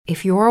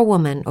If you're a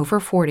woman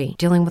over 40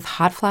 dealing with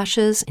hot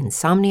flashes,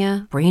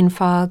 insomnia, brain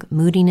fog,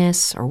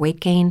 moodiness, or weight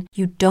gain,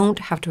 you don't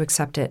have to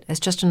accept it as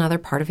just another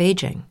part of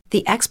aging.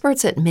 The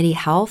experts at MIDI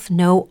Health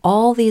know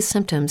all these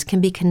symptoms can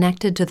be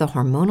connected to the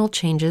hormonal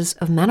changes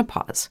of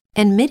menopause.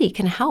 And MIDI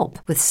can help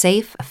with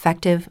safe,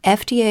 effective,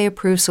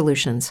 FDA-approved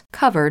solutions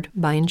covered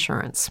by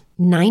insurance.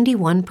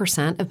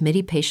 91% of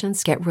MIDI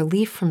patients get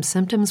relief from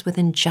symptoms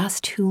within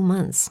just 2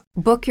 months.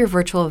 Book your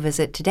virtual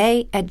visit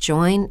today at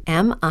joinmidi.com.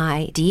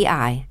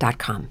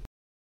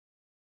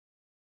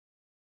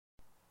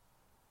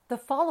 The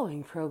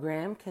following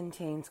program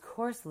contains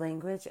coarse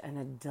language and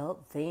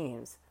adult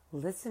themes.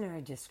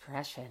 Listener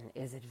discretion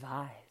is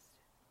advised.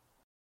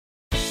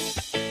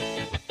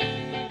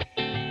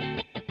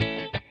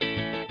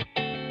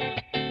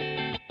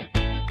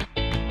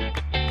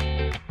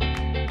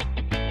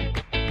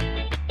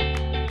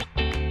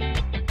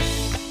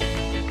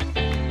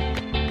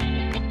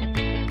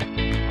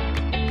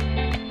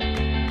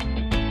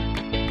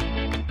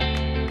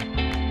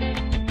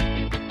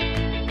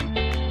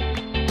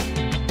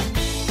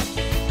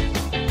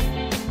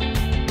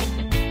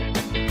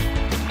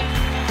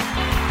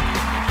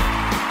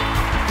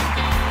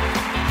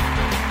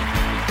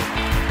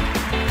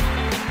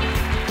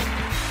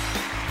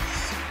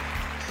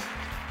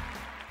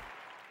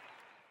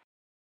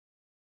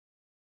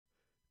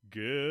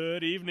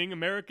 Good evening,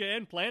 America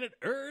and planet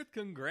Earth.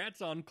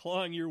 Congrats on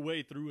clawing your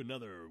way through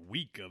another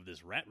week of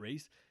this rat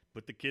race.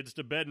 Put the kids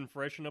to bed and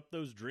freshen up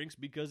those drinks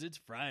because it's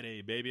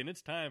Friday, baby, and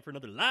it's time for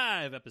another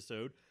live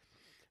episode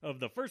of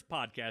the first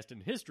podcast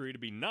in history to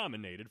be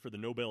nominated for the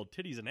Nobel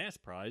Titties and Ass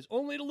Prize,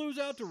 only to lose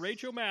out to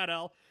Rachel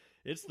Maddow.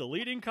 It's the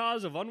leading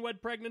cause of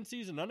unwed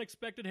pregnancies and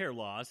unexpected hair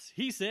loss.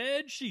 He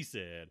said, she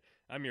said.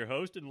 I'm your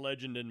host and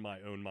legend in my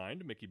own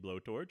mind, Mickey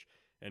Blowtorch,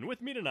 and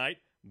with me tonight,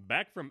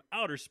 back from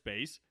outer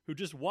space, who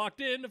just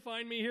walked in to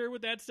find me here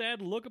with that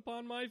sad look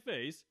upon my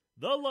face,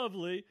 the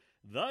lovely,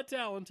 the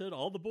talented,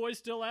 all the boys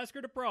still ask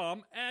her to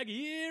prom,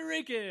 Aggie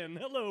Ricken.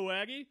 Hello,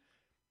 Aggie.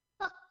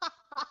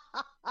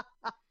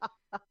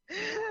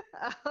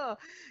 Oh,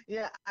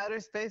 yeah,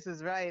 outer space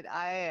is right.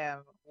 I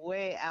am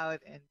way out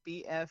in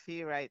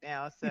BFE right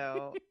now,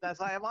 so that's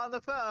why I'm on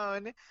the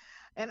phone.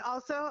 And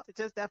also,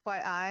 just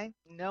FYI,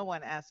 no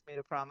one asked me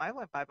to prom. I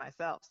went by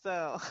myself,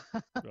 so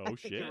I think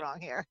shit. you're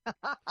wrong here.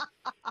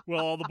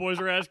 Well, all the boys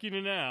are asking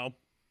you now.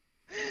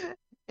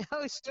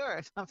 Oh,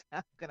 sure. I'm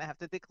going to have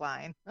to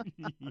decline.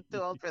 I'm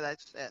too old for that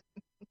shit.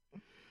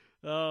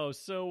 Oh,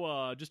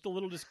 so just a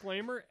little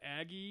disclaimer,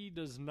 Aggie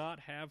does not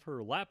have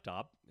her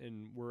laptop,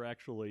 and we're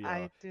actually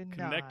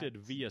connected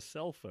via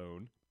cell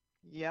phone.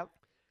 Yep.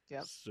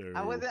 So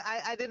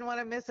I didn't want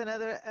to miss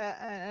another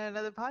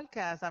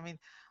podcast. I mean,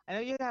 I know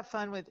you have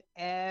fun with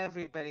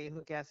everybody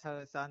who guest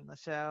hosts on the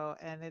show,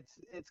 and it's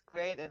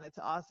great and it's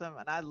awesome,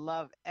 and I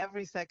love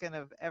every second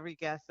of every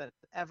guest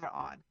that's ever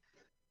on.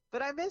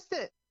 But I missed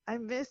it. I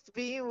missed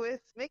being with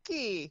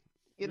Mickey.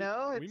 You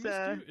know, it's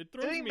it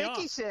throws doing me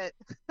Mickey off. shit.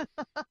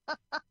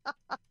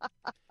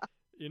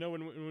 You know,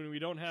 when we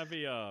don't have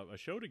a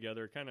show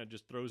together, it kind of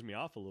just throws me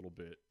off a little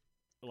bit.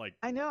 Like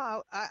I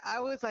know. I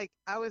was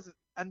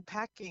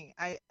unpacking.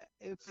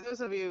 For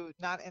those of you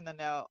not in the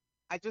know,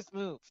 I just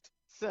moved,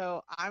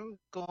 so I'm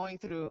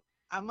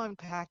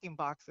unpacking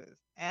boxes,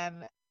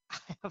 and I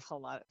have a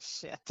lot of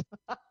shit.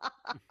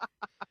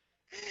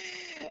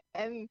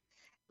 And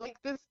like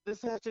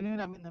this afternoon,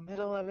 I'm in the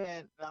middle of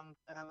it, and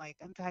I'm like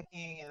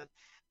unpacking,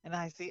 and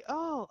I see,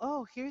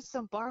 oh, here's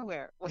some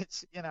barware,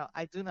 which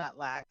I do not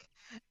lack,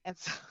 and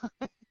so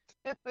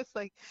it was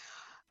like,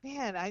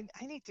 man, I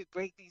need to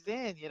break these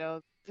in,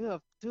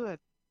 do a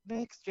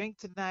mixed drink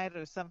tonight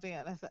or something,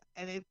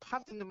 and it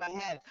popped into my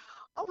head,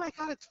 oh my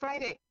God, it's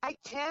Friday, I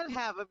can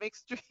have a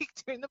mixed drink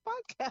during the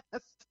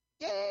podcast,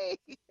 yay!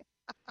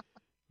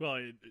 Well,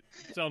 it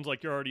sounds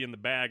like you're already in the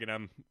bag, and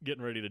I'm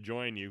getting ready to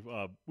join you.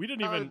 We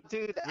haven't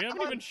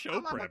even show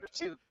I'm on prepped. number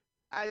 2.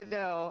 I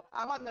know.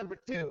 I'm on number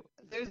 2.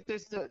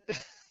 There's no.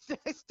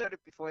 I started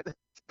before the.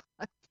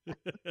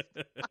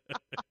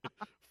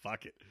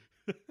 Fuck it.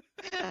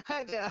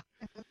 I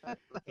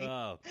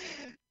know.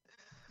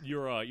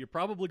 You're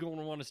probably going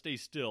to want to stay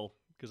still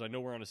because I know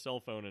we're on a cell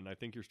phone, and I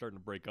think you're starting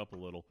to break up a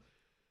little.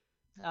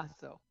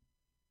 So.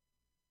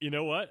 You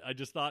know what? I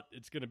just thought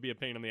it's going to be a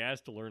pain in the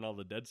ass to learn all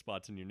the dead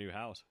spots in your new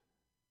house.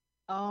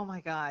 Oh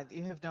my God,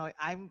 you have no.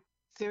 I'm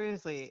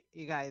seriously,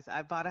 you guys.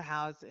 I bought a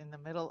house in the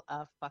middle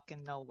of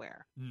fucking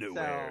nowhere.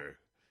 Nowhere.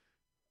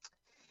 So,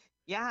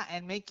 yeah,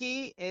 and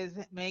Mickey is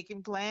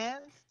making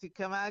plans to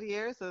come out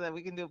here so that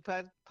we can do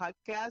a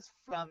podcast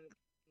from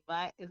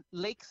my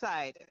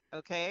lakeside.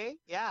 Okay,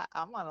 yeah,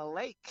 I'm on a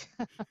lake.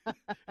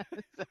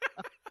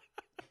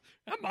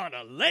 I'm on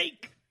a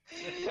lake.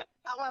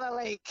 I'm on a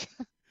lake.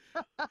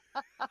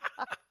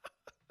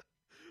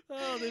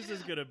 Oh, this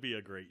is going to be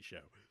a great show.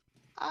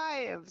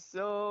 I'm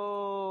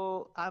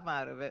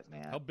out of it,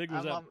 man. How big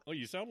was that?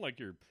 You sound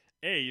like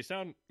you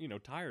sound,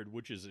 tired,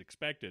 which is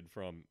expected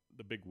from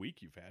the big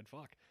week you've had.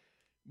 Fuck.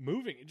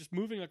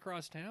 Moving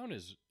across town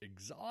is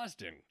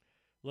exhausting,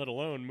 let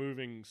alone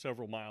moving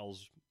several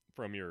miles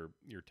from your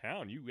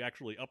town. You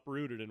actually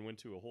uprooted and went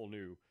to a whole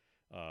new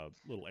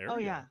little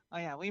area. Oh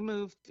yeah. We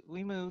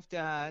moved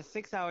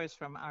 6 hours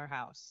from our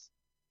house.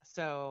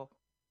 So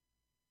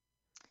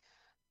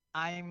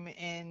I'm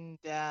in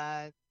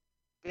the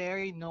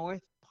very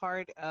north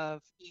part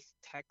of East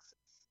Texas.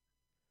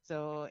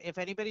 So if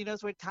anybody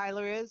knows where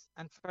Tyler is,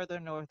 I'm further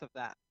north of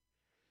that.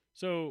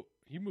 So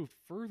you moved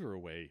further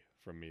away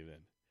from me then.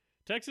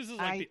 Texas is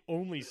like I the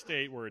only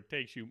state where it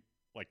takes you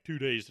like 2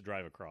 days to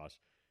drive across.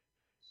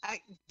 I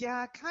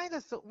yeah, kind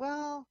of so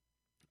well,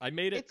 I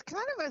made it. it's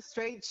kind of a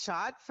straight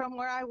shot from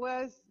where I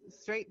was,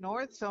 straight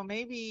north, so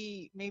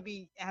maybe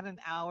add an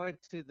hour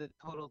to the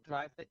total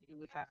drive that you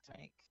would have to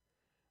make.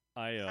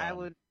 I I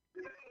would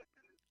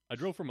I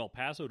drove from El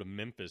Paso to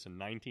Memphis in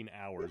 19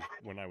 hours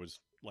when I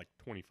was like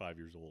 25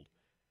 years old.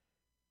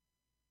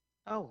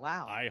 Oh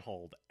wow. I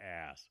hauled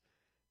ass.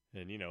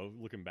 And,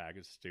 looking back,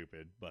 it's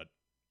stupid, but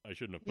I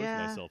shouldn't have pushed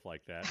Yeah. myself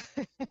like that.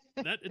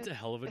 It's a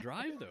hell of a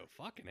drive, though.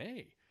 Fucking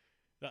A.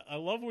 I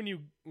love when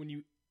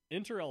you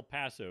enter El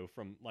Paso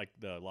from, like,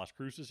 the Las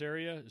Cruces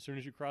area, as soon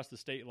as you cross the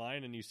state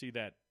line and you see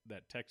that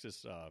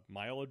Texas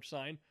mileage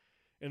sign,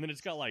 and then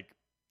it's got, like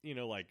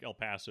El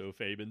Paso,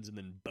 Fabens, and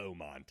then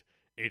Beaumont,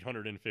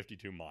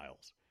 852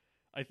 miles.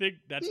 I think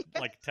that's,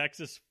 like,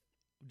 Texas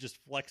just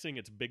flexing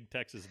its big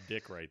Texas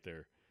dick right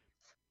there.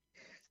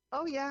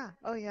 Oh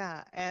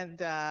yeah.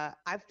 And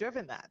I've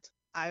driven that.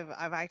 I've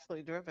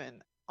actually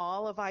driven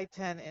all of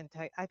I-10 in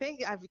Texas. I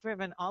think I've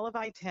driven all of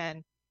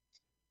I-10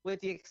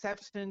 with the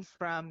exception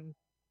from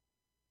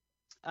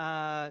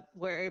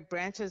where it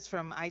branches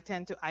from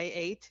I-10 to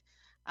I-8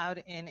 out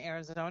in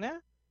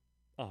Arizona.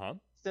 Uh-huh.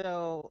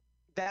 So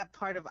that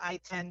part of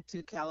I-10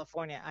 to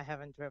California I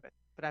haven't driven,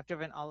 but I've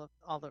driven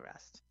all the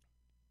rest.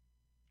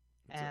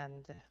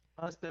 And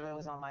most of it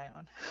was on my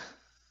own.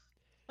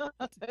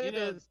 It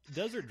is.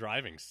 Desert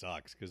driving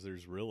sucks because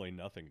there's really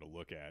nothing to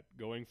look at.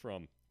 Going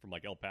from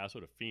like El Paso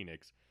to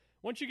Phoenix,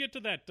 once you get to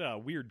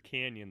that weird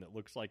canyon that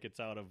looks like it's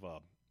out of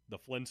the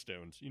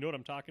Flintstones, you know what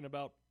I'm talking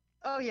about?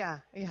 Oh yeah,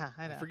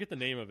 I know. I forget the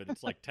name of it.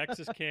 It's like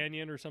Texas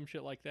Canyon or some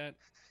shit like that.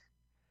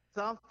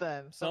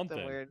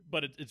 Something weird.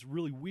 But it's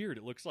really weird.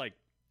 It looks like,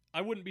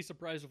 I wouldn't be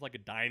surprised if like a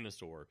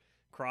dinosaur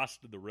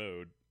crossed the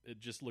road. It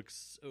just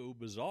looks so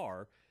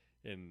bizarre.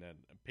 And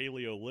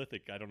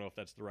Paleolithic, I don't know if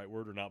that's the right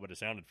word or not, but it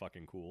sounded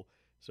fucking cool,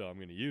 so I'm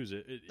going to use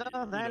it.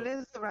 No, that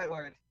is the right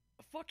word.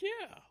 Fuck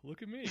yeah,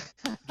 look at me.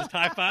 Just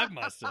high-five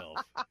myself.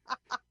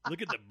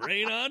 Look at the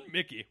brain on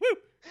Mickey. Woo!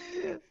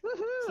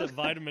 It's that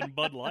vitamin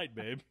Bud Light,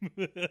 babe.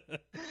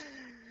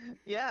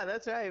 Yeah,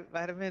 that's right.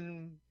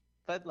 Vitamin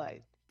Bud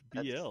Light.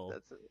 BL.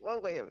 That's well,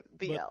 wait a minute.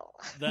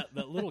 BL. But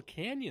that little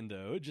canyon,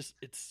 though,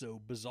 it's so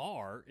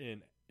bizarre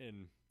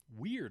and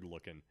weird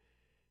looking.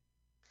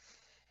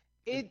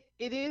 It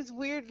is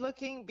weird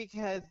looking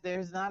because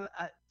there's not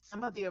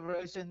some of the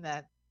erosion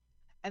that,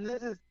 and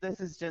this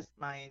is just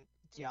my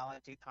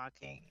geology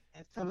talking.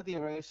 And some of the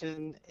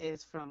erosion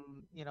is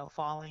from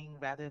falling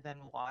rather than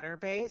water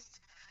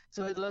based,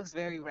 so it looks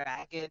very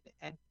ragged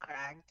and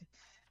cracked,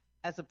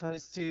 as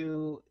opposed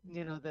to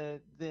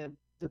the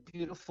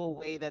beautiful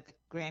way that the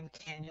Grand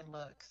Canyon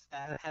looks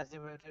that has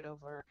eroded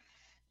over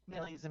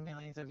millions and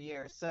millions of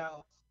years.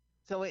 So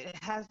it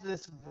has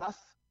this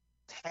rough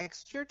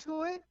texture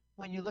to it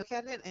when you look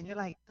at it, and you're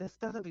like, this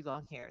doesn't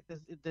belong here.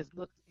 It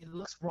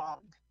looks wrong.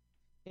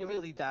 It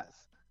really does.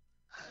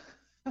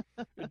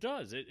 It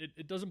does.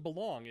 It doesn't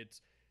belong.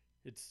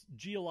 It's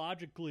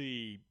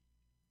geologically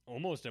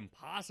almost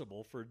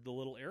impossible for the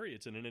little area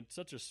it's in, and it's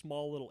such a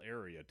small little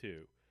area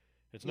too.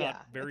 It's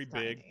not very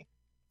big. Tiny.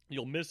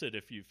 You'll miss it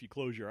if you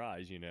close your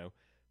eyes,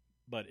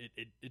 but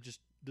it just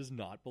does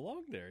not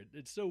belong there.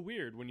 It's so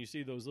weird when you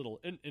see those little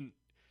and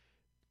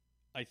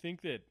I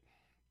think that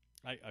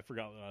I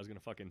forgot what I was gonna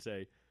fucking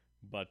say,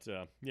 but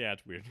yeah,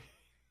 it's weird.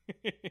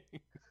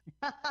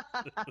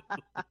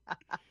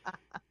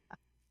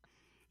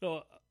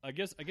 So I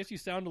guess you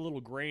sound a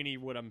little grainy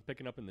what I'm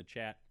picking up in the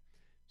chat.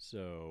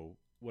 So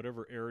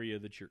whatever area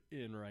that you're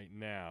in right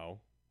now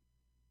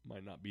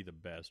might not be the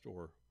best,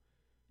 or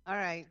All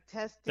right,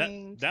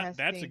 testing.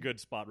 that's a good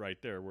spot right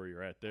there where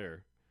you're at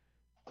there.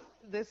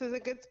 This is a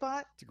good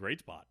spot? It's a great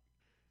spot.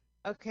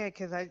 Okay,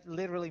 because I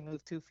literally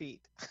moved 2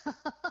 feet.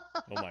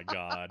 Oh my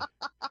God.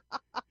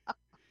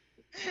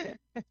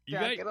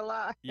 Not gonna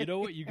lie. You know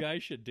what you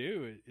guys should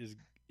do is,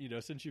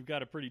 since you've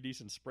got a pretty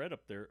decent spread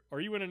up there,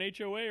 are you in an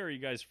HOA or are you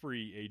guys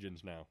free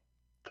agents now?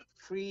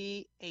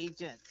 Free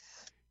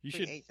agents.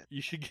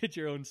 You should get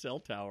your own cell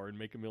tower and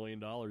make $1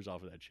 million off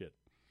of that shit.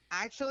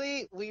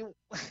 Actually,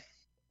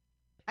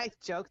 I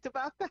joked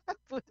about that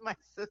with my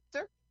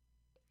sister,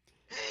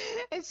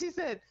 and she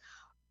said,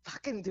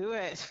 "Fucking do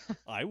it."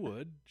 I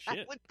would. Shit.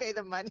 I would pay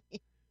the money.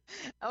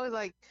 I was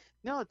like,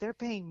 "No, they're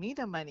paying me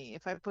the money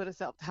if I put a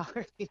cell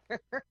tower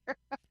here."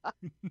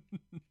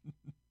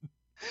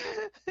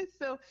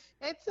 So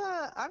it's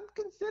I'm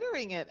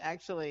considering it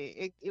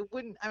actually. It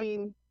wouldn't. I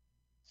mean,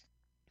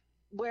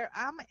 where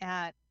I'm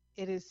at,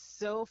 it is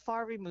so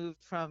far removed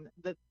from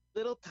the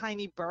little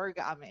tiny burg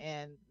I'm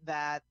in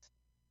that,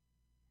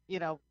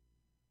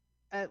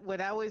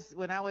 when I was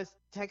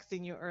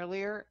texting you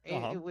earlier,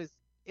 Uh-huh.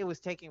 it was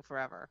taking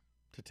forever.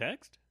 To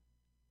text?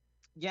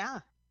 Yeah.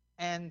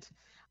 And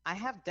I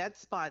have dead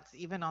spots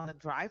even on the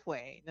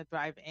driveway, the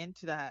drive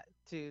into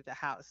the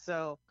house.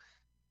 So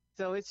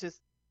it's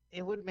just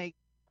it would make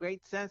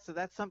great sense. So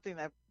that's something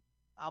that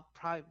I'll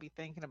probably be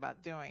thinking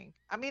about doing.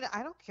 I mean,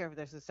 I don't care if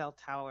there's a cell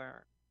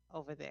tower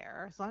over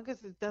there, as long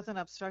as it doesn't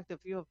obstruct the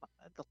view of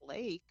the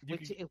lake, You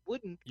which could it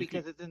wouldn't you could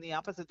because it's in the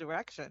opposite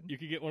direction. you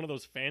could get one of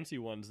those fancy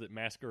ones that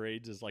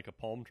masquerades as like a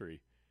palm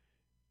tree.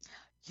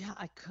 Yeah,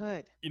 I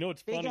could. You know,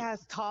 it's Big funny.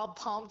 ass tall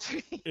palm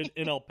tree.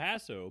 In El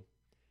Paso,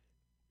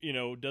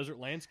 desert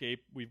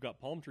landscape, we've got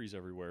palm trees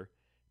everywhere.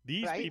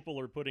 These Right? people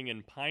are putting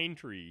in pine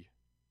tree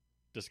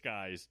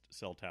disguised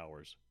cell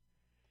towers.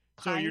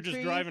 So you're Pine just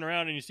trees. driving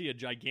around and you see a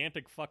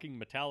gigantic fucking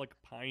metallic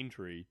pine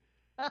tree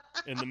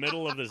in the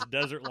middle of this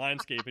desert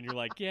landscape, and you're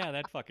like, yeah,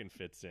 that fucking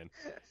fits in.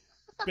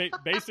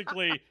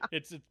 Basically,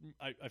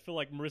 I feel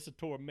like Marissa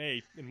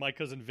Tomei and my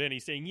cousin Vinny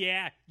saying,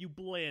 yeah, you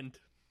blend.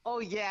 Oh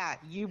yeah,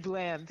 you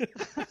blend.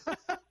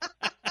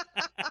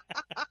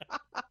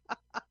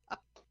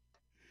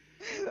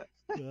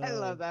 I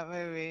love that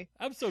movie.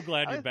 I'm so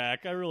glad I you're was-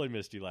 back. I really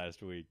missed you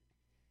last week.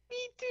 Me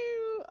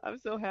too. I'm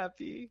so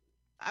happy.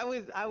 I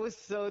was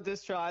so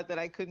distraught that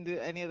I couldn't do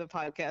any of the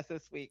podcasts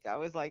this week. I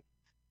was like,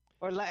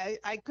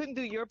 I couldn't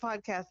do your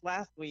podcast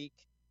last week,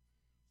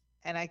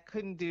 and I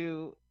couldn't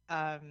do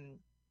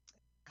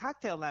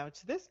Cocktail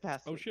Lounge this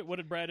past Oh week. shit, what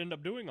did Brad end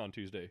up doing on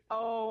Tuesday?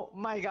 Oh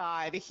my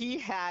God, he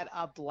had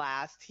a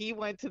blast. He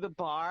went to the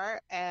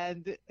bar,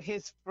 and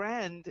his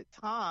friend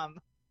Tom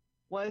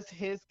was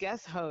his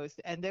guest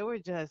host, and they were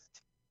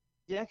just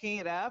yucking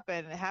it up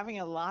and having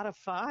a lot of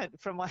fun,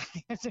 from what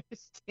I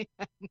understand.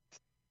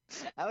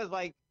 I was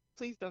like,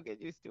 please don't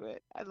get used to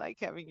it. I like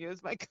having you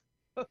as my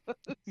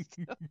co-host.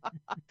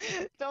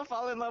 Don't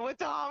fall in love with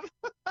Tom.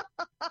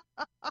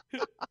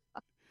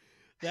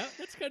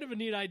 That's kind of a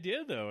neat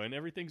idea though, and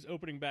everything's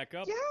opening back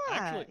up. Yeah,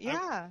 Actually,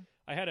 yeah.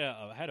 I had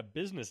a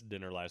business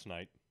dinner last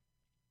night.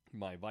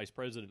 My vice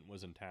president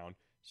was in town,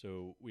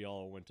 so we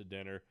all went to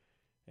dinner,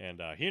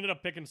 and he ended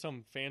up picking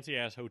some fancy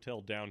ass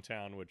hotel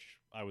downtown, which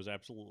I was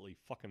absolutely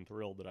fucking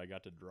thrilled that I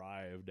got to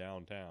drive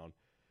downtown.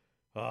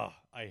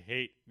 I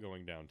hate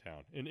going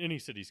downtown in any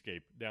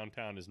cityscape.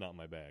 Downtown is not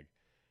my bag.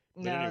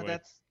 But No, anyway,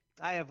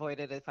 I avoid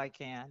it if I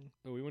can.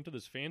 we went to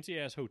this fancy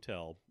ass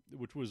hotel,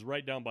 which was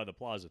right down by the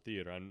Plaza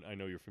Theater. I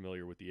know you're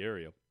familiar with the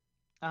area,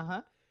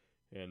 Uh-huh.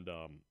 and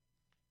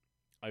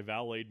I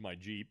valeted my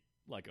Jeep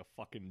like a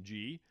fucking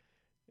G,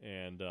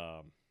 and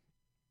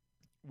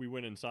we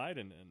went inside,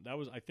 and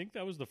I think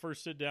that was the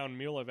first sit down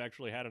meal I've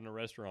actually had in a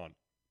restaurant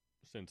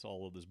since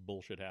all of this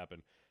bullshit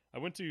happened. I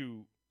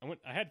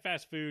had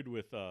fast food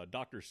with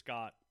Dr.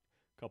 Scott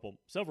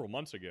several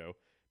months ago,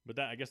 but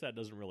I guess that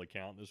doesn't really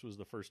count. This was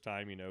the first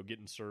time,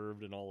 getting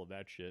served and all of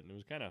that shit, and it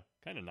was kind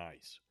of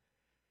nice.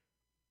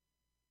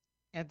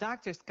 And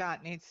Dr.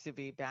 Scott needs to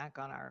be back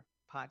on our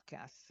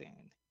podcast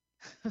soon.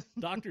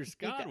 Dr. He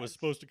Scott was does.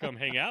 supposed to come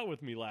hang out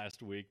with me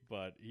last week,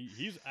 but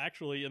he's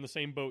actually in the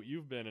same boat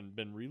you've been and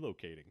been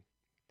relocating.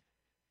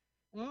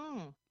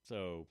 Mm.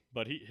 So,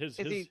 but his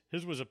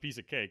was a piece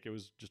of cake. It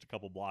was just a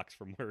couple blocks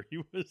from where he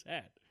was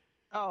at.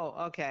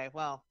 Oh, okay.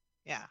 Well,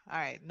 yeah. All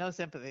right. No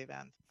sympathy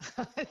then.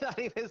 I thought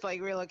he was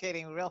like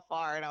relocating real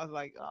far, and I was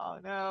like, oh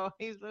no,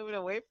 he's moving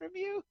away from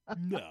you.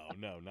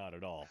 No, not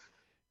at all.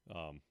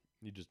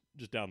 He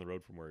just down the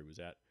road from where he was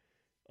at.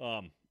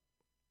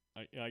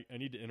 I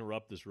need to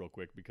interrupt this real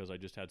quick because I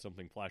just had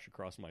something flash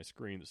across my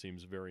screen that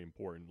seems very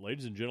important.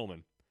 Ladies and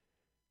gentlemen,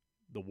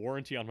 the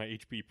warranty on my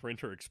HP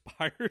printer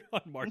expired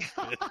on March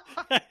 5th.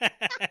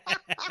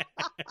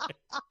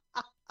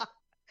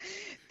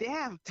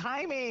 Damn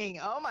timing!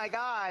 Oh my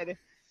God.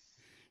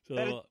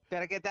 So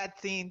Better get that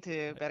scene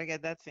too. Better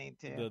get that scene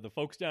too. the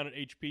folks down at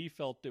HP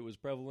felt it was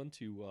prevalent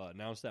to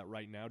announce that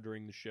right now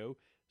during the show.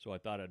 So I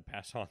thought I'd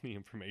pass on the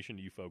information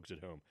to you folks at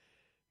home.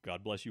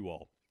 God bless you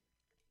all.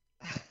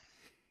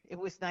 It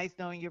was nice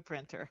knowing your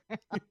printer.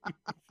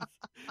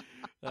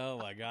 Oh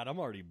my God, I'm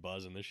already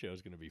buzzing. This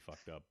show's going to be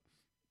fucked up.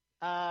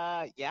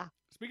 Yeah.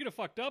 Speaking of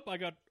fucked up, I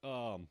got.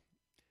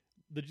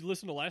 Did you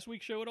listen to last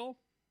week's show at all?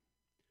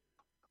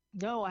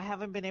 No, I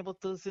haven't been able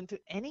to listen to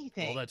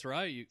anything. Oh, that's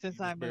right. You Since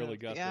just I barely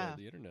moved, got yeah.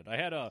 the internet.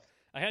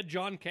 I had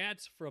John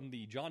Katz from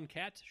the John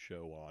Katz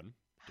Show on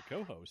to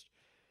co-host,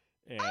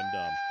 and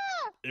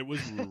it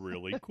was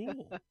really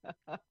cool.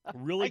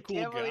 Really I cool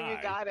can't guy. believe you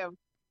got him.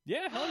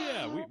 Yeah, hell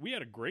yeah. We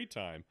had a great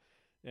time,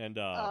 and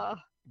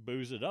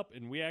boozed it up,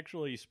 and we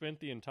actually spent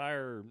the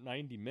entire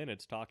 90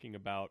 minutes talking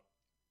about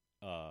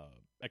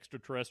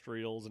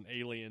extraterrestrials and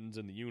aliens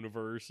and the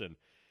universe, and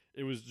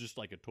it was just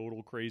like a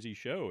total crazy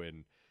show,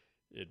 and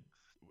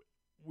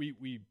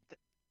we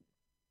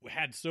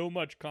had so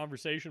much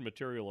conversation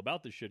material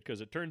about this shit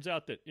because it turns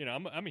out that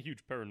I'm a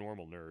huge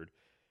paranormal nerd.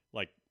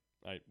 Like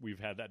we've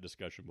had that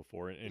discussion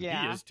before, and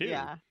Yeah, he is too.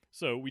 yeah.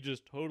 So we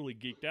just totally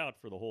geeked out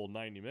for the whole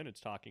 90 minutes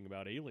talking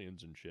about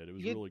aliens and shit. It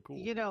was really cool.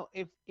 You know,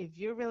 if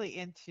you're really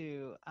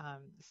into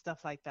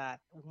stuff like that,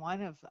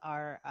 one of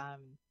our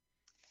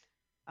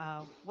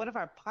one of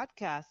our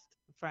podcast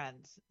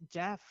friends,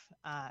 Jeff,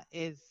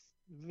 is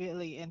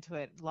really into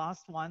it.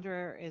 Lost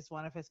Wanderer is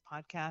one of his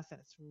podcasts, and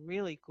it's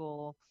really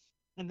cool.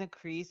 And The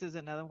Crease is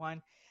another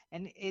one.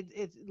 And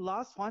it's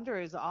Lost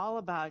Wanderer is all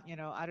about,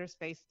 outer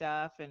space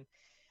stuff. And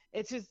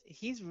it's just,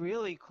 he's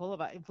really cool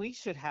about it. We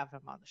should have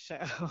him on the show.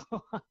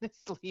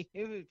 Honestly,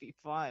 it would be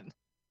fun.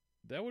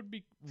 That would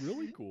be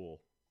really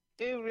cool.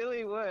 It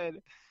really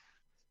would.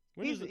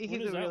 He's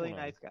a really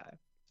nice guy.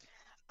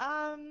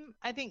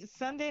 I think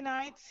Sunday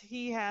nights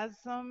he has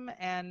some,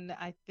 and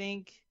I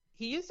think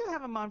he used to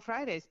have them on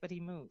Fridays, but he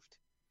moved.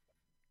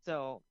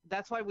 So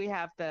that's why we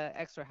have the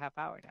extra half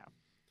hour now.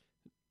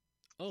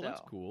 Oh,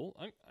 that's cool.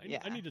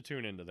 I need to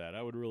tune into that.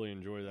 I would really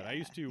enjoy that. Yeah. I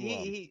used to.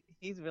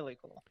 He's really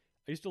cool.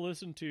 I used to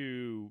listen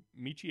to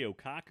Michio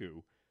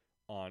Kaku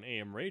on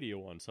AM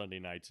radio on Sunday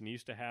nights, and he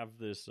used to have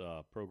this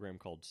program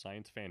called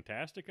Science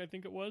Fantastic, I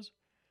think it was.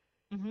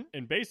 Mm-hmm.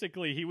 And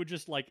basically, he would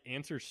just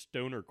answer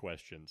stoner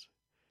questions.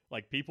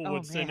 Like people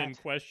would send in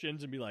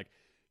questions and be like,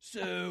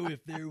 "So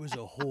if there was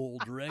a hole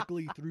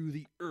directly through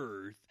the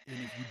Earth, and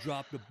if you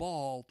dropped a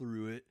ball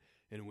through it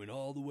and it went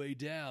all the way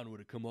down,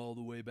 would it come all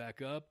the way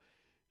back up?"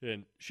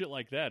 And shit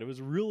like that. It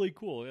was really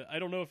cool. I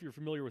don't know if you're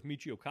familiar with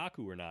Michio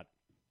Kaku or not.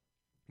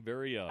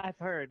 Very I've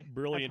heard.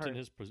 Brilliant in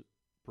his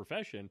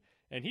profession.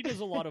 And he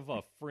does a lot of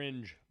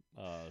fringe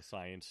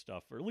science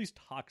stuff, or at least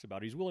talks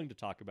about it. He's willing to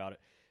talk about it.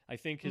 I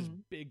think his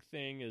big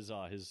thing is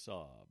his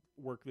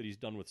work that he's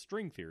done with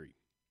string theory.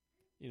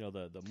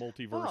 The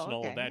multiverse and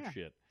all of that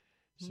shit.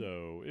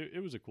 So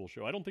it was a cool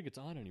show. I don't think it's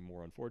on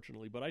anymore,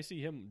 unfortunately, but I see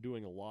him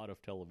doing a lot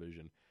of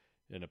television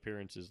and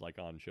appearances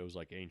on shows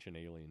like Ancient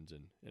Aliens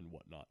and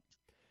whatnot.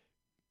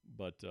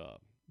 But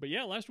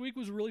yeah, last week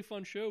was a really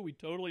fun show. We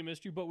totally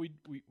missed you, but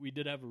we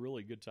did have a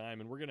really good time,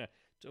 and we're going to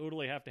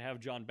totally have to have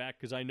John back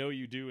because I know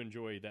you do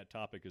enjoy that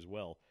topic as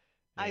well.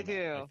 And I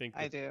do. I think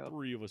the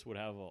three of us would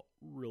have a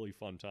really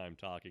fun time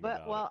talking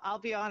about it. I'll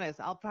be honest.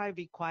 I'll probably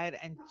be quiet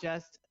and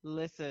just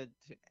listen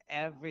to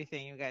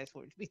everything you guys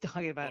would be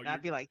talking about. And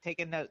I'd be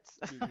taking notes.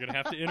 You're going to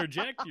have to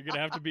interject. You're going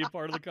to have to be a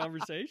part of the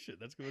conversation.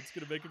 That's what's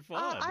going to make it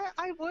fun.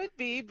 I would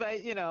be, but,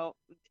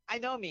 I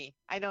know me.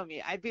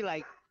 I'd be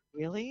like,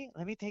 really?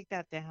 Let me take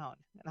that down.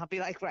 And I'll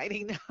be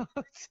writing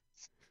notes.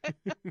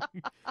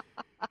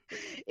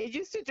 It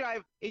used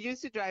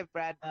to drive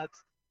Brad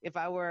nuts if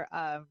I were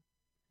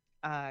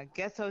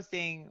guest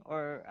hosting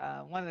or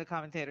one of the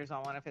commentators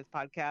on one of his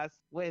podcasts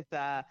with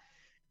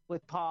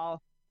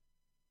Paul,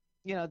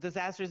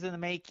 Disasters in the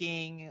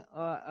Making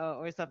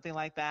or something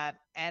like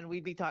that, and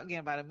we'd be talking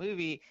about a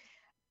movie,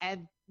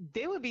 and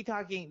they would be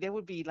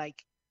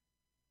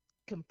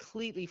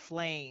completely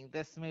flaying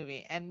this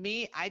movie, and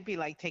me, I'd be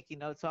taking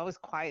notes, so I was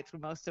quiet through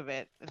most of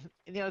it.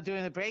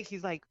 During the break,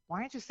 he's like,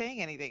 "Why aren't you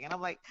saying anything?" And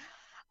I'm like,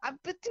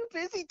 "I've been too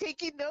busy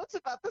taking notes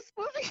about this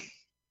movie."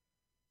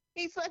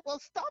 He's like, "Well,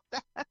 stop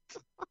that."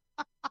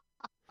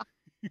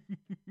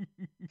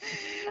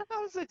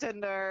 I'm such a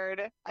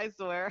nerd. I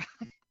swear.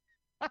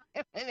 I'm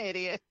an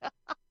idiot.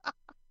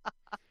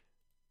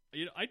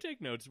 I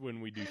take notes when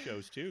we do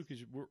shows too,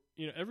 because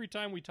every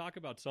time we talk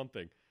about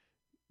something,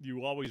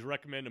 you always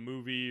recommend a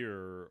movie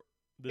or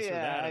this or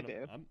that. I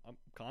do. I'm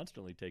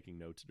constantly taking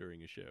notes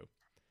during a show.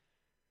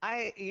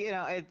 I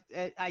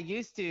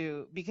used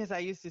to, because I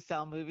used to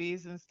sell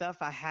movies and stuff.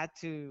 I had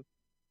to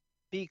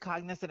be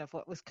cognizant of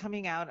what was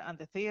coming out on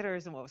the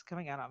theaters and what was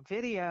coming out on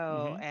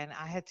video, and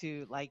I had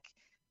to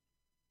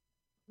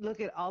look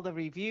at all the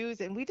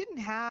reviews. And we didn't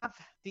have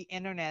the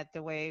internet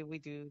the way we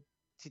do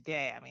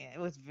today. I mean, it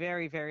was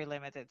very, very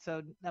limited.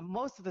 So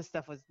most of the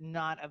stuff was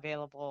not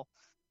available,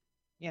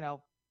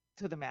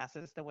 to the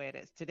masses the way it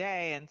is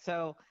today. And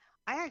so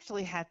I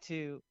actually had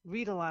to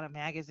read a lot of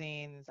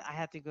magazines. I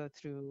had to go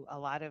through a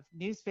lot of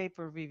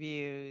newspaper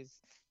reviews,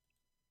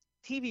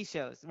 TV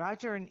shows.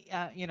 Roger and,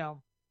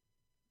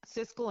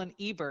 Siskel and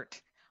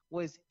Ebert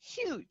was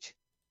huge,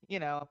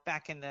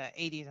 back in the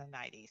 80s and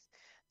 90s.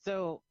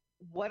 So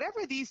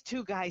whatever these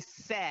two guys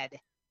said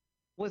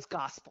was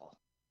gospel,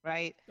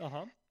 right?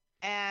 Uh-huh.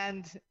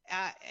 And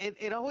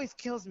it always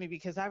kills me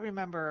because I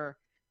remember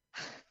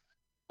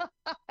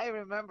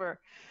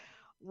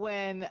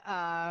when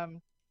I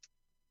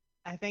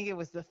think it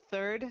was the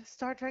third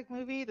Star Trek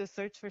movie, The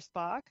Search for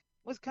Spock,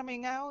 was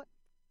coming out.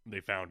 They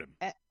found him.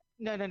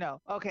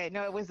 No. Okay,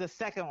 no, it was the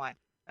second one.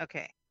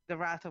 Okay, The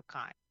Wrath of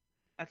Khan.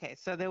 Okay,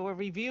 so they were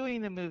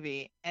reviewing the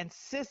movie, and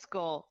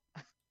Siskel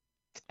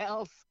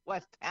tells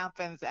what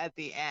happens at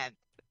the end.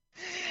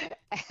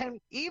 And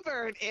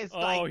Ebert is he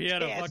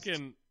had pissed. A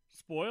fucking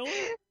spoiler?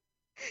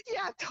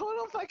 Yeah,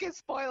 total fucking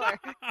spoiler.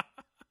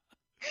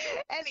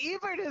 And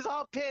Ebert is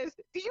all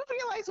pissed. Do you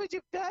realize what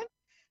you've done?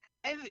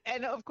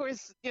 And of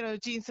course,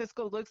 Gene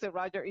Siskel looks at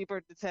Roger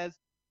Ebert and says,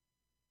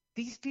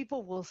 "These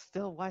people will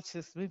still watch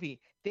this movie.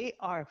 They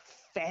are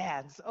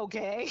fans,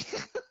 okay?"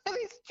 And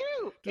it's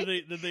true.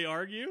 Did they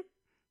argue?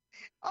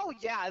 Oh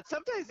yeah,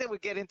 sometimes they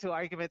would get into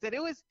arguments, and it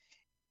was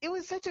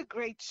such a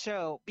great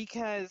show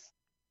because,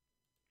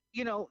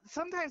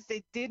 sometimes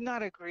they did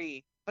not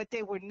agree, but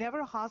they were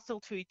never hostile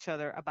to each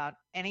other about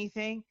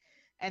anything,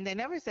 And they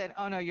never said,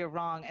 "Oh no, you're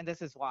wrong, and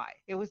this is why."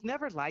 It was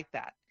never like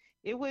that.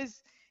 It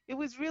was it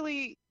was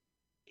really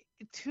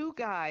two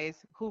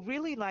guys who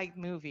really liked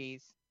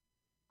movies,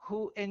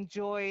 who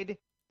enjoyed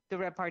the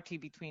repartee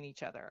between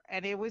each other,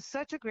 and it was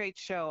such a great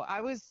show.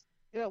 I was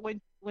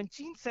when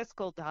Gene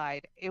Siskel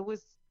died, it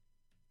was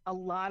a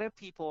lot of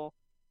people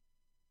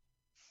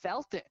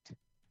felt it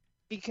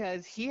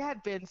because he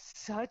had been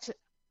such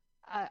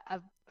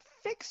a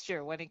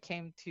fixture when it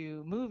came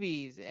to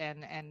movies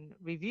and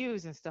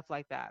reviews and stuff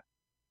like that.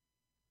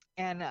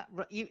 And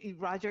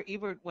Roger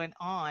Ebert went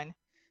on,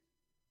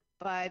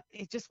 but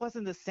it just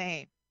wasn't the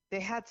same. They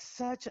had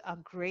such a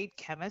great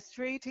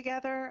chemistry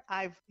together.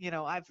 I've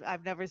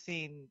never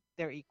seen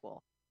their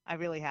equal. I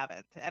really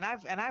haven't. And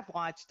I've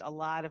watched a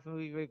lot of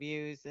movie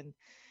reviews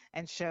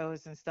and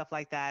shows and stuff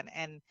like that.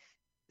 And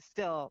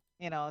still,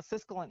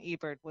 Siskel and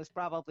Ebert was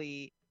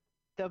probably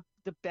the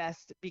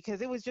best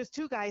because it was just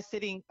two guys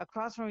sitting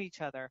across from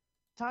each other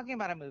talking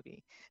about a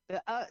movie.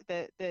 The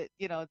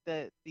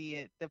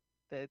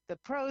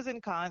pros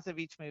and cons of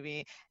each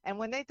movie. And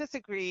when they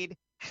disagreed,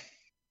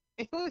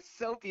 it was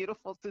so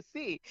beautiful to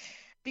see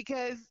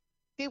because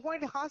they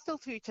weren't hostile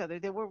to each other.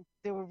 They were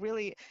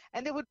really,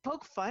 and they would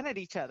poke fun at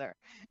each other.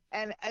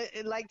 And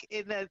like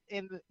in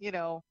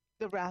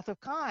the Wrath of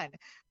Khan,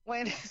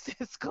 when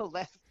Siskel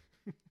left,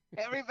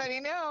 everybody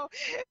knew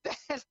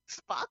that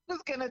Spock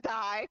was gonna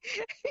die.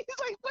 He's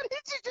like, "What did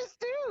you just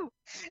do?"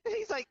 And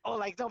he's like, "Oh,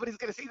 like nobody's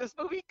gonna see this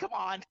movie. Come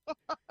on."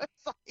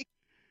 It's like,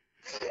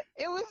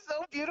 it was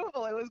so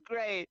beautiful. It was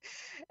great,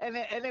 and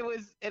it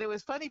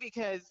was funny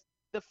because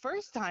the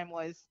first time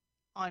was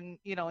on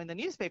in the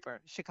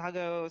newspaper,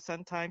 Chicago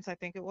Sun-Times, I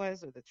think it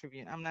was, or the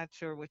Tribune. I'm not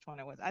sure which one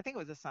it was. I think it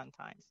was the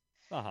Sun-Times.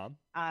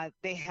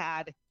 They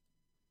had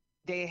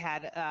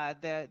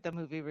the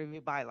movie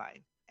review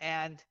byline,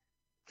 and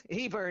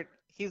Ebert,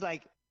 he's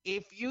like,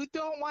 "If you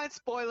don't want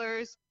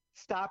spoilers,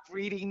 stop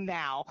reading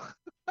now."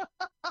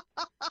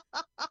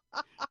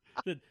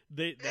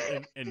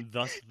 And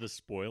thus the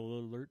spoiler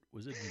alert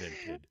was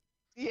invented.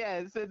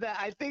 Yes, and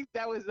I think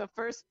that was the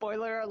first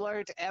spoiler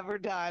alert ever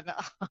done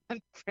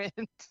on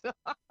print.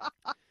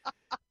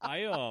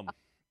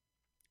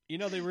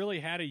 They really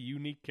had a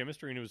unique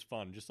chemistry, and it was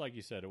fun. Just like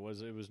you said, it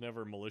was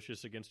never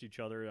malicious against each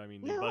other. I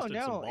mean, they busted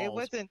some balls. It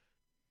wasn't.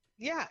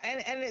 Yeah,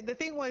 and the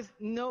thing was,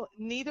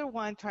 neither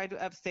one tried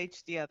to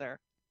upstage the other.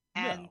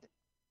 And,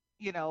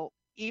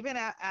 even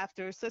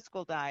after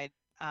Siskel died,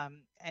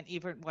 and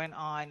Ebert went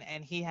on,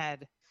 and he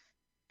had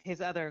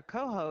his other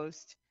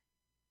co-host,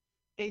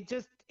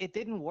 it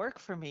didn't work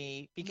for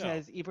me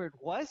because Ebert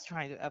was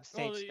trying to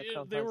upstage the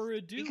co-host. They were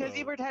a duo. Because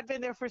Ebert had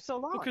been there for so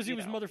long. Because he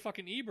was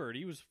motherfucking Ebert.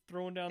 He was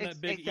throwing down that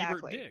big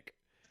Ebert dick.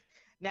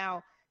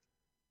 Now,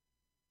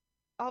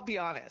 I'll be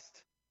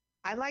honest.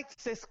 I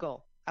liked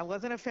Siskel. I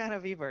wasn't a fan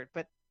of Ebert,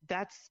 but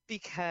that's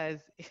because,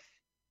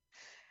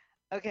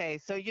 okay,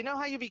 so you know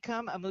how you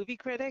become a movie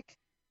critic?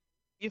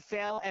 You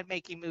fail at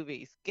making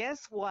movies.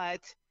 Guess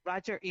what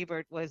Roger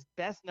Ebert was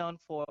best known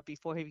for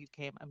before he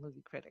became a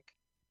movie critic?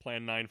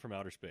 Plan 9 from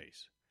Outer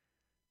Space.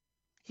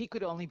 He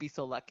could only be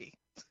so lucky.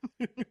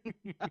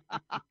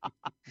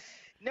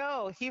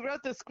 No, he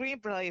wrote the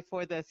screenplay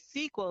for the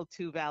sequel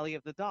to Valley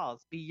of the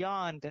Dolls,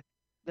 Beyond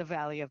the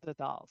Valley of the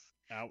Dolls.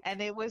 Ouch.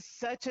 And it was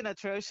such an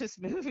atrocious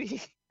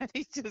movie that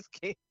he just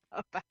gave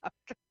up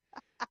after.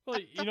 Well,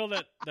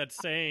 that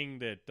saying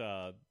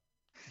that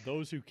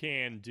those who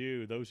can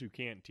do, those who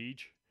can't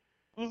teach.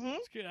 Mm-hmm.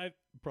 It's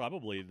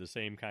probably the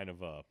same kind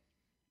of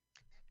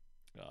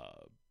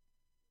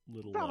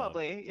little.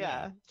 Probably,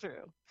 yeah,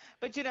 true.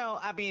 But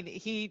I mean,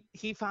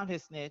 he found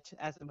his niche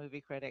as a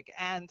movie critic,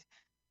 and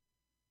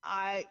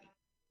I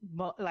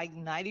like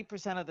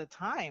 90% of the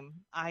time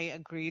I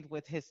agreed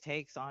with his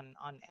takes on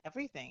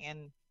everything,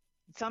 and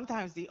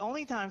sometimes the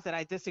only times that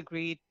I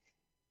disagreed,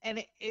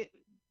 and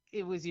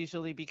it was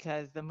usually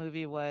because the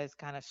movie was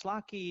kind of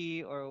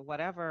schlocky or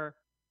whatever,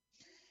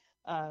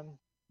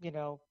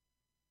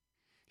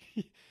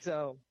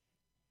 So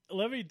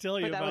let me tell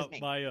you about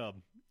my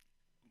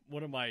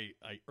one of my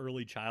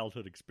early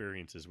childhood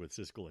experiences with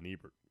Siskel and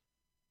Ebert.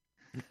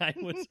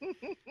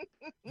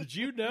 Did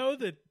you know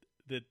that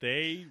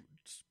they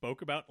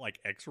spoke about like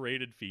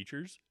X-rated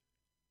features?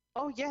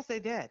 Oh yes, they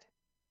did.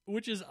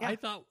 Which is I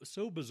thought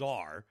so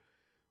bizarre.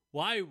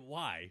 Why?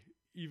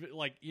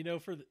 Even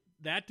for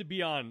that to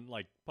be on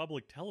like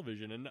public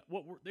television, and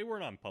they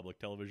weren't on public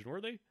television,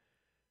 were they?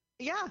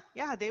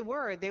 Yeah, they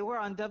were. They were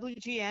on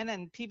WGN,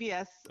 and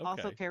PBS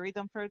also carried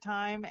them for a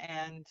time,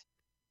 and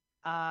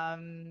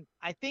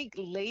I think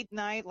late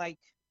night, like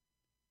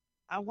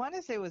I want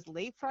to say it was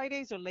late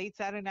Fridays or late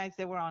Saturday nights,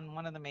 they were on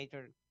one of the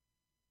major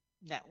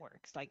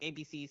networks like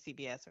ABC,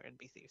 CBS, or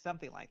NBC,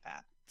 something like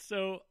that.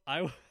 So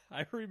I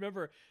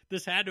remember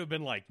this had to have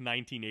been like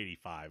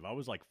 1985. I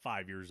was like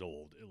 5 years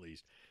old at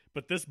least,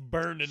 but this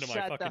burned into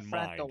my fucking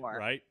mind,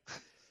 right?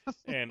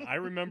 And I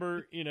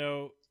remember,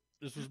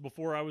 this was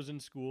before I was in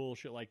school,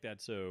 shit like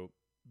that. So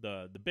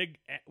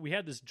we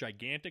had this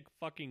gigantic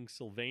fucking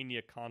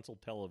Sylvania console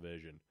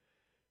television.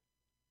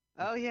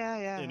 Oh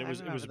yeah. And it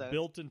was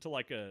built into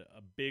like a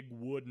big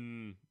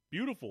wooden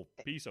beautiful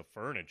piece of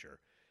furniture.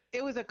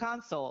 It was a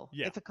console.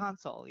 Yeah. It's a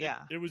console. Yeah.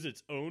 It was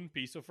its own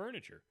piece of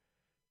furniture.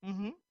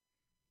 Mm-hmm.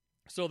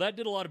 So that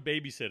did a lot of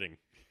babysitting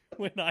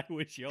when I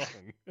was young.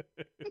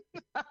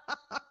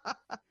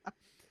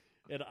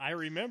 And I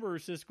remember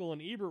Siskel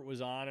and Ebert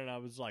was on, and I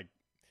was like,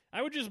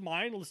 I would just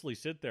mindlessly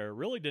sit there. It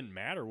really didn't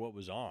matter what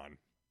was on.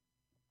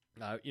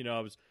 I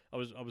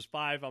was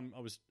 5. I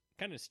was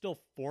kind of still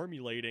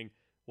formulating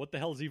what the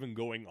hell's even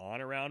going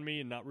on around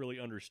me and not really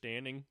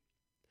understanding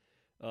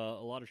a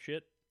lot of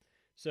shit.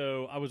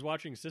 So I was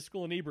watching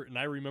Siskel and Ebert, and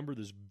I remember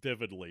this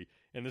vividly.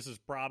 And this is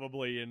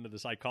probably into the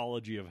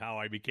psychology of how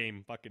I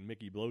became fucking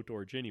Mickey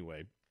Blowtorch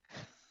anyway.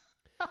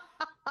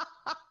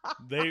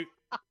 They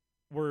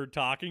were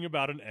talking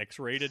about an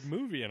X-rated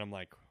movie, and I'm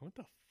like, what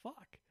the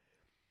fuck?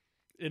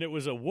 And it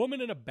was a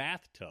woman in a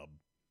bathtub.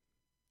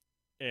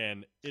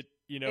 And it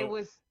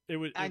was.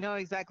 I know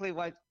exactly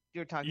what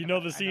you're talking about. You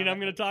know the scene I'm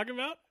going to talk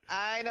about?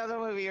 I know the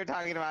movie you're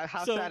talking about.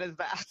 How sad is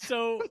that?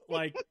 So,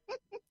 like,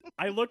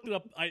 I looked it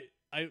up.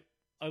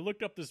 I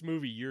looked up this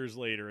movie years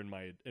later in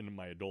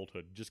my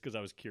adulthood just because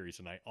I was curious,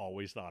 and I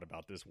always thought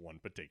about this one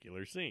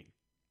particular scene.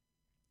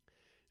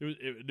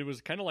 It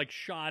was kind of like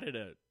shot at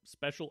a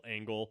special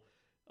angle.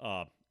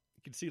 You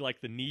could see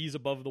like the knees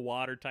above the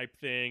water type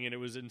thing, and it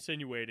was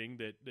insinuating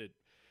that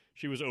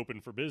she was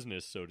open for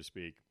business, so to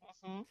speak.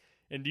 Mm-hmm.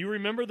 And do you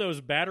remember those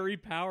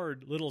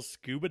battery-powered little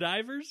scuba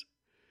divers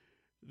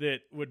that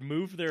would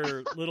move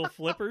their little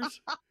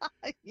flippers?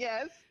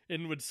 Yes.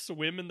 And would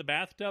swim in the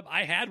bathtub?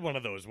 I had one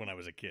of those when I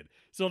was a kid.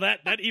 So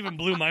that even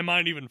blew my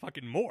mind even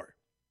fucking more.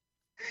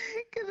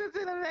 Because it's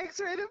in an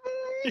X-rated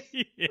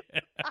movie? Yeah.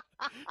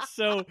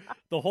 So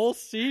the whole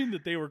scene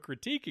that they were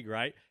critiquing,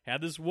 right,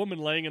 had this woman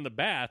laying in the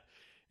bath,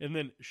 and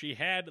then she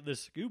had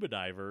this scuba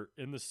diver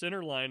in the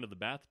center line of the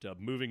bathtub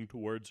moving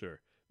towards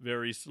her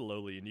very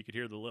slowly, and you could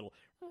hear the little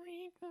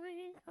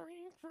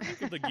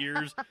of the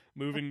gears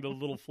moving the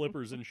little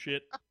flippers and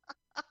shit.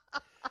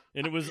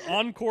 And it was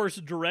on course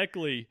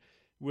directly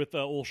with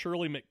old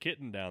Shirley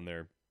McKittin down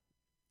there.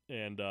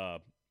 And oh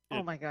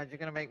my God, you're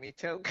gonna make me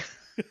choke.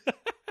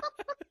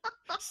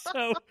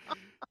 So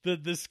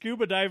the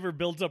scuba diver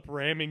builds up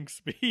ramming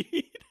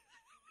speed.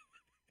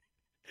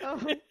 Oh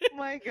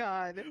my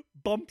God.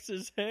 Bumps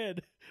his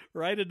head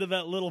right into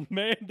that little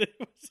man that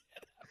was in.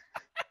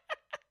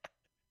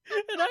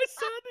 And I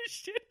saw this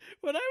shit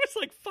when I was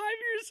like 5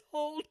 years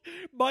old.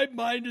 My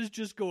mind is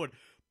just going,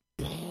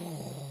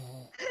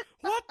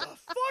 what the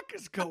fuck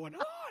is going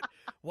on?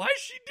 Why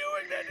is she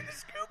doing that to the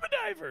scuba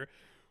diver?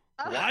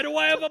 Why do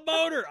I have a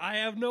motor? I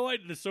have no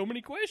idea. There's so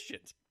many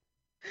questions.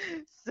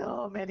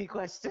 So many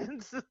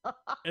questions.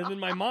 And then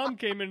my mom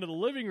came into the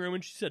living room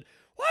and she said,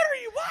 what are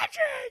you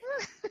watching?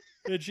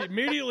 And she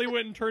immediately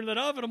went and turned that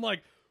off. And I'm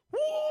like,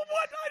 whoa,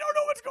 what? I don't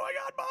know what's going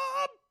on,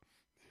 Mom.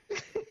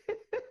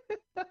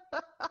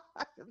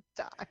 I'm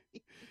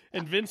dying.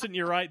 And Vincent,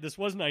 you're right. This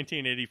was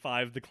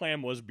 1985. The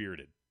clam was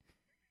bearded.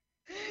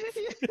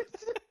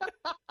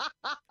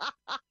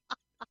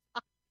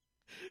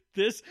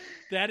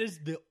 That is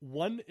the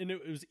one, and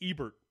it was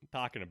Ebert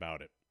talking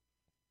about it.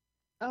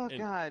 Oh,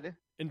 God.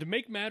 And to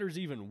make matters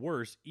even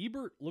worse,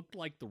 Ebert looked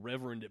like the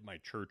reverend at my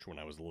church when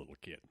I was a little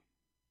kid.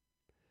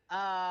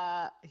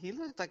 He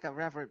looked like a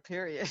reverend,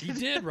 period. He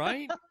did,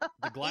 right?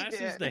 The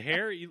glasses, the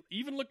hair.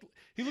 He looked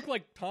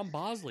like Tom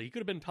Bosley. He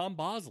could have been Tom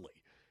Bosley.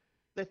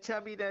 The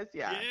chubbiness,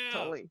 yeah,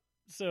 totally.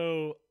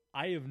 So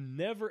I have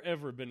never,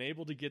 ever been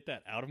able to get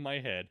that out of my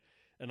head,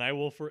 and I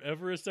will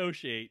forever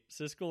associate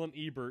Siskel and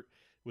Ebert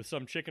with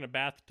some chick in a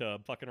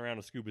bathtub fucking around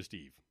with Scuba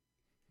Steve.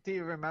 Do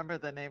you remember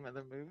the name of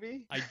the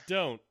movie? I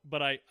don't,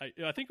 but I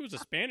think it was a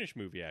Spanish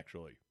movie,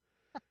 actually.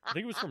 I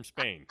think it was from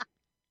Spain.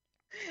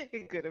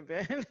 It could have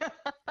been.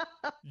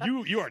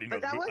 You already know.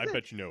 I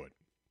bet you know it.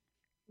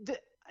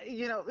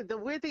 The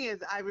weird thing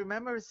is I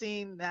remember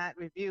seeing that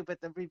review,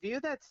 but the review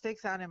that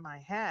sticks out in my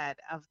head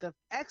of the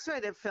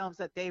X-rated films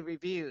that they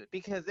reviewed,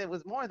 because it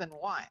was more than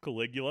one.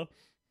 Caligula.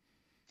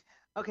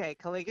 Okay,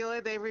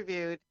 Caligula they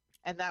reviewed,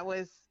 and that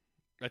was...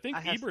 I think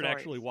Ebert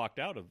actually walked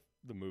out of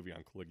the movie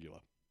on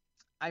Caligula.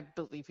 I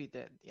believe he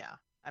did. Yeah,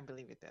 I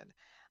believe he did.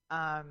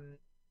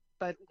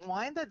 But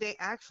one that they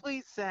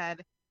actually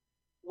said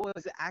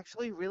was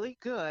actually really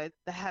good,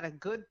 that had a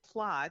good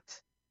plot,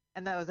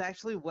 and that was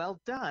actually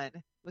well done,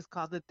 was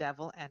called The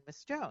Devil and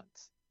Miss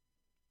Jones.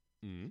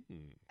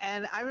 Mm-hmm.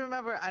 And I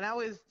remember,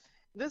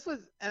 this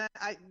is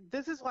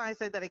why I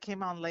said that it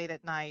came on late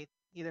at night,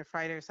 either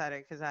Friday or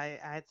Saturday, because I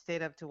had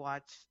stayed up to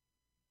watch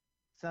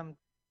some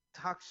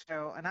talk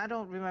show, and I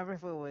don't remember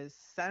if it was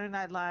Saturday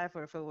Night Live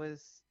or if it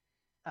was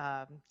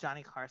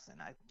Johnny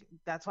Carson.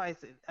 That's why I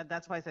said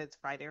it's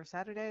Friday or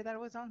Saturday that it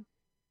was on,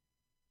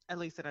 at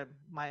least at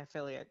my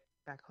affiliate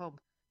back home.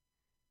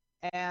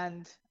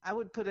 And I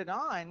would put it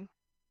on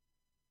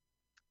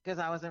because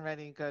I wasn't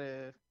ready to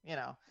go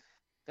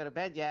to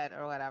bed yet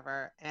or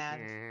whatever.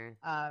 And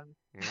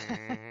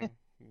and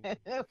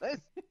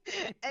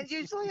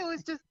usually it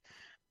was just,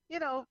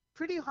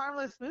 pretty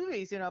harmless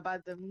movies,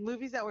 about the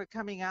movies that were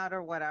coming out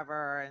or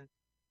whatever and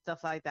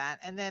stuff like that.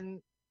 And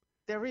then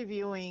they're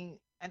reviewing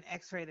an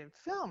X-rated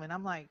film, and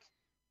I'm like,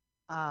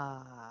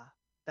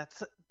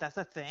 that's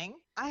a thing.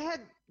 I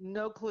had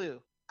no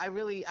clue.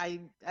 I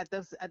at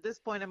this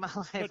point in my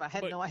life, I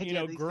had But no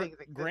idea these things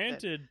existed.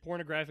 granted,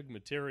 pornographic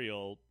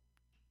material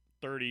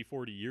 30,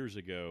 40 years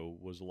ago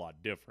was a lot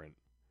different.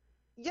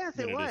 Yes,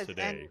 than it was,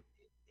 today.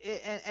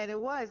 and it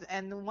was.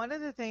 And one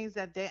of the things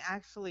that they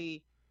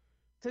actually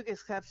took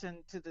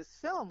exception to this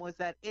film was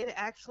that it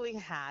actually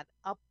had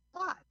a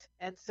plot,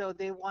 and so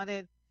they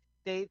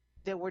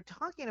were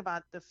talking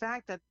about the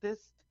fact that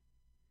this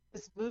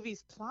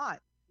movie's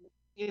plot,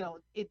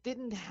 it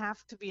didn't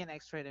have to be an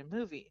X-rated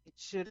movie.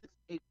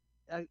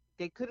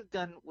 They could have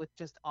done with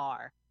just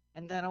R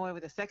and done away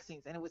with the sex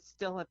scenes, and it would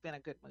still have been a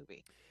good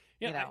movie.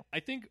 Yeah, I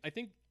think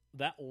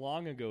that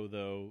long ago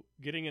though,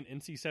 getting an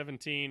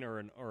NC-17 or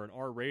an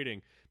R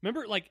rating.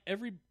 Remember, like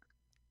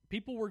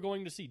people were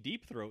going to see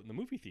Deep Throat in the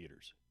movie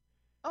theaters.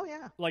 Oh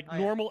yeah,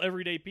 normal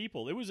everyday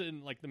people. It was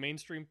in like the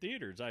mainstream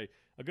theaters. A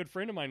good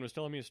friend of mine was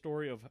telling me a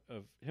story of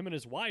him and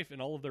his wife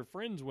and all of their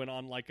friends went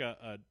on like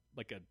a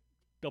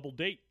double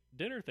date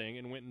dinner thing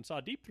and went and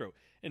saw Deep Throat.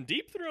 And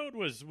Deep Throat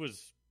was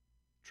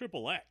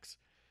triple X.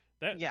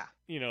 That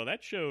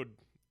showed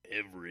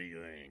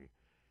everything.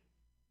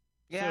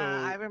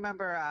 Yeah, I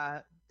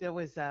remember there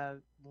was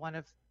one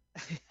of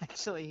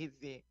actually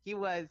he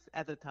was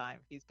at the time,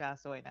 he's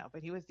passed away now,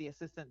 but he was the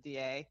assistant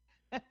DA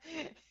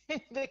in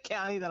the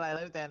county that I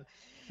lived in,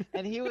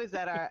 and he was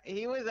at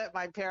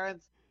my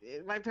parents'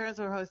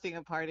 were hosting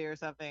a party or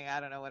something. I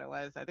don't know what it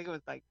was. I think it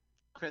was like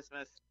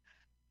Christmas,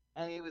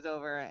 and he was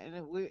over,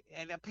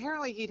 and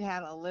apparently he'd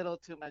had a little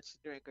too much to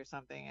drink or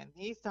something, and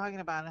he's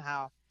talking about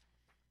how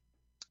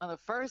on the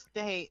first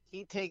date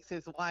he takes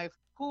his wife,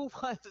 who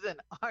was an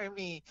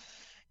Army,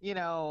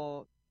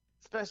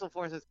 special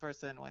forces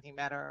person when he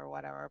met her or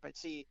whatever, but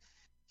she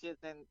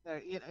had been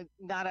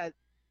not a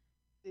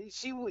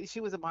she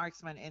was a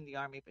marksman in the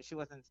Army, but she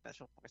wasn't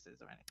special forces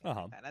or anything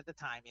like that at the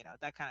time,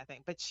 that kind of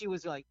thing. But she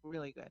was like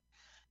really good.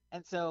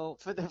 And so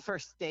for the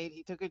first date,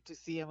 he took her to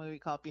see a movie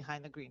called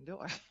Behind the Green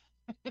Door.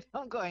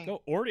 I'm going.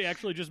 No, Orty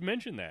actually just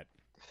mentioned that.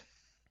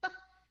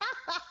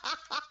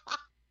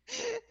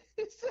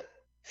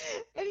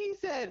 And he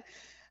said,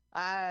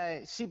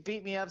 she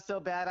beat me up so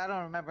bad, I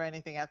don't remember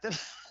anything after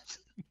that.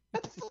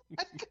 It's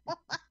like, oh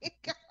my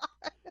God.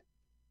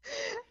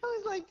 I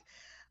was like,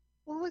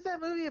 what was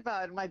that movie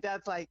about? And my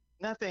dad's like,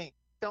 nothing.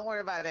 Don't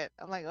worry about it.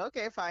 I'm like,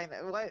 okay, fine.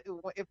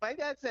 If my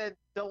dad said,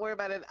 don't worry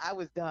about it, I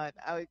was done.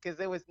 Because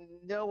there was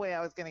no way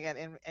I was going to get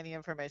any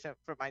information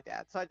from my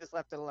dad. So I just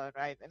left it alone,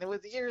 right? And it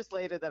was years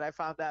later that I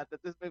found out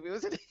that this movie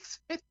was an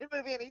X-rated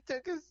movie, and he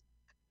took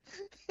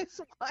his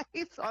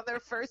wife on their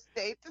first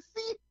date to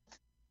see it.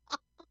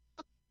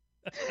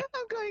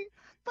 I'm going,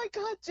 my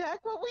God, Jack,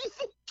 what were you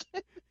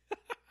thinking?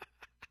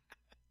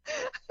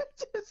 I'm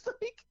just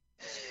like,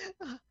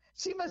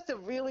 she must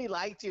have really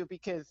liked you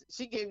because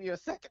she gave you a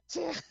second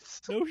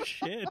chance. No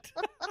shit.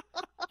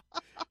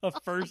 A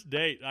first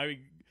date. I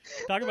mean,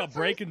 talk about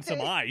breaking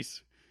some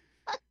ice.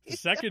 The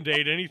second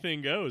date,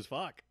 anything goes.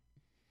 Fuck.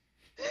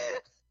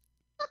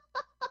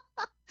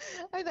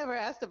 I never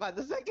asked about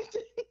the second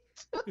date.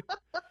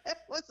 I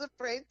was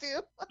afraid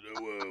to.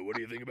 So, what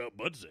do you think about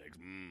butt sex?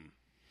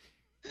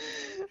 We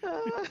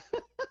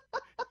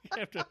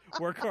have to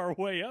work our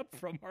way up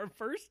from our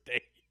first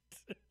date.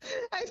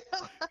 I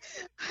know.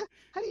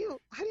 How do you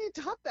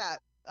top that?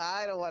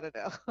 I don't want to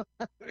know.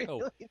 I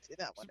really do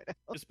not want to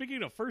know.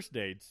 Speaking of first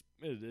dates,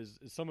 as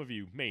some of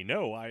you may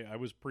know, I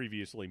was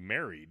previously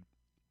married,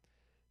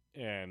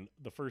 and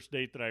the first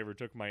date that I ever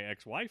took my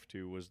ex-wife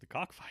to was the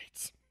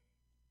cockfights.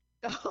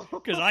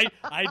 Because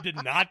I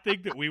did not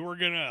think that we were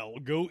gonna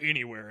go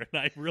anywhere,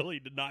 and I really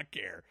did not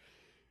care.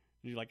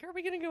 She's like, "Are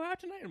we gonna go out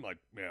tonight?" I'm like,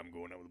 "Yeah, I'm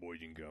going out with the boys.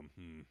 You can come."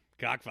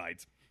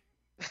 Cockfights.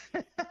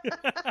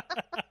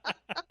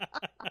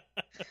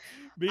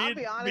 Me and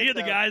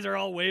the guys are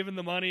all waving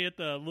the money at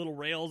the little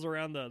rails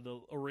around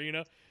the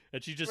arena,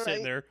 and she's just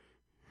sitting there.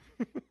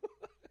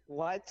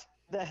 What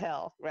the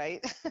hell,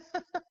 right?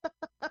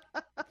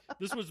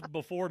 This was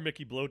before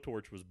Mickey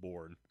Blowtorch was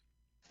born.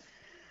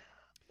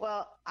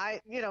 Well,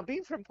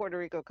 being from Puerto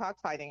Rico,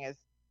 cockfighting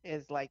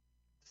is like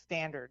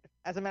standard.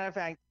 As a matter of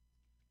fact,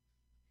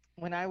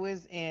 when I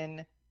was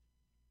in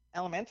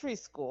elementary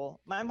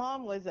school, my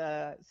mom was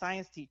a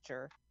science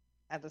teacher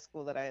at the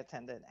school that I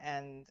attended,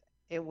 and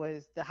it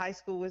was the high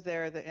school was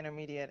there, the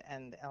intermediate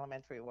and the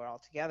elementary were all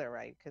together,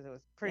 right? Because it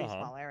was a pretty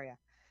small area.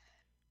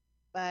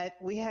 But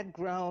we had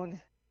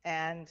grown,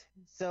 and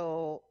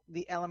so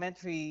the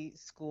elementary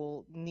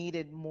school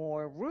needed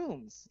more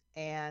rooms.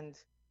 And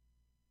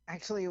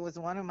actually, it was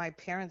one of my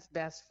parents'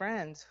 best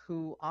friends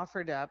who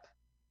offered up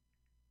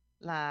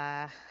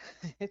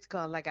it's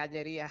called La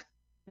Galleria.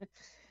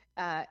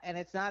 And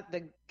it's not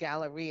the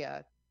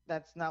Galleria.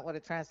 That's not what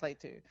it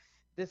translates to.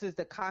 This is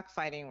the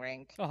cockfighting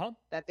rink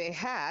that they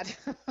had.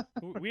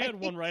 We had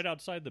one right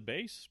outside the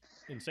base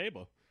in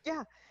Saba.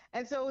 Yeah.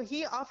 And so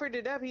he offered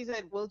it up. He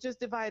said, we'll just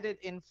divide it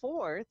in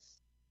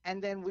fourths,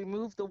 and then we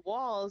move the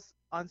walls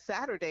on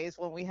Saturdays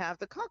when we have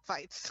the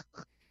cockfights.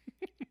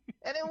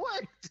 And it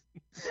worked.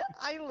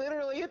 I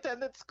literally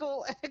attended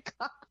school at a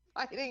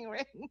cockfighting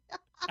ring.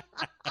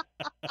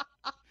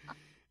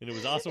 And it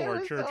was also It our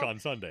was church so- on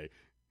Sunday.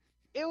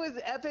 It was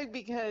epic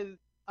because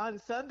on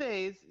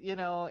Sundays,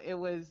 it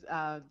was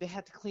they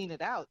had to clean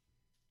it out.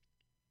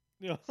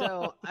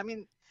 So, I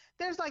mean,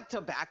 there's like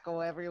tobacco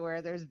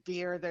everywhere. There's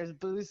beer. There's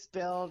booze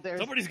spilled. There's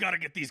Somebody's got to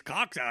get these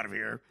cocks out of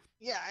here.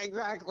 yeah,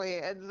 exactly.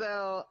 And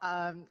so,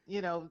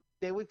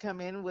 they would come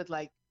in with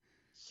like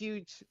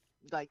huge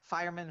like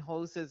fireman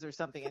hoses or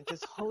something and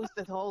just hose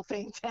the whole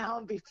thing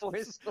down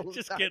before school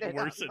Just started getting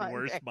worse on and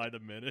worse Monday. by the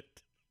minute.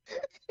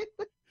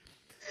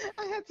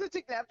 I had such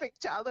an epic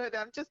childhood.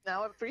 I'm just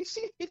now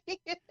appreciating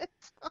it.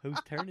 Whose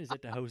turn is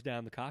it to hose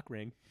down the cock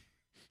ring?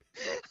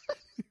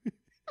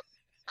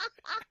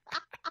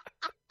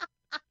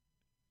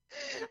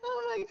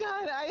 Oh my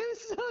God, I am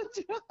so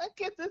drunk.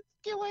 It's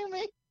killing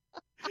me.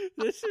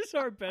 This is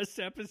our best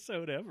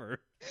episode ever.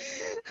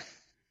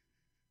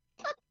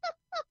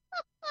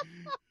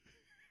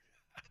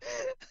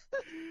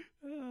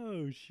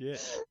 Oh, shit.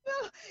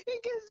 No,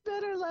 it gets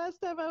better. Last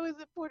time I was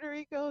in Puerto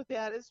Rico,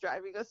 Dad is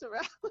driving us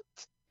around.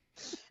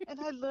 And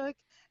I look,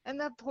 and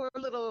that poor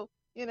little,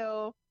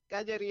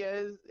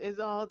 Galleria is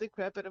all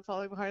decrepit and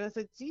falling apart. I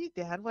said, gee,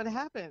 Dad, what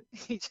happened?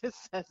 He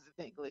just says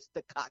in English,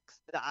 the cocks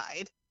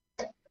died.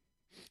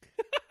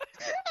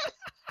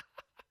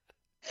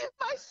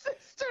 My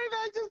sister and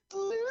I just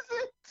lose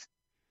it.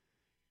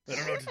 I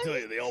don't know what to tell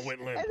you. They all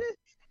went limp. And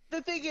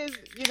the thing is,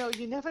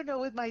 you never know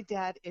with my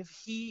dad if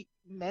he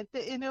meant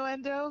the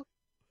innuendo.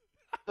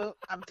 But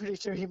I'm pretty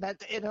sure he meant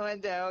the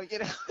innuendo,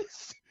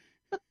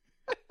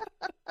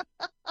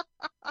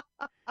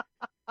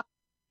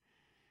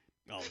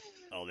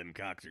 All them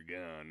cocks are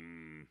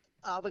gone.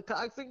 All the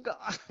cocks are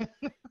gone.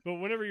 But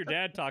whenever your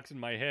dad talks in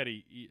my head,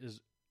 he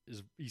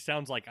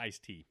sounds like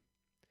Ice-T.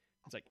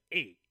 It's like,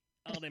 hey,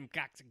 all them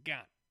cocks are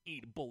gone.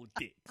 Eat a bowl of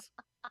dicks.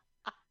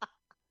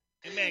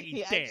 And Maggie's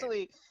He dead.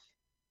 actually,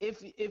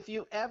 if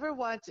you ever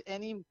watch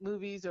any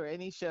movies or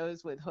any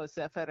shows with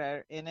Jose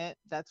Ferrer in it,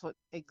 that's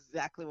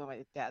exactly what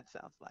my dad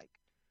sounds like.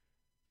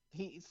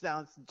 He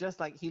sounds just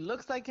like, he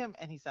looks like him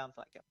and he sounds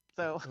like him.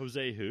 So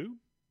Jose who?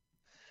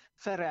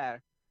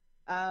 Ferrer.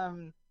 How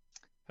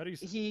do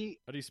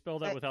you spell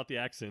that without the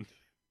accent?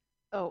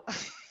 Oh,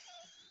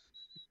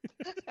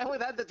 and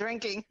without the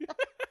drinking.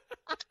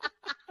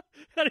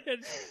 How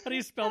do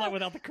you spell that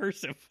without the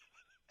cursive?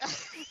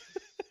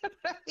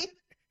 Right?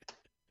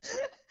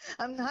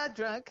 I'm not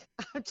drunk.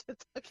 I'm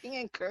just talking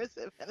in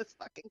cursive and it's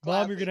fucking Mom,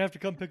 classy. you're going to have to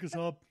come pick us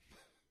up.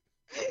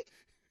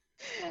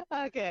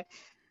 Okay.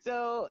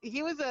 So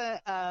he was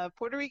a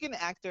Puerto Rican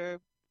actor,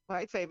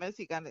 quite famous.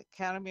 He got an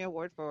Academy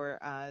Award for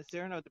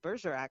Cyrano de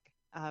Bergerac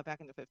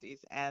back in the 50s,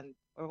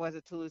 or was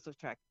it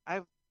Toulouse-Lautrec?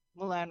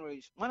 Moulin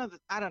Rouge. One of the,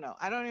 I don't know.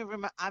 I don't even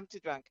remember. I'm too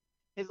drunk.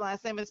 His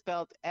last name is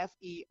spelled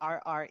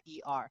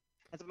Ferrer.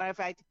 As a matter of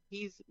fact,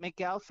 he's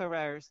Miguel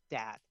Ferrer's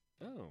dad.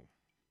 Oh.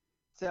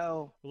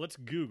 So Well, let's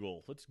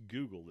Google this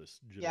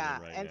gentleman yeah,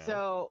 right and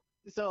now.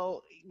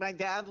 so my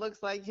dad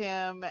looks like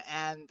him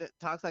and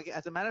talks like.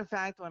 As a matter of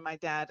fact, when my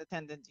dad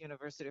attended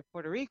University of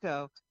Puerto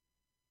Rico,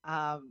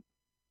 I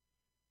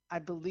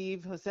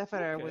believe Jose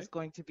Ferrer Okay. was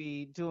going to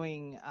be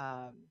doing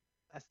a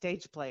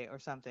stage play or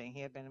something.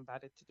 He had been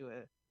invited to do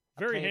a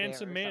Very play there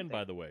handsome or man, something.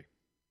 by the way.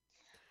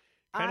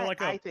 Kind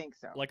of I think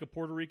so. like a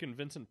Puerto Rican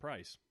Vincent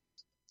Price.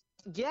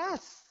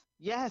 Yes.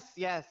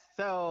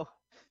 So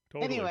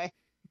Totally. anyway,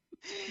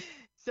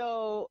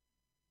 so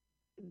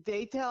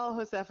they tell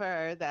Jose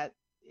Ferrer that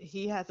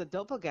he has a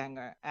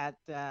doppelganger at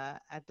the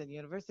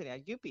university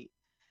at UP,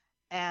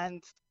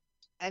 and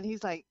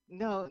he's like,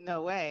 no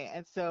way.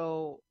 And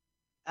so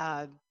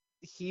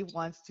he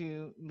wants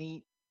to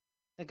meet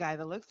a guy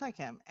that looks like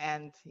him,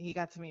 and he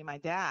got to meet my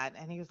dad,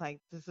 and he was like,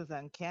 this is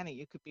uncanny.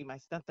 You could be my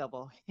stunt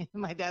double.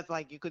 My dad's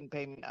like, you couldn't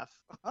pay me enough.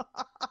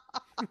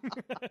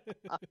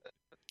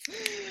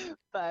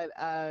 But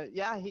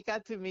yeah, he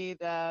got to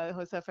meet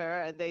Jose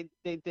Ferrer, and they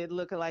did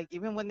look alike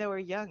even when they were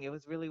young. It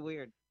was really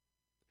weird.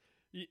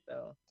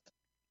 So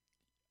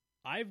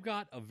I've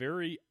got a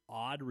very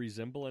odd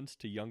resemblance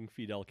to young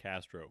Fidel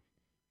Castro.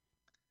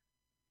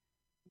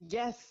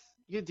 yes,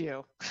 you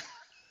do.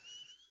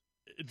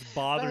 It's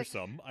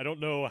bothersome. I don't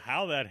know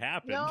how that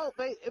happened. No,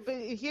 but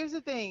here's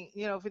the thing.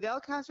 Fidel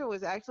Castro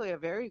was actually a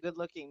very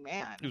good-looking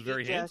man. He was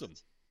very handsome.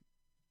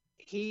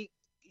 He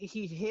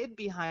hid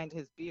behind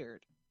his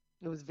beard.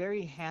 It was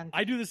very handsome.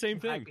 I do the same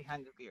to hide thing.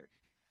 behind the beard.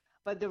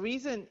 But the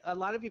reason a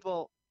lot of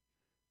people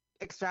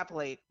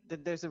extrapolate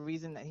that there's a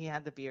reason that he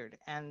had the beard,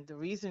 and the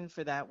reason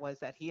for that was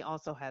that he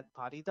also had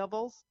body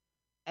doubles,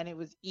 and it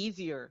was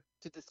easier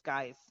to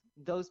disguise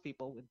those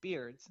people with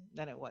beards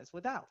than it was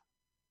without.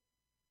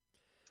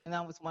 And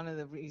that was one of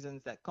the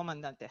reasons that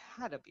Comandante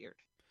had a beard.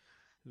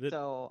 Did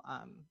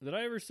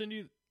I ever send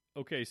you?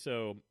 Okay,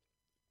 so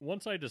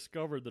once I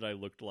discovered that I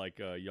looked like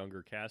a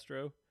younger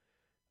Castro,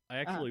 I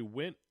actually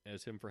went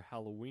as him for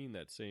Halloween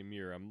that same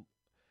year.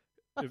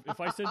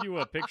 If I send you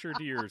a picture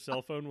to your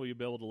cell phone, will you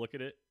be able to look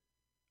at it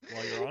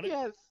while you're on it?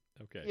 Yes.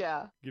 Okay.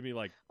 Yeah. Give me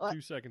like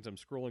 2 seconds. I'm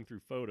scrolling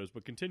through photos,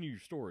 but continue your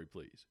story,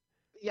 please.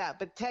 Yeah,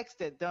 but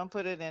text it. Don't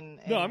put it in.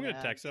 No, I'm going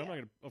to text it. I'm not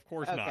going to. Of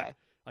course not. Okay.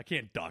 I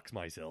can't dox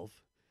myself.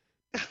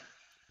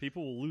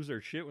 People will lose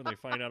their shit when they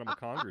find out I'm a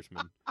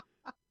congressman.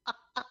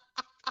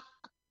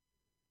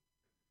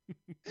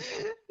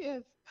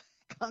 Yes,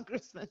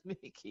 Congressman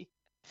Mickey.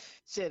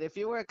 Shit, if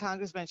you were a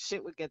congressman,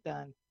 shit would get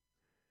done.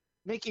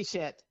 Mickey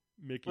shit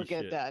would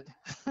get done.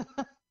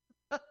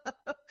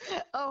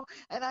 Oh,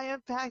 and I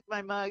unpacked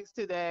my mugs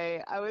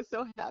today. I was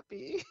so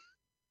happy.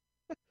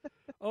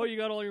 Oh, you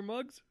got all your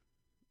mugs?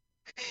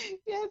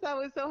 Yes, I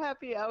was so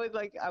happy. I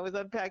was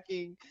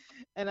unpacking,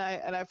 and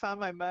I found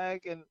my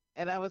mug,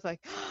 and I was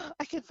like,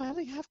 I can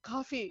finally have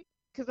coffee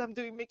because I'm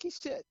doing Mickey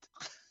shit.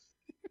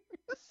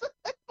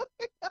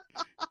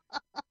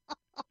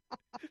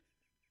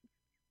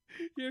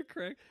 You're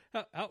correct.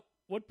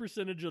 What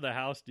percentage of the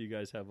house do you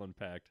guys have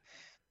unpacked?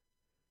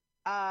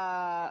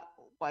 1/10.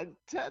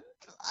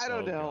 I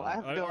don't know. God. I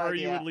have no are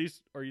idea.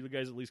 Are you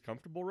guys at least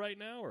comfortable right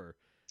now, or?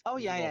 Oh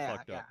is it all yeah.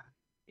 fucked up?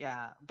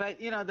 Yeah. But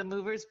the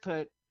movers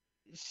put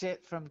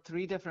shit from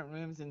 3 different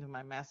rooms into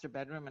my master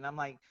bedroom, and I'm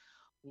like,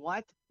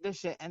 what the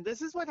shit? And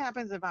this is what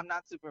happens if I'm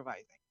not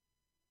supervising.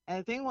 And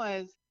the thing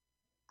was,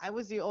 I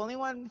was the only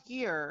one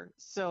here,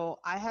 so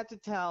I had to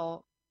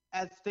tell,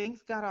 as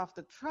things got off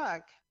the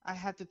truck, I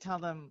had to tell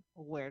them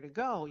where to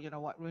go,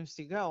 what rooms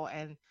to go.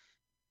 And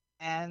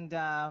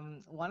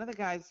one of the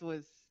guys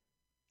was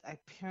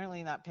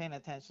apparently not paying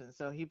attention,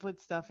 so he put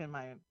stuff in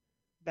my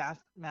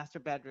master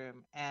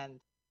bedroom, and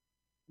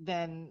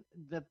then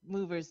the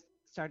movers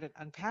started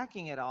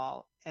unpacking it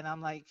all, and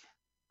I'm like,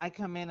 I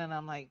come in and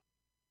I'm like,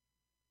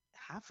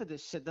 half of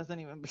this shit doesn't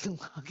even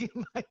belong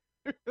in my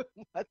room.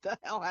 What the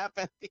hell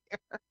happened here?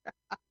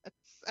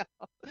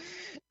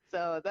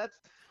 so that's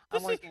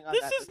I'm working on that.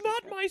 This is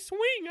not my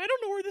swing. I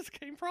don't know where this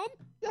came from.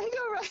 I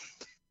know, right?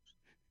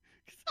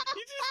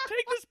 You just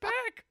take this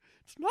back.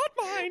 It's not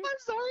mine. I'm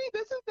sorry,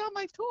 this is not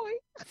my toy.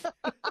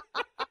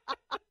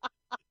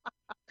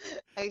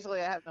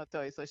 Actually, I have no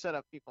toy, so shut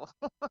up, people.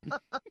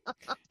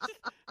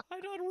 I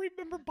don't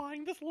remember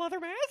buying this leather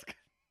mask.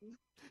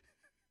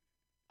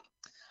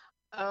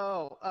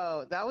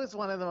 Oh, that was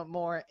one of the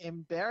more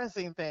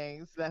embarrassing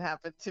things that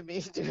happened to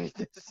me during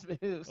this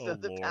move. So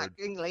the Lord.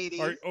 packing ladies.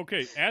 All right,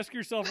 okay, ask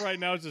yourself right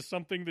now, is this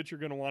something that you're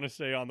going to want to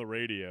say on the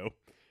radio?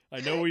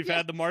 I know we've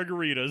had the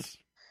margaritas.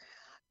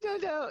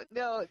 No,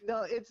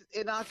 it's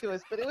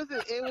innocuous, but it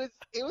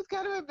was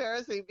kind of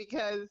embarrassing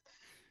because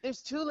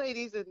there's 2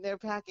 ladies and they're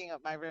packing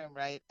up my room,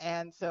 right?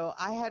 And so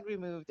I had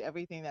removed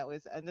everything that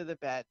was under the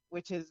bed,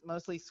 which is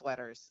mostly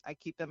sweaters. I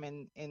keep them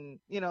in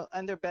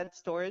under bed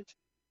storage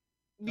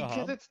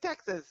because it's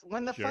Texas.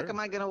 When the fuck am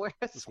I going to wear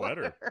a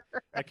sweater?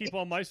 Right? I keep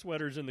all my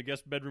sweaters in the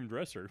guest bedroom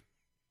dresser.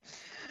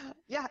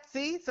 Yeah,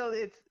 see? So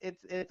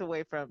it's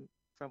away from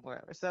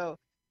wherever. So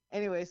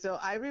anyway, so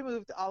I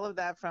removed all of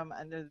that from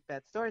under the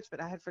bed storage, but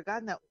I had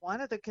forgotten that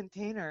one of the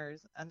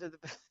containers under the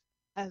bed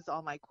has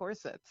all my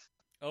corsets.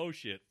 Oh,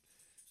 shit.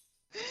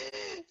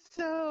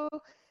 So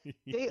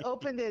they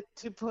opened it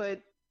to put,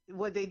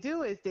 what they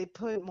do is they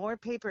put more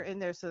paper in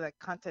there so that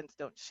contents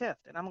don't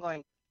shift. And I'm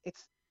going,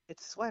 it's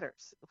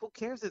sweaters. Who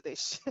cares if they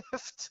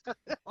shift?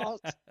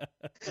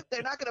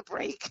 They're not going to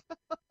break.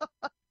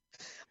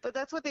 But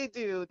that's what they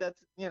do.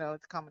 That's,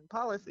 it's common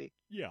policy.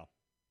 Yeah.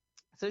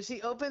 So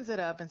she opens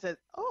it up and says,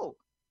 oh,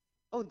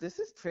 this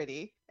is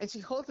pretty. And she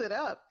holds it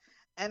up.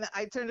 And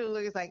I turned to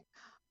Louise like,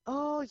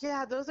 oh,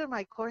 yeah, those are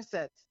my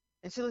corsets.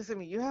 And she looks at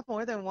me, you have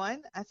more than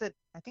one? I said,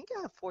 I think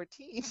I have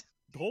 14.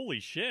 Holy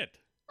shit.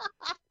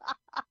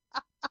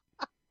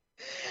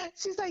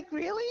 She's like,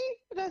 really?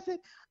 And I said,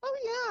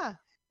 oh, yeah.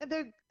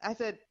 And I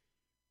said,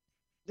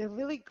 they're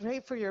really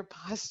great for your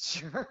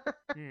posture.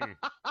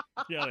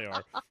 Yeah, they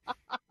are.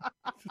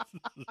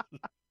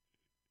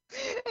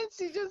 And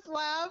she just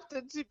laughed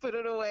and she put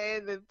it away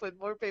and then put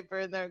more paper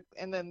in there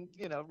and then,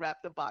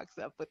 wrapped the box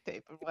up with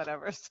tape and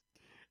whatever.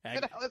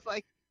 And I was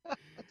like,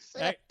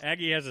 shit.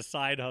 Aggie has a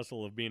side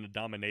hustle of being a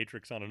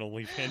dominatrix on an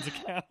OnlyFans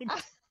account.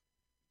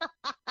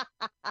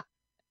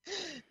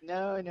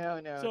 No,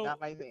 So,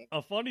 not my thing.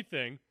 A funny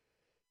thing,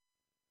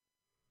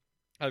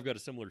 I've got a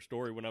similar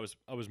story. When I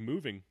was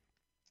moving,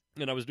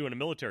 and I was doing a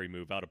military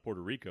move out of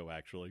Puerto Rico,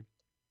 actually.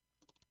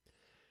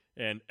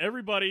 And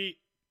everybody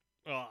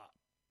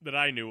that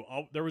I knew,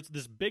 there was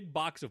this big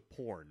box of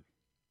porn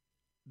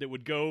that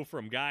would go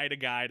from guy to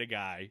guy to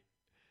guy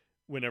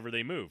whenever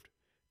they moved.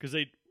 Because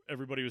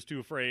everybody was too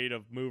afraid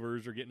of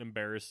movers or getting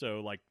embarrassed,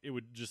 so it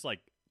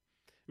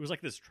was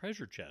like this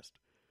treasure chest.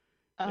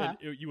 Uh-huh.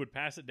 And you would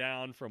pass it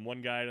down from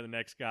one guy to the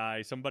next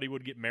guy. Somebody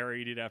would get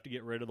married, you'd have to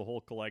get rid of the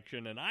whole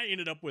collection, and I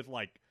ended up with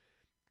like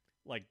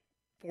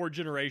 4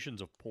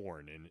 generations of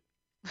porn.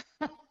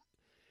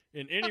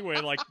 And anyway,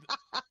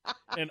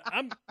 and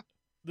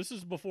this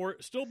is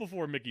still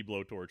before Mickey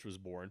Blowtorch was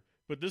born,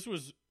 but this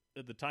was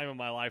at the time of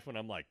my life when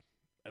I'm like,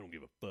 I don't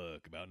give a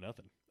fuck about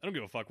nothing. I don't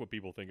give a fuck what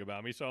people think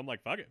about me. So I'm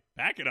like, fuck it,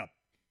 pack it up.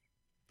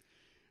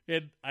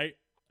 And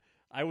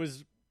I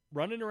was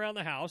running around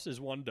the house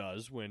as one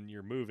does when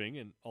you're moving,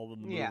 and all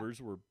of the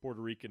movers were Puerto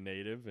Rican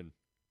native,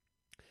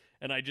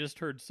 and I just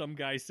heard some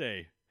guy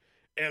say,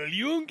 El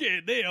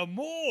Yunque de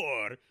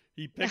Amor.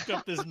 He picked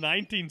up this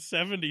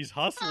 1970s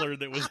hustler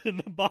that was in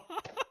the box.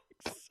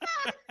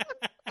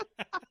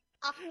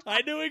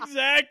 I knew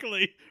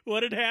exactly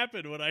what had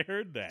happened when I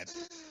heard that.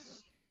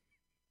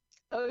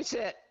 Oh,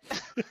 shit.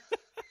 I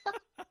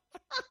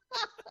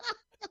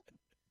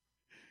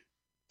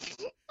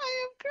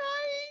am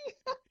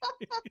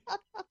crying.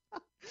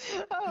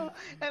 Oh,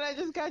 and I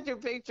just got your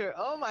picture.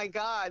 Oh, my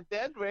God.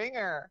 Dead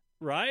ringer.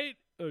 Right?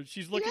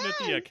 She's looking at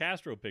the Yes.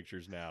 Castro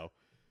pictures now.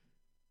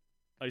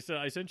 I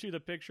sent you the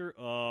picture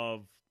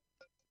of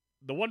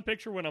the one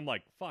picture when I'm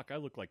like, fuck, I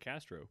look like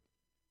Castro.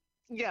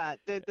 Yeah,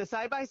 the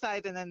side by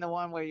side and then the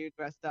one where you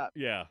dressed up.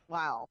 Yeah.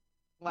 Wow.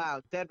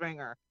 Wow. Dead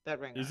ringer. Dead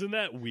ringer. Isn't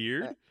that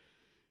weird?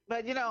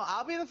 But, you know,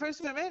 I'll be the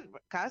first to admit,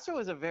 Castro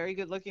was a very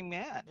good looking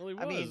man. Well, he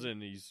was, I mean,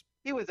 and he's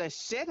he was a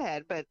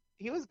shithead, but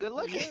he was good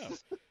looking.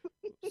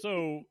 yeah.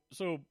 So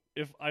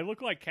if I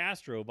look like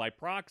Castro, by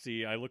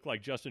proxy, I look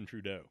like Justin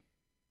Trudeau.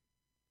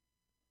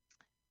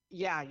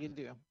 Yeah, you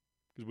do.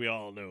 Because we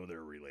all know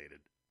they're related.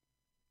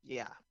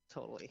 Yeah,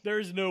 totally.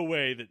 There's no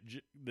way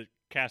that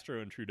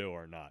Castro and Trudeau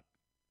are not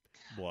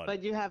blood.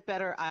 But you have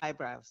better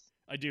eyebrows.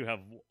 I do have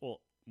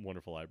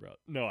wonderful eyebrows.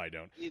 No, I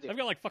don't. You do. I've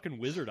got like fucking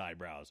wizard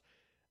eyebrows.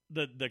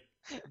 The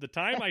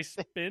time I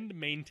spend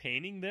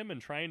maintaining them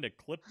and trying to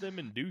clip them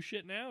and do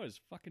shit now is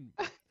fucking.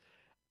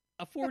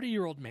 A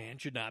 40-year-old man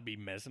should not be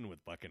messing with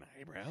fucking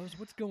eyebrows.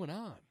 What's going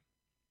on?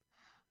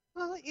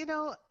 Well, you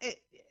know,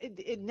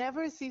 it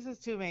never ceases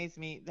to amaze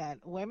me that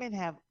women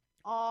have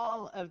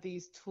all of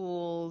these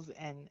tools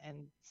and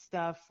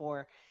stuff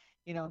for,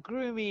 you know,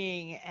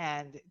 grooming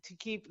and to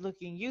keep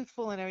looking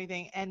youthful and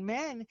everything. And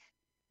men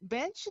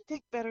should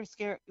take better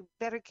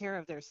care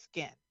of their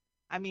skin.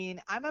 I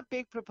mean, I'm a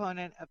big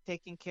proponent of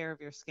taking care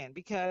of your skin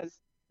because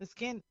the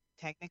skin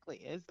technically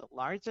is the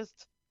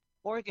largest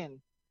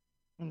organ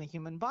in the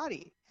human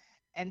body.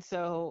 And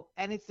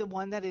it's the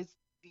one that is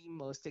the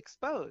most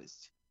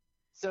exposed.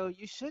 So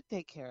you should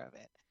take care of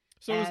it.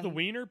 So is the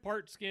wiener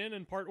part skin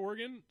and part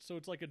organ? So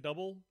it's like a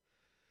double?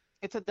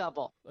 It's a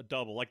double. A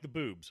double, like the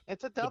boobs.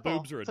 It's a double. The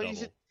boobs are a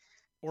double.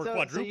 Or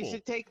quadruple. So you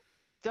should take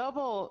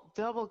double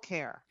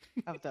care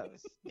of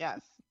those.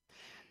 Yes.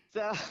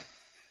 So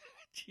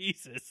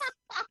Jesus.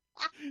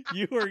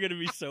 You are going to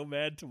be so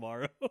mad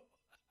tomorrow.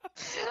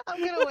 I'm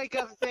going to wake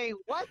up saying,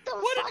 what the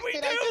What fuck did we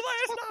did do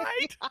I just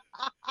last say?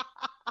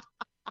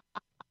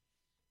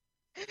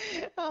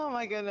 Oh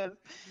my goodness.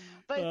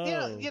 But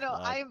you know,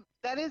 God.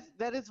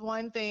 that is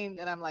one thing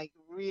that I'm like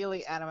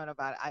really adamant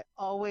about. I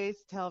always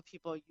tell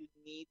people you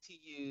need to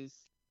use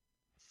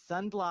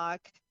sunblock,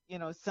 you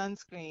know,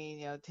 sunscreen,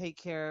 you know, take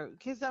care,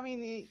 because I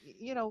mean,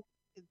 you know,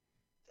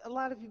 a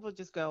lot of people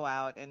just go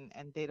out and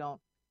they don't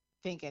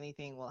think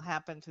anything will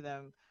happen to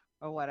them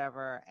or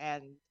whatever.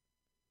 And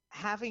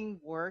having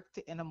worked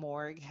in a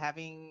morgue,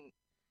 having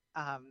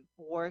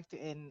worked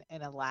in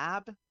a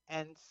lab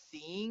and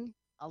seeing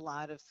a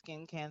lot of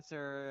skin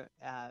cancer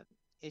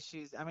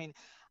issues. I mean,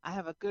 I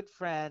have a good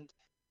friend.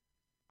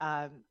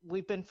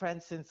 We've been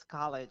friends since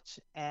college,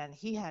 and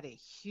he had a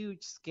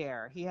huge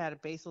scare. He had a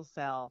basal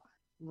cell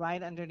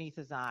right underneath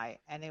his eye,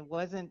 and it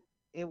wasn't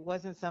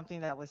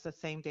something that was the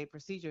same day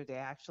procedure. They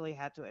actually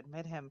had to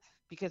admit him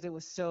because it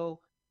was so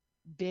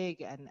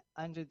big and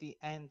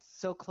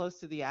so close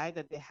to the eye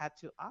that they had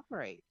to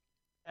operate.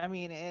 I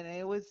mean, and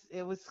it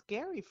was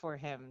scary for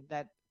him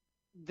that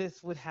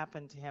this would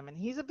happen to him. And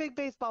he's a big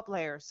baseball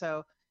player,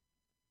 so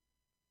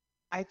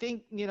I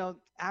think, you know,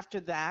 after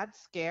that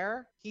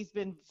scare, he's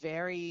been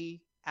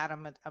very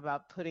adamant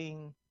about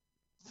putting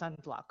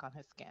sunblock on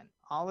his skin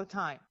all the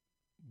time.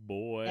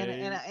 Boy.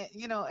 And I,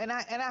 you know, and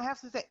I have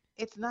to say,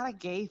 it's not a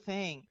gay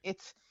thing.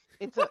 It's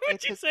Why would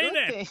it's you a say good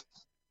that? thing.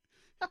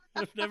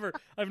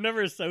 I've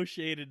never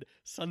associated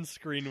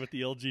sunscreen with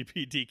the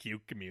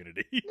LGBTQ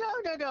community.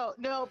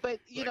 No. But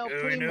you Like,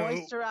 know, putting no.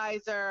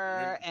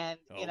 moisturizer and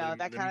you know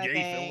that kind of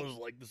gay thing. fellas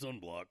like the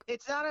sunblock.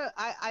 It's not a.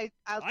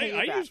 I'll tell you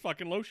I that. use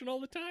fucking lotion all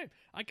the time.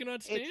 I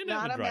cannot stand It's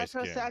not a having dry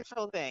skin.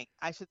 metrosexual thing.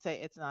 I should say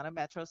it's not a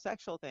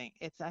metrosexual thing.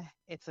 It's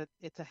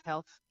a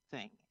health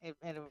thing.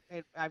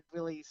 I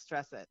really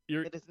stress it.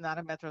 It is not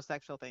a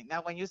metrosexual thing.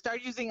 Now, when you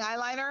start using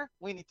eyeliner,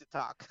 we need to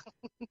talk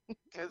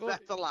because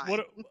that's a lie.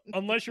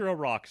 Unless you're a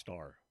rock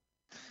star.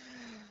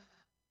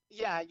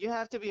 Yeah, you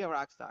have to be a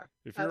rock star.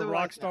 If you're a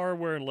rock star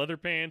wearing leather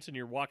pants and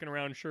you're walking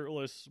around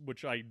shirtless,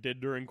 which I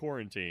did during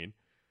quarantine,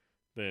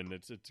 then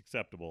it's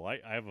acceptable.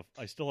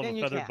 I still have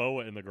a feather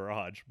boa in the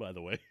garage, by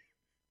the way.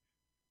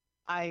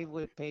 I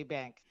would pay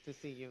bank to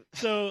see you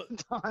So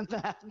on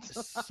that.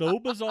 So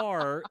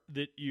bizarre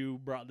that you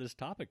brought this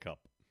topic up.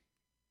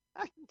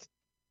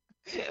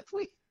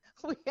 We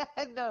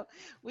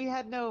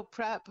had no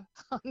prep.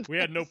 We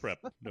had no prep.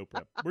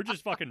 We're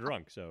just fucking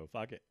drunk, so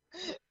fuck it.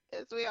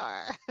 Yes, we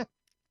are.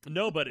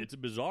 No, but it's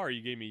bizarre.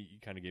 You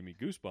kind of gave me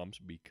goosebumps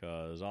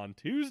because on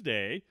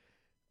Tuesday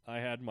I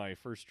had my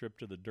first trip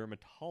to the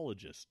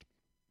dermatologist.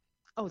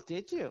 Oh,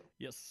 did you?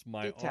 Yes,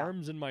 my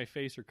arms and my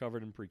face are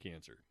covered in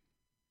precancer,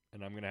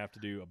 and I'm gonna have to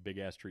do a big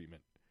ass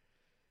treatment.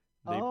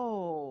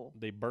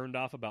 They burned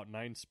off about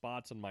 9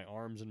 spots on my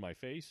arms and my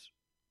face,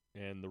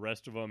 and the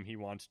rest of them he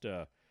wants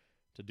to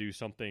do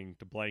something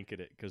to blanket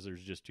it because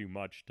there's just too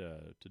much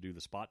to do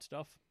the spot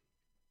stuff.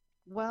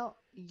 Well,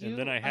 And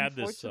then I had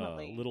this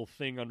unfortunately, little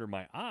thing under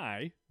my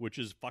eye, which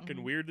is fucking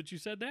Mhm. weird that you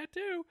said that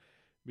too,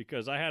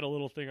 because I had a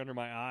little thing under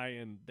my eye,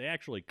 and they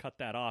actually cut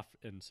that off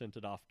and sent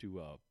it off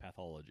to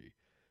pathology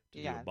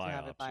to do a to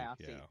have a biopsy.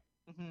 biopsy.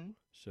 Yeah. hmm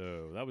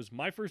So that was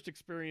my first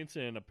experience,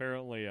 and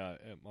apparently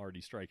I'm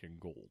already striking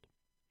gold.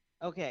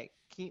 Okay,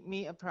 keep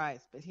me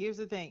apprised. But here's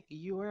the thing: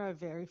 you are a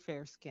very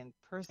fair-skinned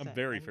person, I'm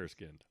very and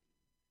fair-skinned.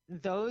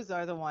 those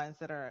are the ones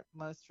that are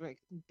most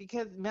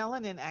because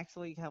melanin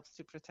actually helps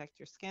to protect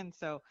your skin.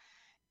 So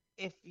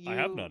if I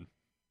have none.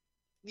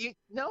 you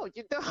no,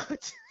 you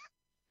don't.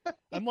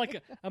 I'm like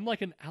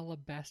an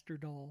alabaster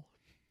doll,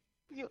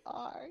 You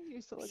are.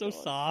 You're so so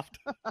adorable. soft.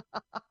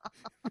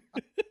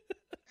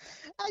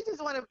 I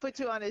just want to put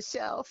you on a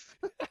shelf.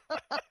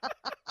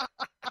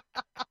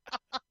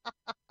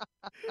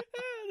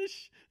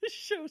 This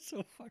show's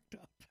so fucked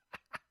up.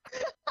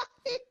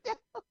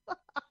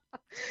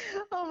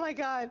 Oh my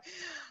God.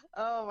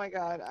 Oh my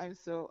God. I'm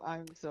so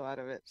out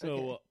of it. So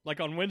Okay. like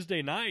on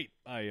Wednesday night,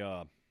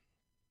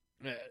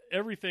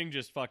 everything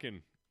just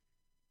fucking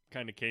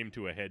kind of came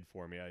to a head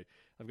for me.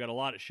 I've got a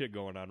lot of shit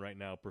going on right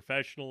now,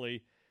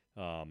 professionally,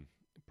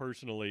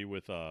 personally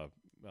with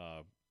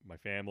my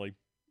family.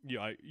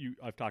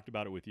 I've talked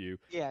about it with you.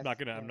 Yes.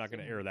 I'm not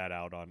gonna air that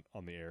out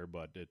on the air,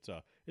 but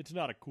it's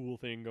not a cool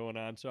thing going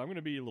on. So I'm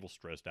gonna be a little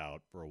stressed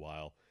out for a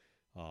while.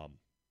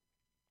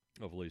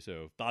 Hopefully,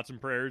 so thoughts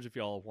and prayers if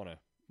y'all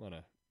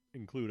wanna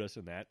include us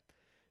in that.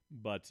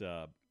 But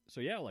so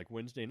yeah, like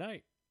Wednesday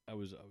night, I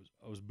was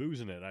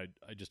boozing it. I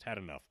just had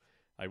enough.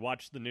 I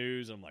watched the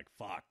news. I'm like,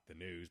 fuck the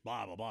news,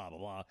 blah blah blah blah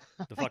blah.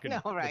 The I fucking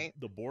know, right?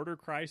 the border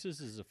crisis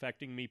is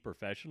affecting me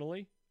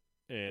professionally,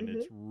 and Mhm.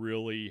 it's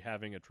really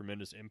having a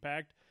tremendous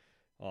impact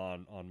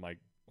on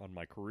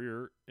my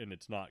career, and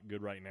it's not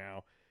good right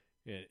now.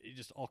 And it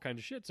just all kinds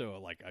of shit. So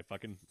like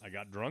I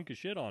got drunk as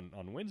shit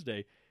on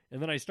Wednesday,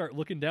 and then I start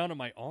looking down at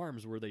my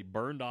arms where they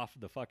burned off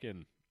the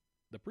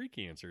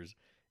precancers,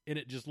 and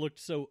it just looked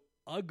so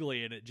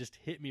ugly, and it just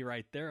hit me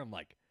right there. I'm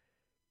like,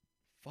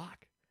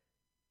 fuck,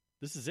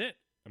 this is it.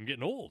 I'm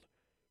getting old.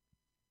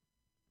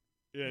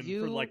 And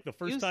for like the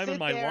first time in sit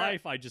my there.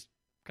 life, I just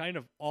kind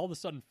of all of a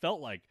sudden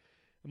felt like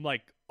I'm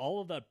like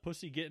all of that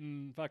pussy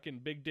getting fucking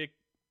big dick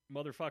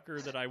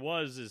motherfucker that I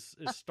was is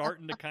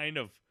starting to kind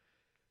of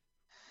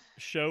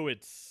show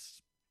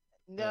its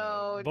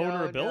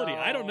vulnerability. No.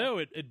 I don't know.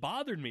 It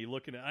bothered me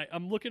looking at.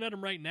 I'm looking at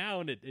him right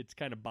now, and it's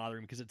kind of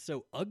bothering because it's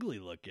so ugly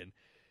looking.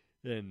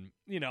 And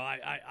you know,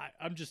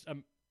 I'm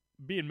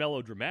being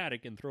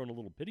melodramatic and throwing a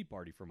little pity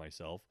party for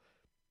myself.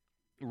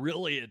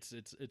 Really, it's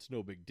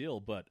no big deal,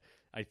 but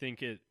I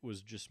think it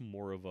was just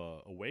more of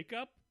a wake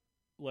up,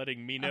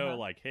 letting me know,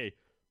 like, hey,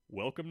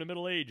 welcome to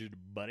middle age,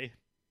 buddy.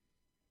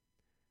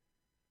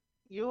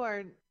 You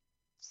are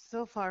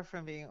so far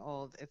from being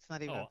old. It's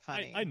not even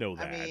funny. I know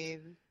that. I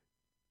mean,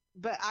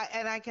 but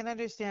I can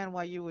understand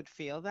why you would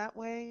feel that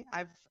way.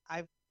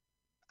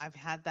 I've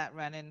had that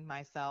run in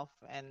myself,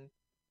 and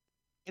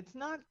it's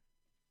not.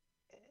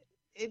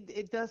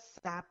 It does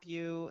sap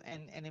you,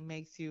 and it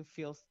makes you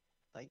feel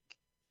like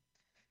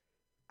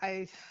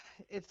I.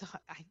 It's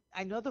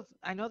I know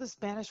the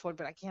Spanish word,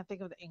 but I can't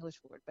think of the English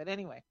word. But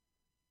anyway,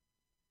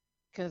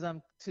 because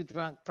I'm too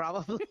drunk,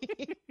 probably.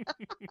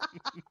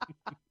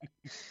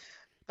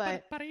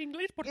 But Para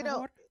inglés, por you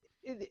know,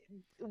 favor.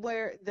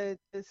 where the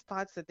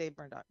spots that they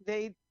burned off,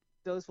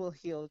 those will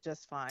heal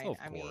just fine. Of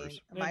I mean, course.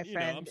 my And,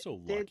 friend I'm so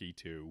did, lucky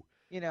too.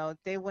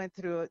 they went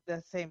through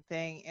the same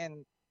thing,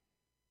 and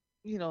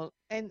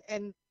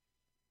and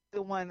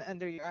the one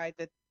under your eye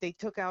that they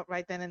took out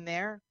right then and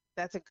there,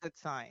 that's a good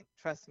sign.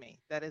 Trust me,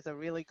 that is a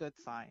really good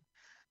sign.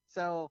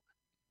 So,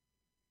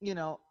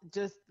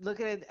 just look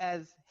at it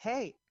as,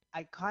 hey,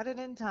 I caught it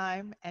in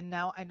time, and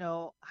now I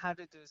know how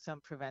to do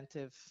some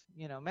preventive,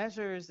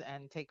 measures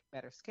and take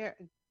better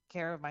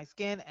care of my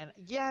skin. And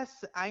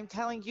yes, I'm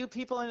telling you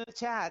people in the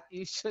chat,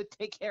 you should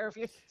take care of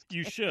your skin.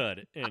 You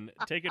should, and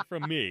take it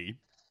from me,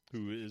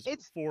 who is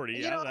 40.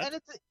 Yeah, that's and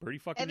it's pretty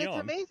fucking and young.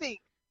 it's amazing.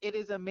 It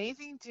is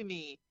amazing to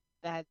me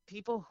that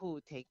people who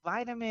take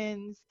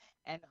vitamins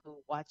and who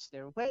watch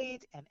their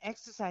weight and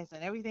exercise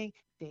and everything,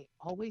 they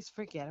always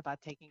forget about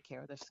taking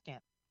care of their skin.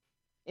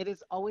 It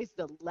is always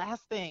the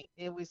last thing.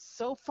 It was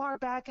so far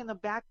back in the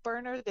back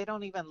burner, they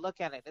don't even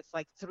look at it. It's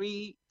like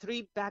three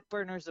back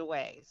burners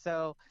away.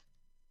 So,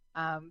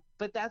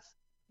 but that's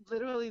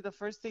literally the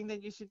first thing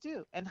that you should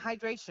do. And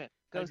hydration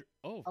goes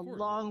of a course.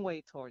 long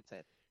way towards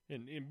it.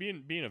 And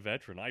being a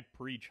veteran, I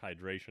preach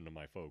hydration to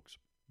my folks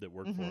that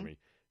work for me.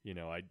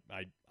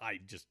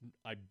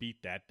 I beat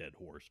that dead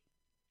horse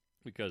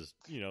because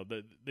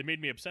they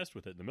made me obsessed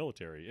with it in the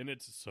military, and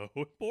it's so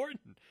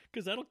important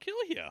because that'll kill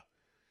you.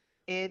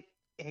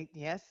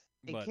 Yes,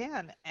 it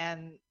can.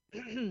 And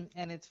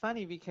and it's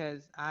funny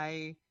because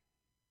I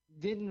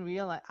didn't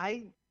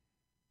realize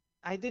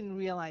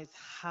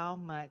how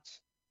much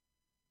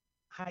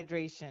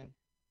hydration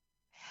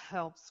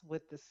helps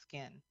with the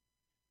skin.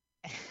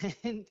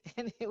 And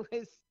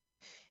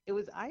it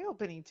was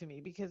eye-opening to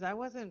me because I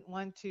wasn't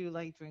one to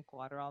like drink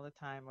water all the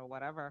time or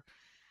whatever.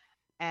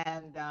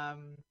 And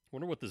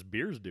Wonder what this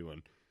beer's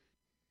doing.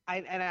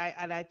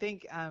 I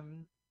think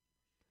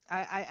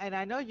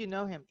I know you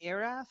know him,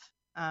 Erath.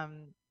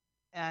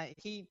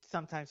 He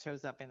sometimes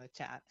shows up in the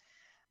chat.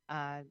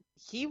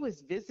 He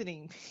was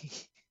visiting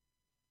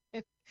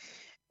me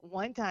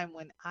one time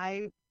when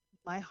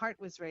my heart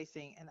was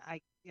racing and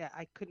I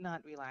could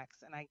not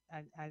relax, and I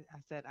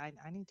said I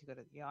need to go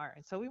to the ER,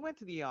 and so we went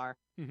to the ER.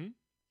 Mm-hmm.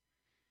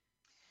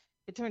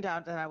 It turned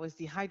out that I was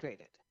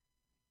dehydrated.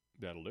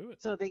 That'll do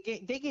it. So they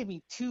gave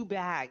me 2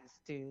 bags,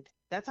 dude.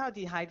 That's how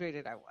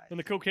dehydrated I was. And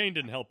the cocaine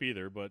didn't help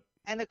either, but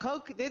And the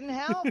Coke didn't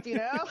help, you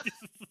know.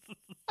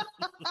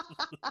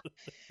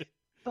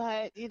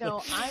 But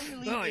I'm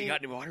leaving. Oh, you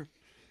got any water?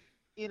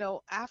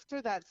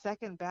 After that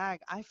second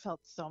bag, I felt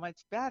so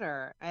much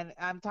better. And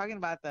I'm talking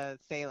about the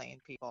saline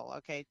people.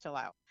 Okay, chill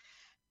out.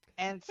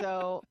 And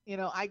so,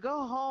 I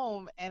go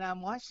home and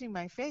I'm washing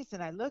my face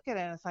and I look at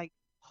it and it's like,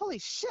 holy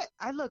shit,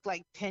 I look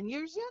like 10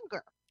 years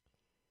younger.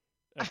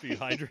 After you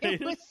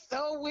hydrated? It was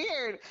so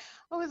weird.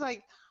 I was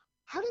like,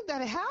 how did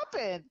that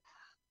happen?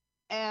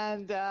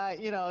 And,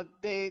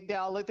 they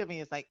all looked at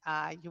me. It's like,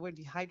 you were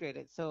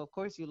dehydrated. So, of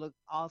course, you look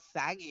all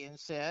saggy and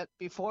shit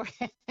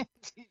beforehand.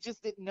 You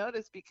just didn't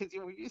notice because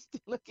you were used to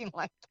looking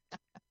like that.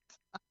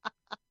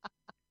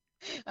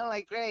 I'm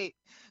like, great.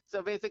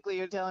 So, basically,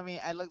 you're telling me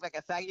I look like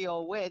a saggy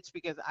old witch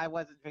because I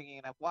wasn't drinking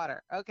enough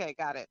water. Okay,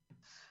 got it.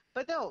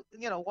 But no,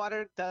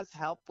 water does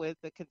help with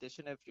the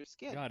condition of your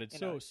skin. God, it's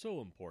so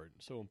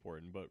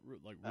important. But,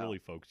 really,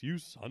 folks,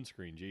 use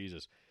sunscreen,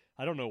 Jesus.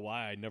 I don't know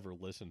why I never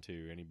listened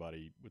to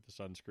anybody with the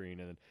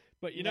sunscreen,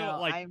 but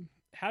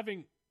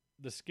having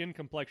the skin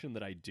complexion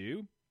that I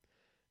do,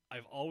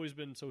 I've always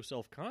been so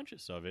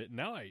self-conscious of it.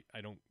 Now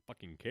I don't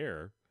fucking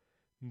care.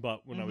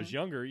 But when I was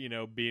younger,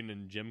 being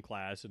in gym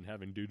class and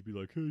having dudes be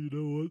like, hey, you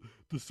know what?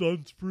 The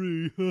sun's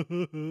free.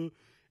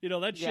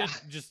 That shit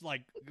just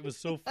it was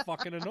so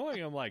fucking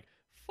annoying. I'm like,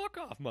 fuck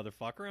off,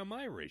 motherfucker. I'm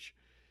Irish.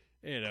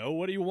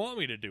 What do you want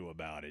me to do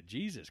about it?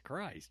 Jesus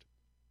Christ.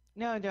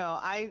 No,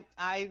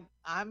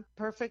 I'm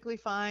perfectly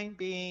fine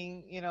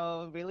being,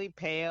 really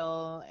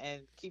pale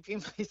and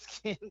keeping my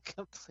skin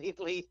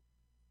completely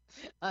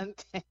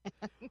untanned.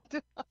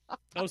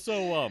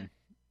 So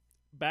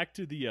back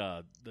to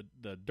the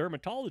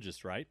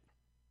dermatologist, right?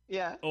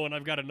 Yeah. Oh, and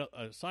I've got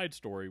a side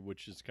story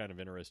which is kind of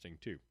interesting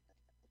too.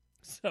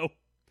 So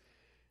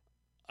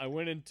I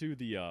went into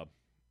the.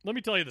 Let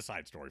me tell you the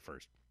side story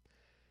first.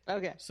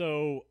 Okay.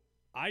 So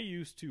I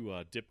used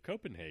to dip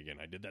Copenhagen.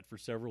 I did that for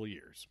several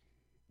years.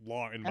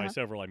 Long, and by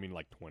several, I mean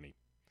like 20.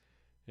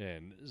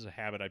 And this is a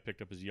habit I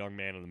picked up as a young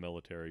man in the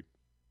military.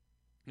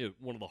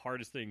 One of the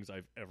hardest things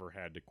I've ever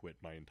had to quit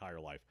my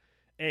entire life.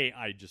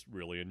 I just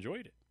really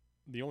enjoyed it.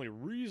 The only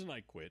reason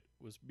I quit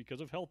was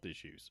because of health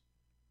issues.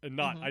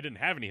 And I didn't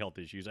have any health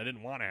issues. I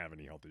didn't want to have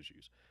any health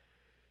issues.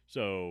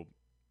 So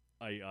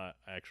I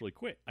actually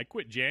quit. I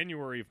quit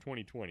January of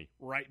 2020,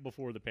 right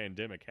before the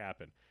pandemic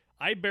happened.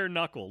 I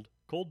bare-knuckled,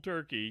 cold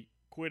turkey,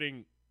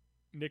 quitting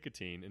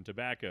nicotine and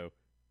tobacco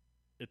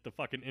at the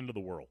fucking end of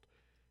the world.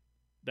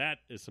 That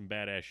is some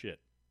badass shit.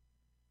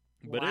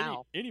 But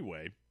wow.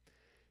 Anyway,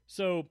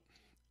 so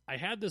I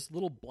had this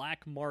little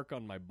black mark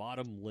on my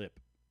bottom lip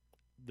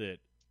that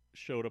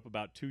showed up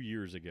about 2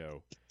 years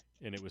ago,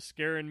 and it was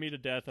scaring me to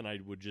death, and I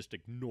would just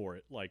ignore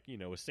it like,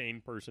 a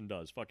sane person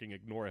does. Fucking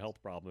ignore a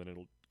health problem, and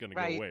it's going to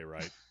go away,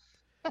 right?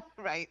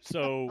 Right.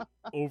 So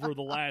over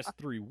the last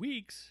 3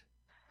 weeks,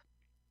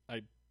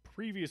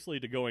 previously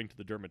to going to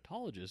the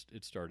dermatologist,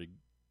 it started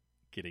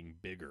getting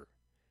bigger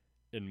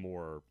and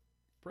more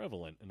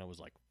prevalent, and I was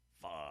like,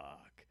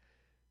 fuck.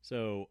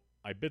 So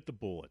I bit the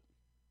bullet.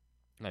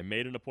 I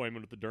made an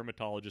appointment with the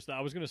dermatologist.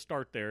 I was going to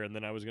start there, and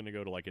then I was going to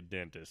go to like a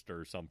dentist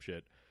or some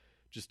shit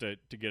just to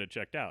get it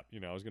checked out.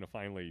 I was going to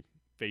finally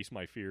face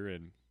my fear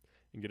and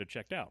get it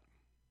checked out.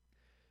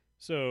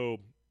 So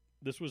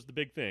this was the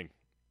big thing.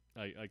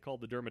 I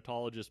called the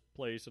dermatologist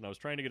place, and I was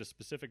trying to get a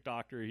specific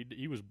doctor.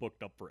 He was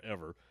booked up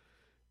forever,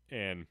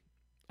 and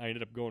I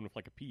ended up going with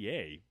like a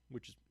PA,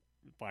 which is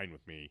fine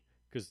with me,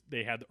 because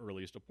they had the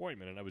earliest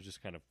appointment, and I was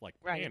just kind of like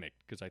panicked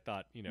because I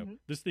thought,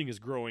 this thing is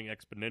growing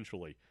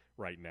exponentially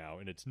right now,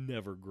 and it's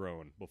never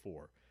grown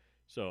before.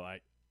 So I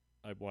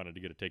wanted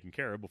to get it taken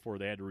care of before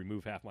they had to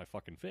remove half my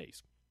fucking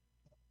face.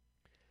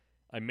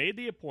 I made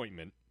the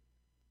appointment.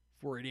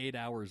 48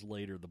 hours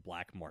later, the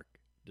black mark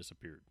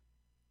disappeared.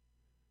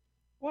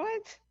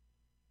 What?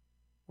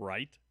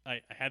 Right?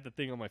 I had the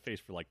thing on my face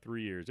for like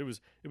 3 years. It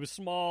was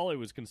small. It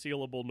was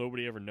concealable.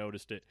 Nobody ever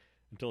noticed it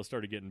until it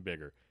started getting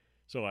bigger.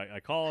 So I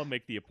call them,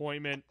 make the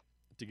appointment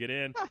to get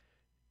in.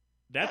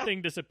 That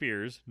thing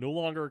disappears, no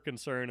longer a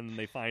concern, and then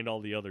they find all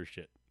the other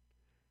shit.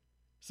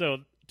 So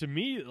to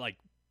me,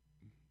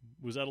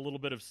 was that a little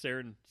bit of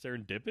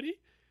serendipity?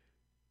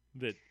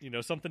 That,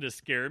 something to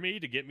scare me,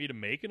 to get me to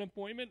make an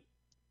appointment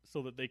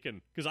so that they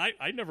can... Because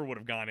I never would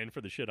have gone in for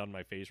the shit on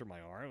my face or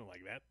my arm.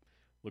 Like, that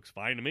looks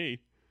fine to me.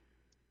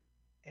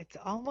 it's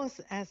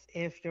almost as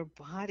if your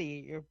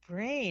body, your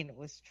brain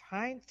was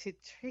trying to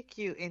trick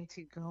you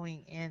into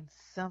going in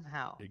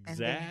somehow. And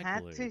they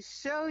had Exactly. to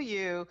show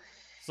you in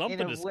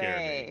Something a to scare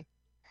me. way.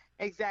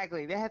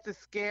 Exactly. They had to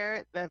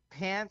scare the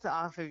pants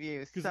off of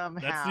you Because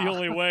that's the somehow.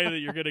 only way that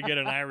you're going to get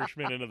an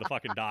Irishman into the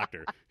fucking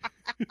doctor.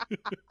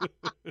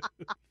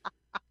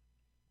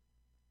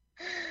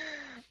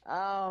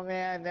 Oh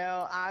man,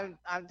 no,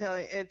 I'm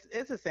telling you,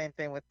 it's the same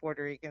thing with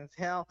Puerto Ricans.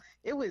 Hell,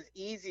 it was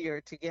easier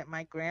to get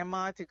my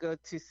grandma to go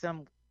to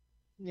some,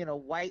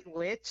 white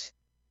witch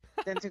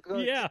than to go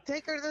to Yeah.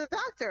 take her to the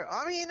doctor.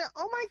 I mean,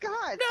 oh my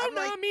God. I'm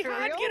No, like, no, mija, for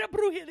I'd real? get a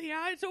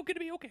brujeria. It's okay to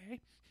be okay.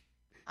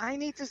 I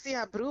need to see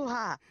a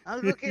bruja. I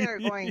was looking at her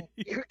going,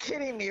 you're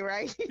kidding me,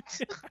 right?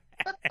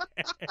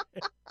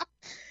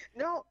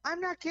 No, I'm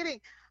not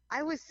kidding.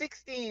 I was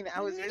 16. I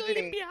was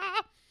visiting.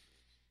 Limpia.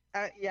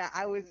 Yeah,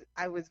 I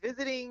was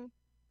visiting.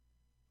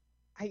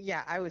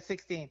 Yeah, I was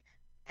 16,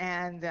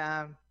 and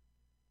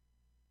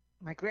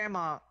my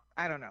grandma,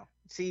 I don't know,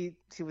 she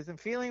wasn't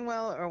feeling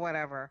well or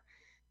whatever,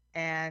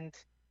 and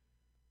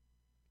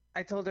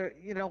I told her,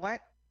 you know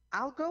what?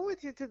 I'll go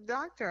with you to the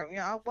doctor.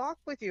 I'll walk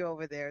with you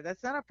over there.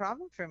 That's not a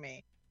problem for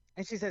me.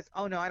 And she says,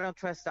 oh no, I don't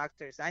trust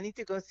doctors. I need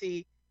to go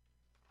see,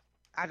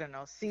 I don't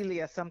know,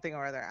 Celia something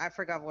or other. I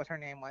forgot what her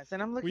name was.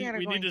 And I'm looking at her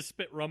We need going, to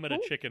spit rum at a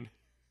who? chicken.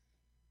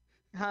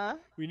 Huh?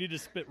 We need to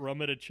spit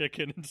rum at a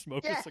chicken and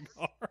smoke a Yes.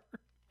 cigar.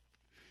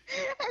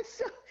 And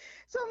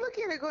so I'm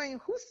looking at her going,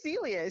 who's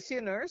Celia? Is she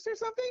a nurse or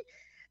something?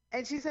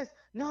 And she says,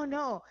 no,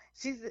 no,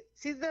 she's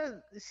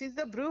the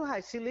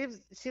bruja.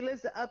 She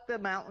lives up the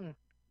mountain.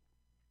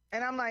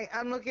 And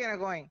I'm looking at her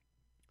going,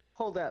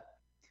 hold up.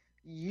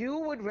 You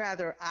would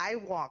rather I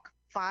walk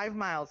 5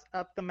 miles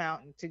up the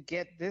mountain to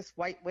get this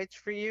white witch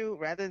for you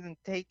rather than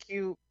take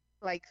you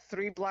like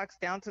 3 blocks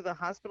down to the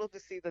hospital to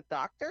see the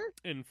doctor?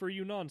 And for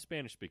you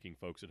non-Spanish speaking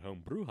folks at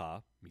home,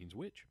 bruja means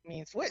witch.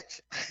 Means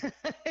witch.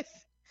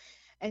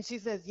 And she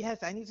says,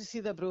 yes, I need to see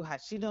the bruja.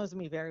 She knows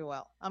me very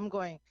well. I'm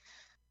going,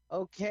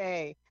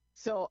 okay.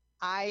 So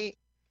I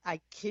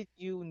kid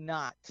you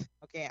not.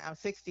 Okay, I'm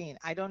 16.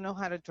 I don't know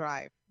how to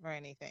drive or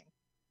anything.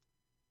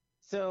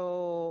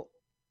 So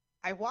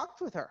I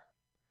walked with her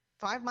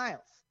 5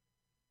 miles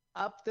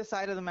up the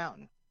side of the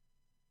mountain,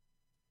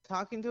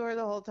 talking to her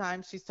the whole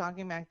time. She's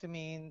talking back to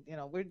me,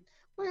 and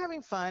we're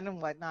having fun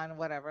and whatnot and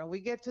whatever. And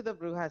we get to the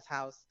Bruja's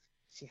house.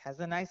 She has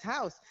a nice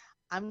house.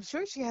 I'm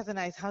sure she has a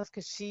nice house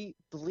because she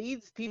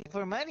bleeds people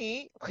for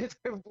money with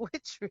her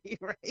witchery,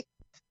 right?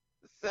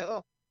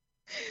 So,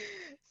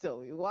 so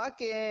we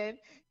walk in,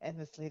 and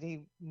this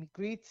lady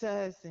greets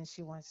us, and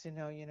she wants to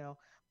know,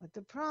 what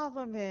the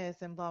problem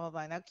is, and blah blah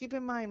blah. Now, keep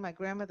in mind, my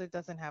grandmother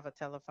doesn't have a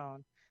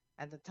telephone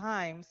at the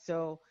time,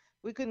 so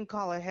we couldn't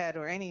call ahead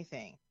or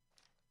anything.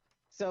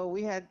 So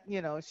we had,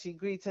 she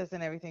greets us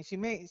and everything.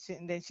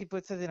 And then she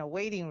puts us in a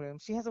waiting room.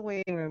 She has a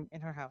waiting room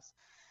in her house,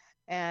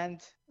 and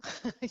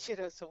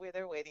so we're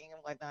there waiting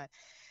and whatnot.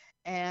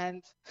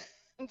 And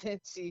then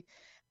she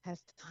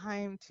has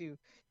time to,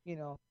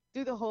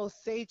 do the whole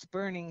sage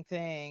burning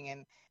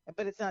thing,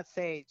 but it's not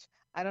sage.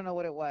 I don't know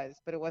what it was,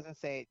 but it wasn't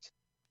sage.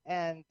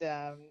 And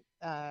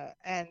I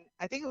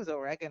think it was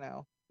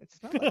oregano. It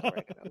smelled like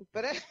oregano.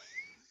 But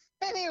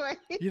anyway,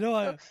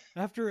 so,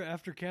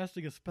 After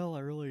casting a spell,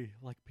 I really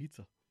like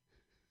pizza.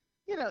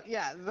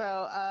 yeah.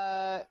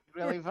 So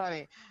really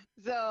funny.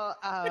 So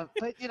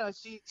but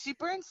she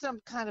burns some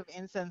kind of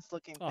incense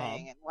looking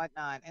thing and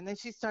whatnot, and then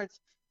she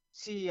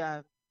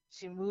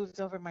she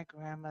moves over my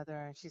grandmother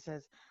and she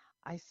says,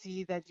 I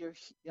see that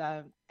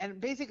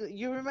and basically,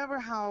 you remember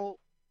how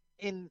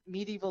in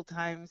medieval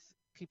times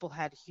people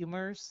had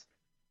humors?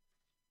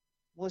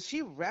 Well,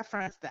 she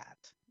referenced that.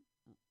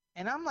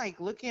 And I'm like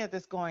looking at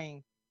this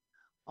going,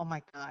 oh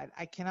my God,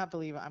 I cannot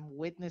believe I'm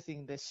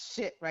witnessing this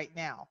shit right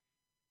now.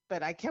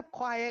 But I kept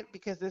quiet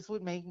because this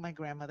would make my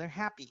grandmother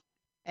happy.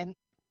 And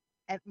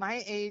at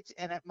my age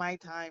and at my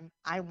time,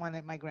 I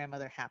wanted my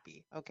grandmother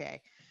happy. Okay.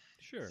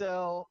 Sure.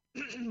 So,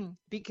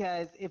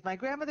 because if my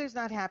grandmother's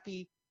not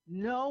happy,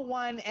 no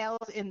one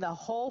else in the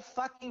whole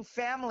fucking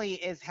family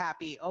is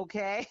happy.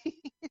 Okay.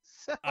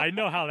 So, I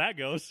know how that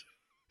goes.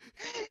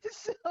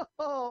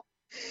 so,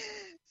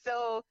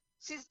 so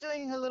she's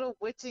doing her little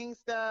witching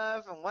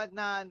stuff and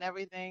whatnot and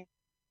everything.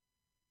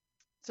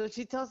 So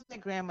she tells my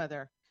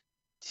grandmother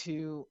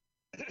to,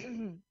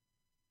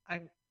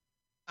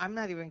 I'm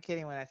not even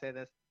kidding when I say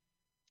this.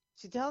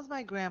 She tells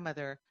my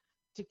grandmother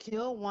to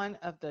kill one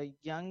of the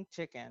young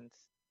chickens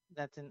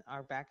that's in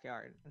her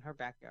backyard,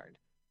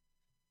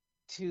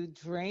 to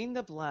drain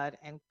the blood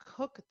and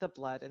cook the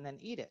blood and then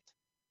eat it.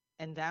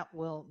 And that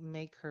will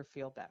make her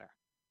feel better.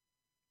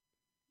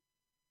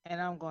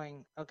 And I'm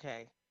going,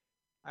 okay,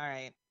 all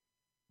right,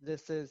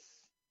 this is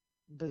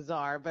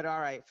bizarre, but all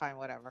right, fine,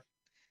 whatever.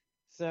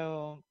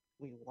 So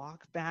we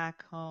walk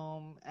back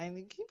home,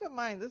 and keep in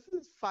mind, this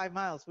is 5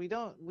 miles. We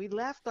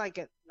left like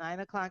at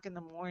 9 o'clock in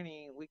the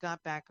morning. We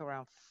got back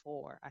around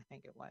 4, I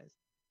think it was.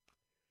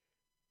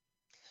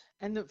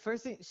 And the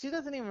first thing, she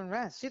doesn't even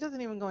rest. She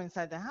doesn't even go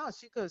inside the house.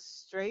 She goes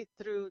straight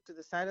through to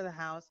the side of the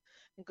house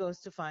and goes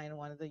to find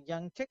one of the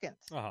young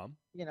chickens, Uh-huh.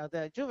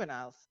 the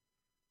juveniles,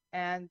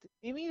 and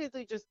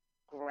immediately just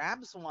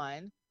grabs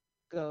one,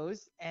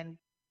 goes and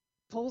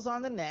pulls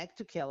on the neck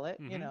to kill it,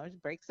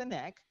 breaks the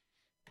neck,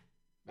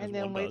 As and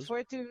then one waits does. for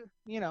it to,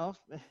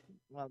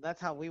 well, that's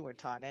how we were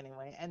taught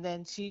anyway. And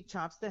then she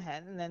chops the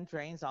head and then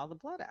drains all the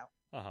blood out.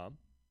 Uh-huh.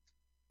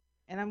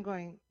 And I'm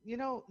going, you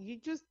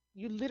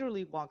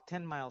literally walked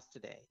 10 miles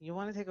today. You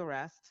want to take a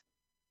rest?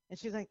 And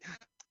she's like,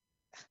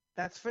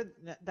 that's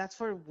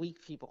for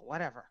weak people,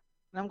 whatever.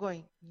 And I'm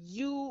going,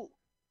 you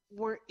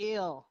were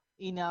ill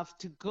enough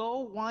to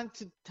go want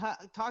to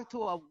talk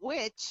to a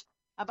witch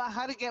about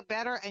how to get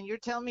better, and you're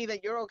telling me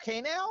that you're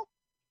okay now?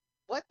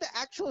 What the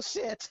actual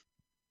shit?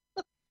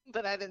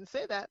 But I didn't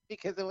say that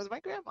because it was my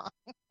grandma.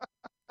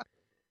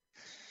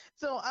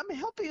 So I'm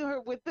helping her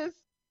with this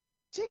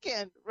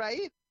chicken,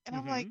 right? And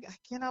I'm like, I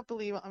cannot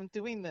believe I'm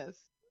doing this.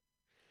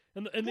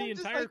 And the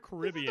entire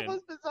Caribbean this is the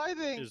most bizarre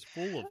thing. is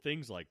full of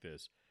things like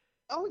this.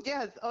 Oh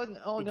yes.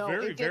 Oh no.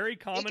 Very, very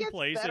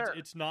commonplace. It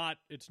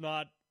It's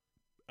not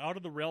out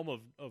of the realm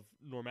of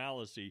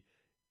normalcy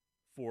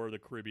for the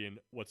Caribbean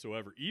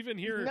whatsoever. Even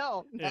here in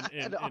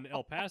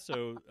El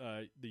Paso,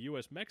 the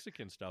U.S.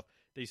 Mexican stuff,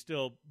 they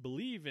still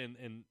believe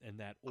in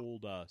that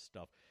old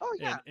stuff. Oh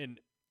yeah.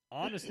 And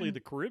honestly, the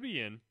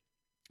Caribbean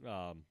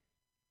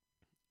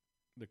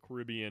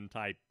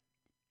type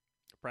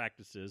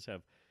practices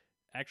have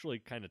actually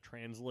kind of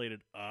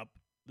translated up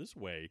this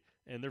way,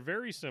 and they're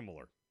very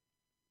similar.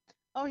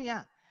 Oh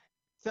yeah.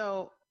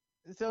 So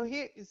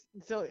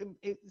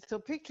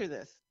picture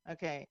this.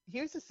 Okay,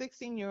 here's a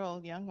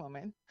 16-year-old young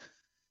woman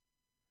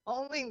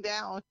holding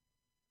down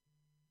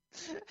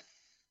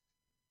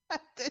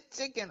the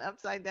chicken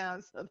upside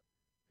down so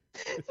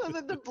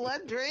that the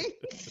blood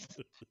drains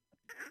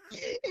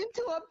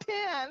into a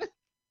pan.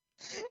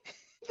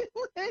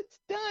 When it's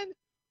done.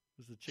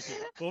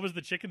 What was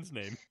the chicken's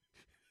name?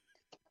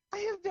 I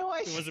have no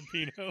idea. Was it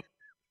Pino?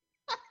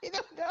 I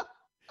don't know.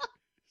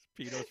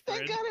 Pino's friend.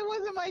 Thank God it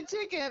wasn't my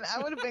chicken.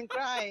 I would have been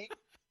crying.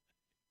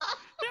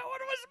 That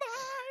one was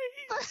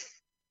mine.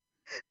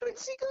 But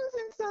she goes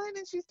inside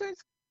and she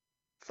starts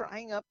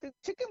frying up the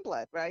chicken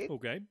blood, right?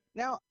 Okay.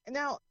 Now,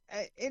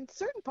 in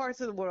certain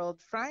parts of the world,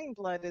 frying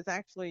blood is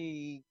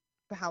actually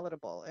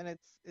palatable, and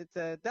it's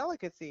a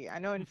delicacy. I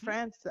know in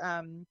France,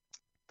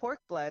 pork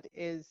blood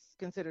is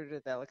considered a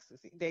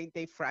delicacy.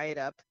 They fry it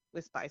up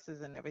with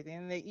spices and everything,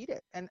 and they eat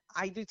it. And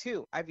I do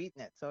too. I've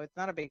eaten it, so it's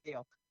not a big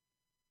deal.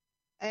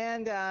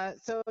 And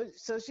so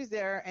she's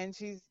there and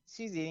she's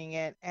eating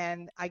it,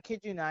 and I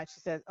kid you not, she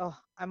says, "Oh,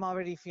 I'm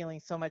already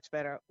feeling so much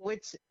better."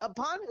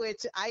 Upon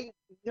which I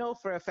know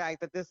for a fact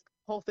that this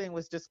whole thing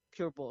was just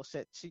pure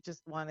bullshit. She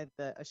just wanted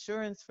the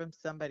assurance from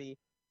somebody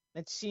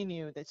that she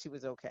knew that she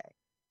was okay.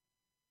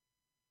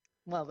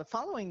 Well, the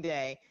following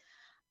day,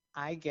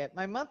 I get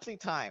my monthly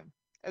time.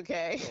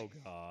 Okay. Oh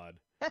God.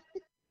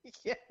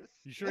 Yes.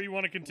 You sure you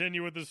want to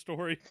continue with this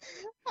story?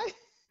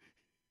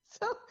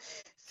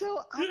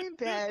 So I'm in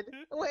bed.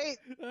 Wait,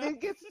 it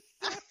gets.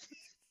 This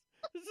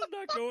is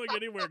not going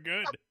anywhere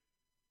good.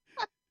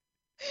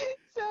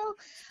 So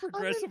it's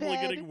progressively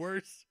getting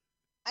worse.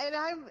 And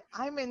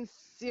I'm in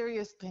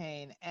serious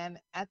pain. And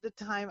at the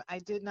time, I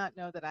did not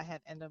know that I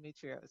had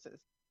endometriosis.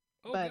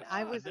 Oh, but God,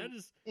 I was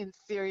in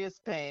serious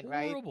pain,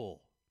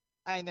 horrible.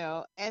 Right? I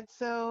know. And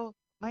so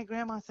my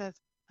grandma says,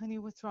 "Honey,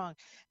 what's wrong?"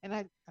 And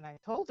I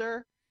told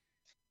her,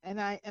 and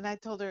I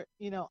told her,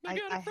 I got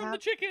it from the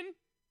chicken.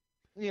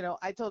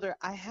 I told her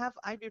I have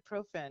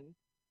ibuprofen,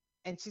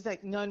 and she's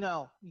like,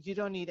 "No, you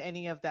don't need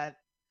any of that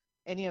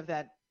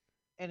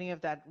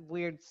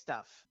weird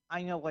stuff.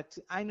 I know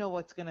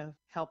what's gonna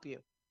help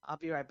you. I'll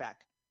be right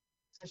back."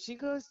 So she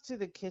goes to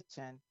the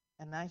kitchen,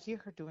 and I hear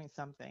her doing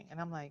something, and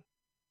I'm like,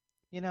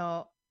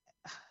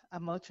 a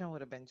Motrin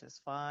would have been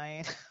just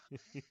fine.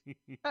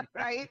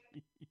 Right?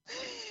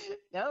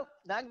 Nope,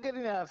 not good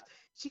enough.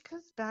 She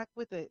comes back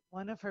with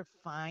one of her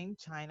fine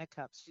china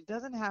cups. She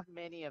doesn't have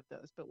many of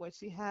those, but what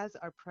she has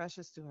are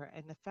precious to her.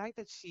 And the fact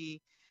that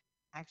she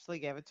actually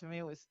gave it to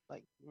me was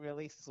like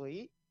really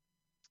sweet.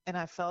 And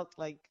I felt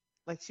like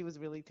she was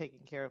really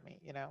taking care of me,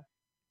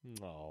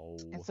 No.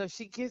 And so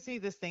she gives me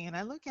this thing, and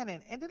I look at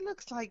it, and it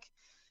looks like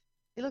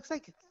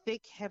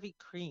thick, heavy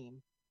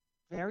cream,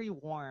 very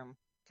warm,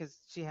 because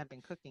she had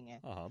been cooking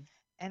it. Uh-huh.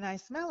 And I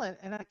smell it,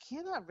 and I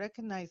cannot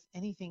recognize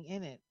anything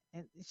in it.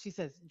 And she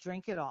says,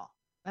 "Drink it all."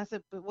 And I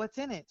said, "But what's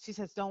in it?" She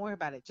says, "Don't worry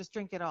about it. Just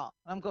drink it all."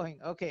 I'm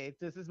going, okay,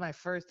 this is my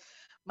first,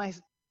 my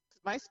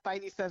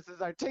spidey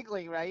senses are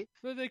tingling, right?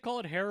 Well, they call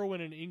it heroin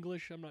in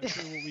English. I'm not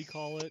sure what we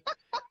call it.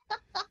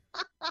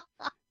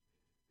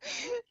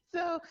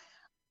 So,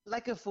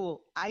 like a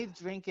fool, I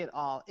drink it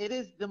all. It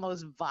is the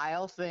most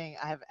vile thing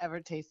I have ever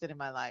tasted in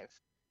my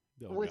life,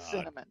 with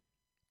cinnamon.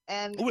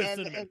 And so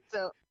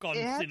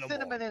it has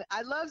cinnamon in it.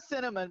 I love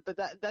cinnamon, but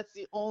that's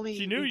the only.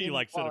 She knew you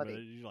liked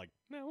cinnamon. You're like,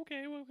 no,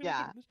 okay, well,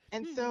 yeah.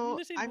 And so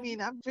I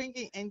mean, I'm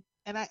drinking, and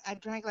I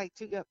drank like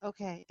 2 cups.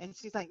 Okay, and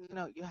she's like,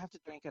 "No, you have to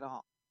drink it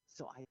all."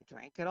 So I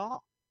drank it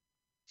all.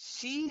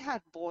 she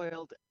had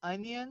boiled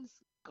onions,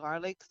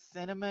 garlic,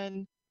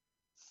 cinnamon,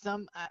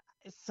 some uh,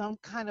 some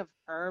kind of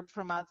herb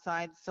from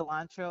outside,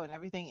 cilantro and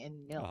everything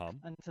in milk Uh-huh.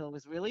 until it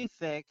was really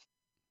thick.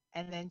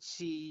 And then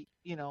she,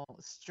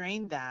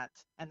 strained that,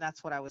 and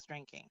that's what I was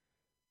drinking.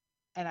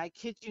 And I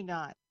kid you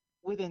not,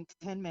 within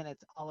 10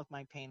 minutes, all of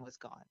my pain was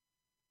gone.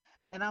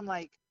 And I'm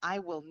like, I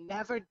will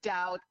never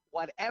doubt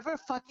whatever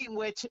fucking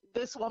witch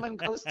this woman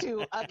goes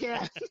to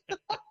again.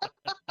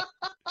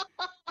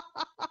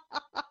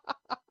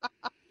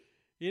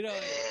 You know,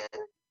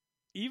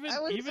 even I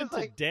was even just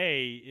like,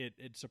 today,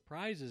 it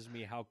surprises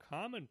me how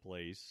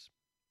commonplace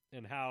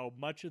and how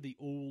much of the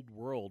old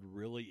world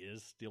really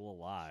is still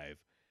alive.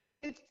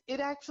 it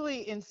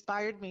actually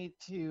inspired me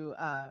to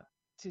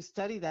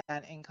study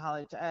that in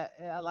college.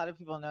 A lot of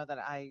people know that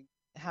I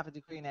have a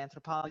degree in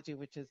anthropology,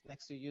 which is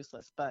next to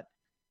useless, but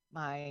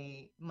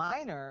my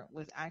minor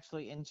was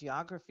actually in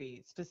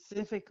geography,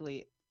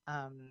 specifically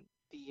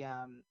the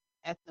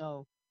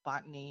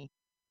ethnobotany,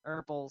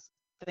 herbals,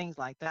 things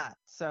like that.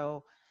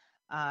 So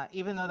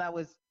even though that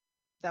was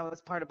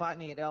part of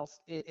botany,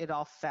 it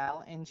all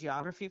fell in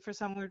geography for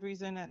some weird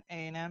reason at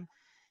A&M.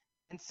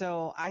 And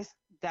so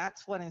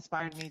that's what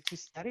inspired me to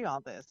study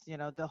all this,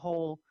 the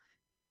whole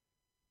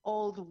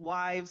old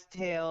wives'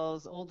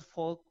 tales, old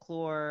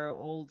folklore,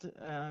 old,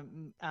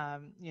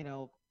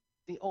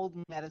 the old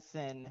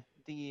medicine,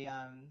 the,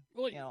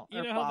 Well, you know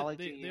how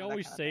herbology, they that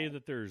always kind of say thing.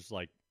 that there's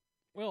like,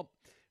 well,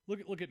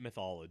 look at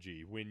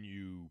mythology. When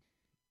you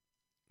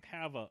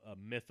have a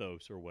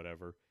mythos or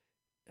whatever,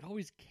 it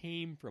always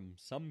came from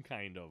some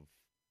kind of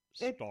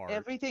start,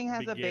 Everything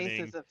has a beginning.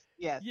 basis of,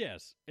 yes.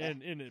 Yes, eh,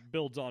 and it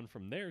builds on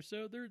from there.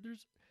 So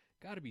there's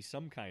got to be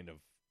some kind of,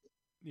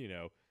 you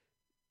know,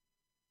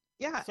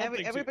 Yeah,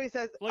 something to everybody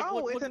says, like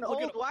 "Oh, it's an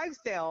look at old wives'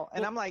 tale,"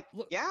 and look I'm like,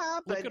 look "Yeah,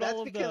 look but at that's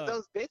all of because the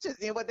those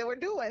bitches knew what they were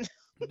doing."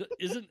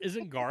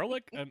 isn't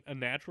garlic a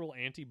natural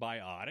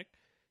antibiotic?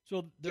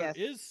 So there Yes,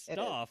 is it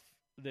is. stuff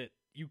that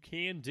you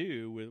can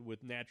do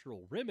with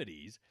natural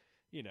remedies.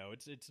 You know,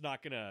 it's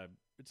not gonna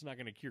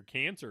cure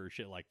cancer or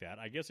shit like that.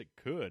 I guess it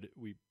could.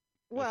 We if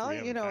Well, we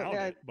haven't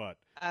found it, but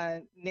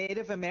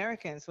Native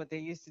Americans, what they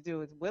used to do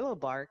with willow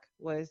bark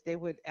was they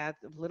would add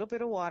a little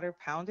bit of water,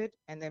 pound it,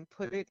 and then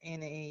put it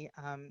in a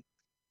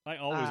I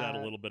always add a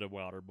uh, little bit of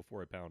water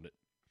before I pound it.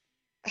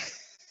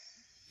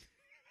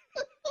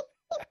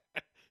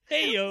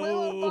 Hey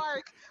willow yo.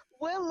 bark.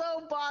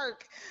 Willow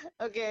bark.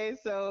 Okay,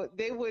 so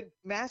they would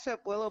mash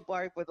up willow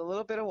bark with a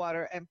little bit of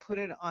water and put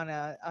it on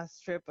a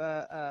strip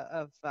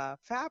of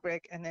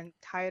fabric and then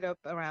tie it up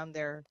around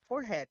their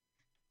forehead.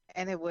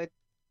 And it would,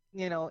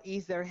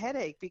 ease their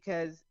headache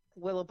because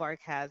willow bark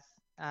has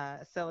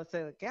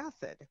salicylic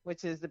acid,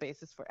 which is the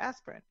basis for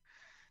aspirin.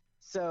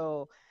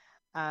 So,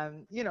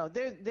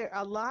 there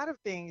are a lot of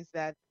things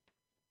that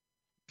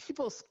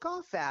people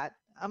scoff at.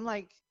 I'm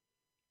like,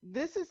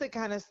 this is the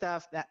kind of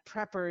stuff that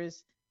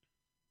preppers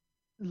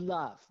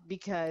love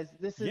because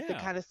this is the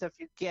Yeah. kind of stuff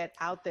you get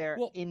out there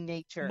Well, in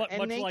nature, and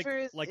much nature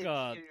is your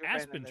friend in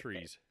aspen this case.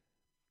 trees.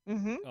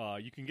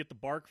 Mm-hmm. You can get the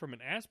bark from an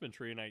aspen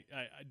tree, and I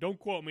don't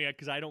quote me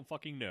because I don't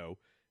fucking know,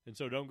 and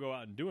so don't go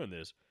out and doing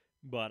this.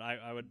 But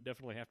I would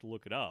definitely have to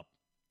look it up.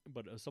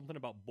 But something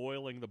about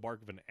boiling the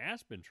bark of an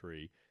aspen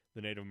tree,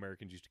 the Native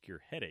Americans used to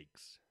cure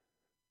headaches.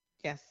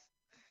 Yes,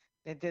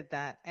 they did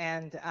that,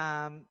 and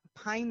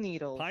pine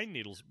needles. Pine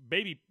needles,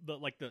 baby,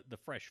 the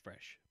fresh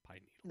pine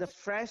The needles.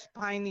 fresh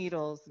pine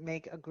needles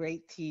make a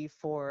great tea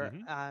for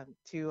Mm-hmm.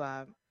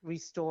 to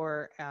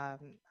restore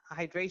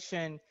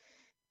hydration.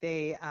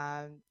 They,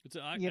 It's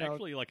you know,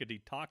 actually like a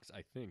detox,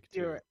 I think,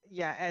 too.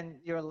 and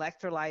your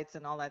electrolytes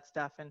and all that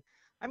stuff. And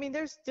I mean,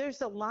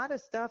 there's a lot of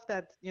stuff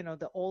that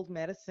the old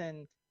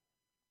medicine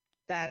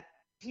that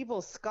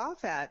people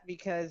scoff at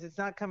because it's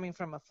not coming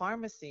from a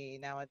pharmacy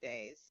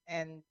nowadays,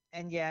 and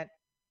yet.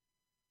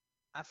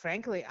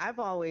 Frankly, I've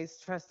always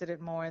trusted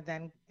it more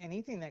than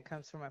anything that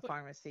comes from a But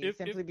pharmacy, if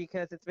simply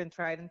because it's been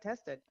tried and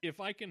tested. if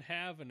I can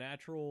have a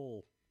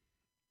natural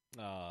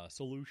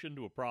solution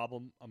to a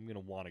problem, I'm gonna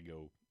want to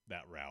go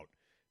that route.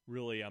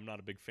 Really, I'm not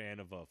a big fan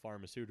of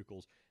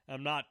pharmaceuticals.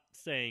 I'm not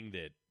saying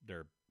that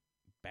they're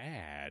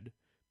bad,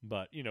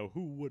 but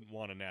who wouldn't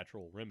want a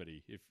natural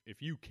remedy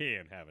if you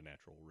can have a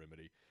natural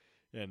remedy?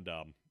 And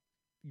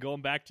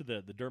going back to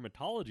the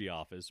dermatology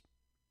office,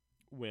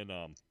 when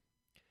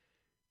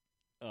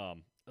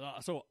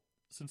so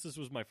since this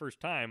was my first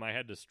time, I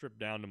had to strip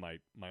down to my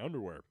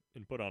underwear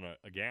and put on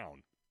a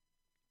gown.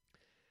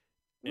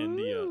 And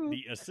Ooh.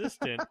 the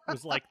assistant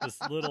was like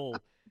this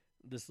little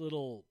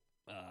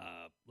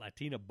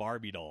Latina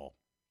Barbie doll,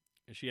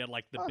 and she had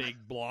like the Oh. big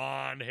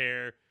blonde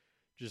hair,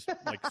 just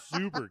like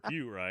super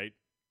cute, right?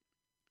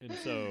 And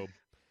so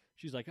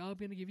she's like, "Oh, I'm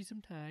gonna give you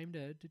some time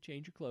to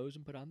change your clothes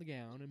and put on the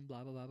gown and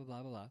blah blah blah blah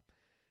blah blah."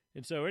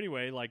 And so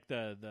anyway, like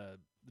the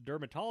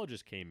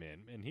dermatologist came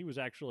in, and he was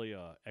actually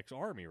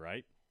ex-army,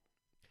 right?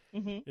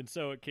 Mm-hmm. And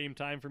so it came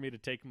time for me to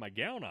take my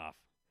gown off,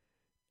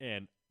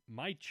 and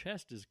my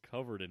chest is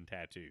covered in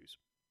tattoos.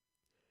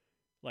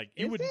 Like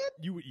Is it?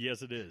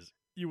 yes, it is.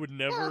 you would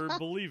never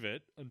believe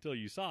it until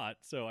you saw it.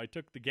 So I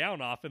took the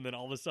gown off, and then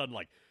all of a sudden,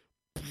 like,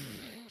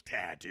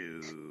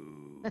 tattoos.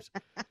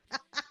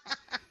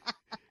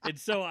 And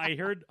so I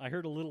heard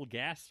a little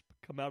gasp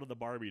come out of the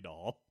Barbie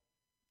doll.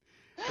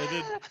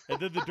 And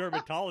then the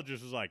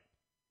dermatologist was like,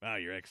 "Wow,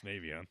 you're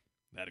ex-Navy, huh?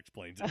 That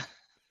explains it."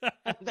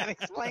 That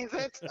explains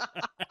it.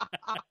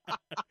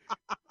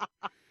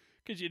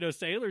 Because,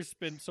 sailors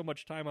spend so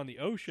much time on the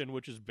ocean,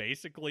 which is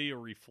basically a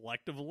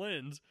reflective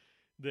lens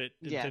that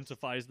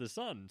intensifies the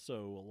sun.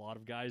 So a lot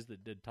of guys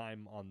that did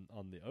time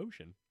on the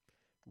ocean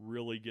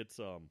really gets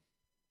the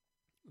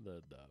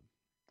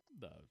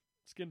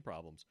skin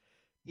problems.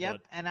 Yep,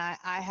 But, and I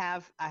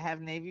have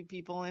Navy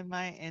people in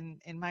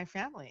my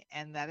family,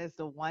 and that is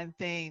the one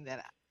thing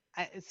that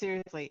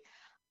seriously,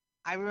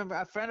 I remember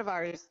a friend of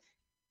ours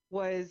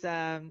was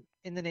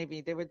in the Navy.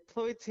 They were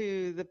deployed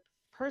to the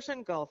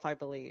Persian Gulf, I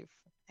believe,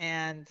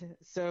 and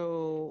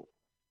so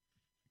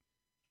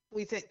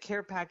we sent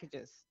care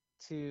packages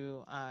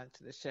to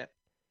the ship.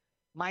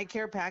 My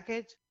care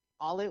package,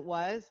 all it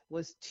was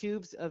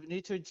tubes of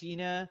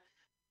Neutrogena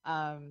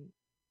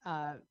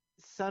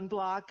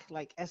sunblock,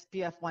 like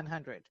SPF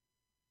 100.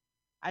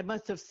 I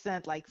must have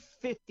sent like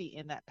 50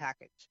 in that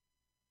package.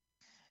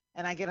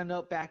 And I get a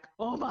note back,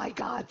 "Oh my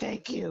God,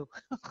 thank you."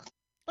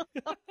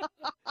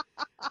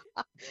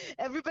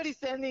 Everybody's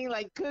sending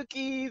like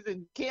cookies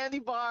and candy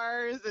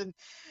bars and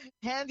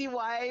handy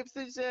wipes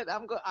and shit.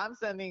 I'm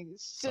sending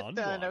shit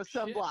ton of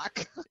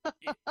sunblock.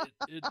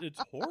 It's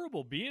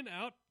horrible being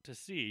out to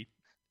sea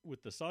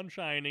with the sun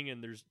shining,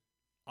 and there's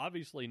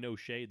obviously no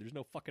shade. There's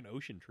no fucking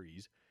ocean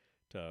trees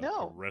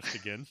to rest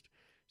against.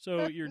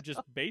 So you're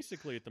just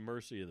basically at the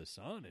mercy of the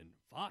sun, and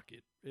fuck,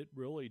 it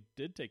really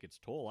did take its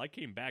toll. I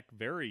came back a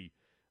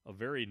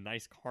very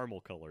nice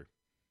caramel color.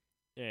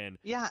 And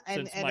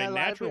since my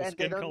natural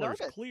skin color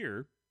is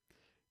clear,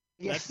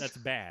 that's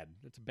bad.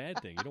 That's a bad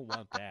thing. You don't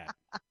want that.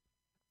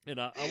 And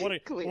I want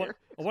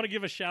to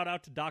give a shout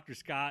out to Dr.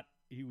 Scott.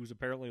 He was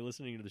apparently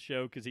listening to the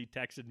show because he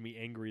texted me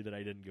angry that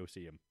I didn't go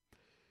see him.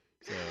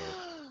 So,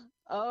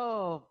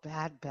 oh,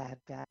 bad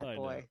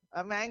boy.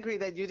 I'm angry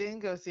that you didn't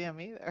go see him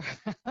either.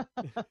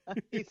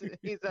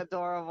 He's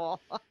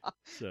adorable.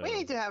 So, we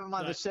need to have him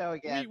on the show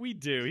again. We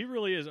do. He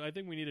really is. I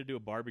think we need to do a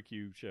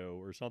barbecue show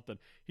or something.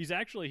 He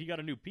got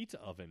a new pizza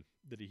oven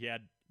that he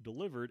had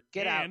delivered.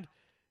 Get out.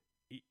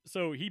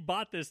 So he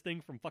bought this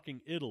thing from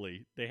fucking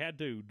Italy. They had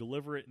to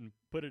deliver it and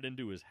put it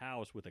into his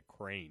house with a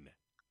crane.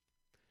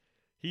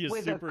 He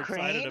is super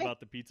excited about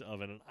the pizza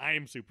oven, and I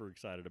am super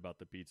excited about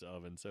the pizza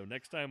oven. So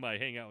next time I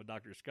hang out with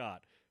Dr.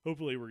 Scott,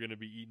 hopefully we're going to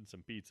be eating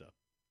some pizza.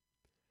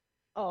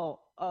 Oh,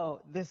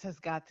 this has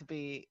got to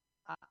be,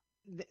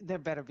 there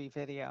better be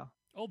video.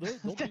 Oh,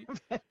 there'll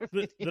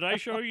be. Did I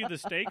show you the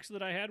steaks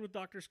that I had with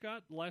Dr.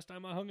 Scott the last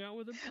time I hung out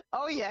with him?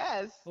 Oh,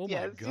 yes. Oh,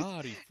 my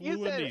God. He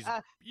flew in these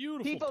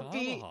beautiful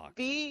tomahawks.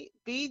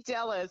 Be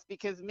jealous,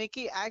 because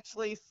Mickey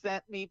actually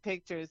sent me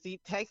pictures. He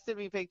texted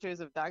me pictures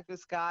of Dr.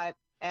 Scott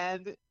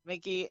and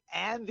Mickey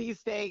and these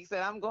steaks,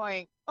 and I'm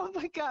going, oh,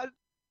 my God,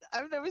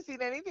 I've never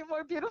seen anything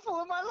more beautiful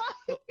in my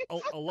life.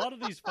 A lot of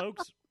these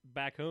folks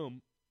back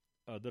home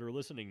that are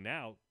listening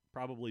now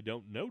probably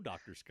don't know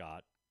Dr.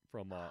 Scott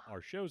from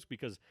our shows,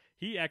 because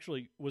he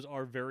actually was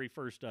our very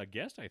first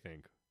guest, I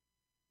think.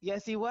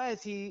 Yes, he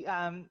was. He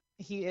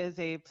is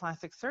a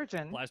plastic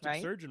surgeon.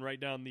 Surgeon right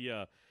down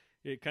the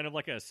kind of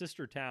like a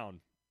sister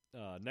town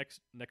next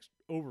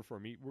over for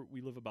me.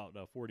 We live about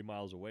 40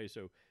 miles away,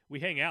 so we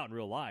hang out in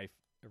real life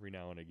every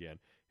now and again.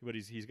 But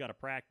he's got a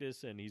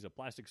practice, and he's a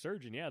plastic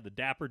surgeon. Yeah, the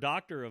dapper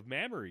doctor of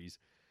memories.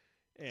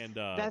 And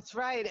that's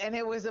right, and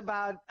it was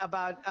about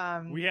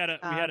we had an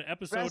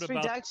episode breast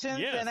about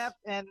reductions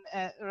and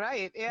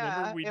right, yeah.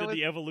 Remember we did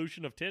the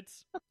evolution of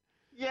tits.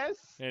 Yes,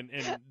 and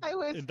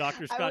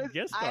Dr. Scott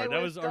guest star.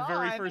 That was our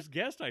very first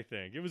guest, I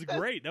think. It was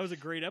great. That was a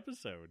great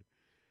episode.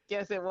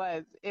 Yes, it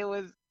was. It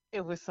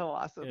was so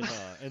awesome.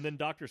 And then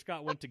Dr.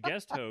 Scott went to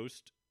guest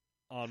host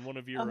on one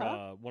of your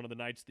one of the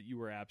nights that you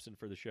were absent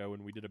for the show,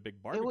 and we did a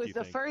big barbecue. It was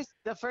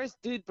the first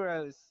Dude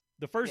Bros.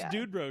 The first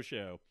Dude Bro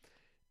show.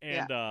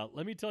 And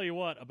let me tell you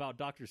what about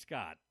Dr.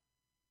 Scott.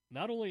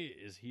 Not only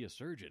is he a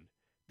surgeon,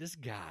 this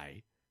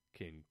guy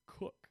can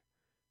cook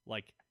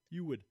like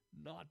you would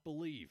not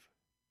believe.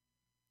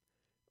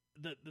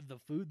 The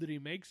food that he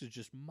makes is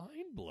just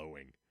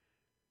mind-blowing.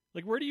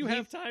 Like, where do you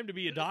have time to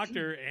be a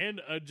doctor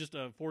and just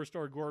a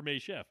 4-star gourmet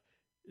chef?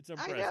 It's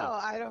impressive. I know.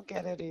 I don't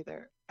get it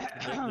either.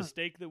 The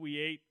steak that we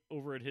ate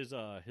over at his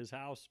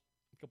house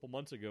a couple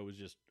months ago was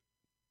just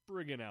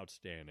friggin'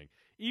 outstanding.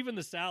 Even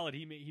the salad,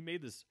 he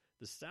made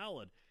the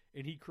salad,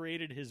 and he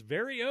created his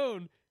very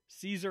own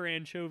Caesar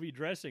anchovy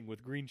dressing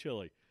with green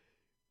chili.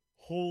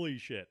 Holy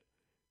shit.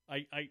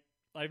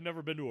 I've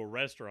never been to a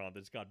restaurant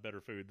that's got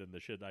better food than the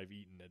shit I've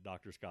eaten at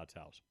Dr. Scott's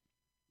house.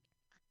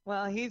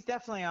 Well, he's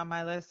definitely on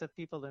my list of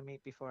people to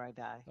meet before I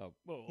die. Oh,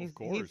 well, of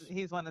course.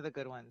 He's one of the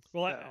good ones.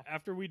 Well,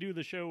 after we do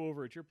the show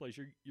over at your place,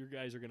 your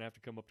guys are going to have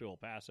to come up to El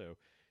Paso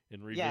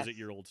and revisit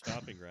your old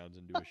stomping grounds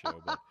and do a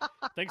show. But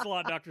thanks a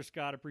lot, Dr.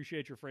 Scott.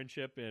 Appreciate your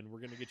friendship, and we're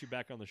going to get you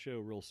back on the show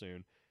real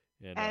soon.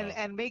 And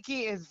And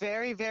Mickey is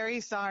very,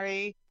 very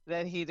sorry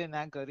that he did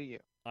not go to you.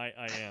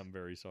 I am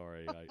very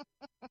sorry.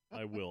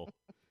 I will.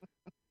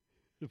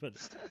 But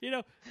you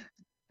know,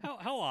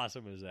 how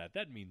awesome is that?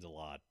 That means a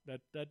lot.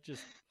 That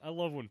just I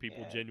love when people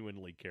Yeah,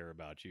 genuinely care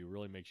about you. It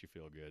really makes you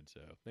feel good.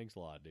 So thanks a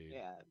lot, dude.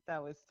 yeah,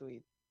 that was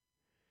sweet.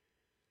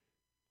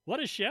 What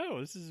a show!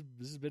 This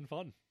has been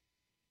fun.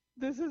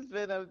 This has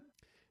been a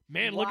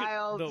Man, look at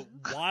wild. the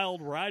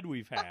wild ride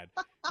we've had.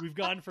 We've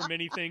gone from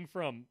anything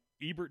from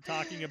Ebert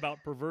talking about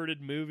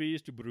perverted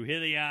movies to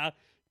Brujeria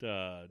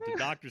to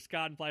Dr.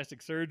 Scott and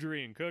plastic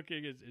surgery and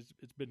cooking.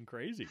 It's been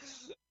crazy.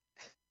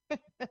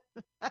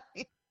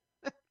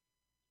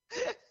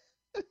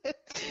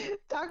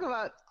 Talk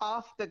about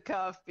off the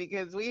cuff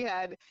because we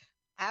had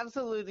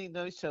absolutely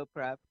no show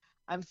prep.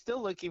 I'm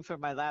still looking for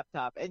my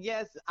laptop. And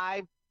yes,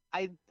 I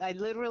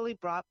literally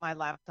brought my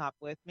laptop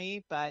with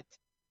me, but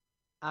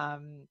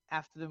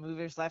after the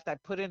movers left, I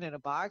put it in a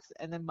box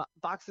and then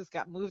boxes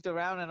got moved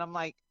around and I'm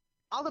like,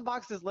 all the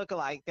boxes look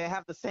alike. They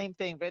have the same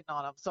thing written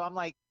on them. So I'm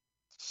like,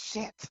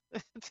 shit,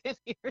 it's in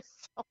here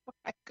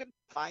somewhere. I couldn't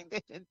find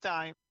it in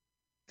time,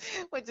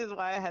 which is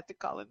why I had to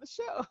call in the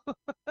show.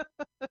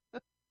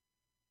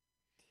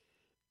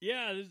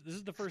 Yeah, this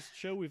is the first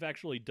show we've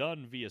actually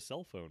done via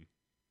cell phone.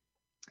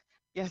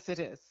 Yes, it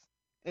is.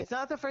 It's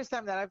not the first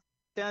time that I've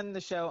done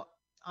the show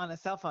on a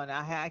cell phone.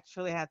 I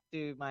actually had to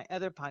do my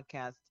other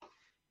podcast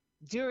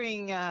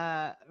during,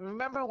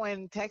 remember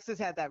when Texas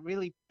had that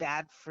really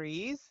bad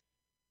freeze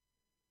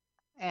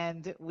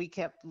and we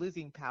kept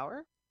losing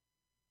power?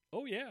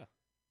 Oh yeah.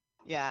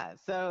 Yeah,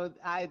 so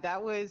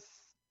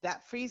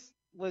that freeze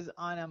was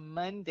on a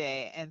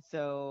Monday, and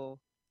so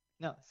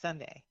no,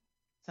 Sunday.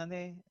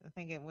 Sunday, I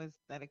think it was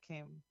that it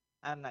came.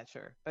 I'm not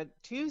sure. But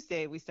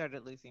Tuesday we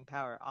started losing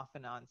power off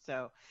and on.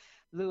 So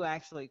Lou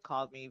actually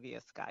called me via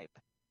Skype.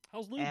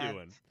 How's Lou And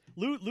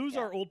doing? Lou's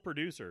yeah, our old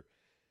producer.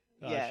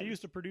 She yes.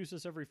 used to produce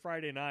us every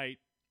Friday night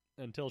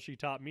until she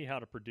taught me how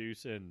to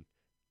produce and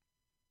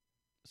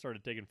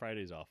started taking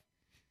Fridays off.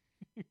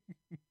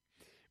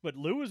 But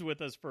Lou was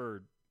with us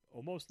for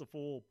almost the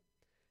full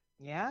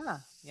Yeah,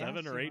 yeah,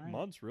 7 or 8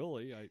 months,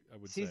 really. I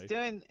would she's say.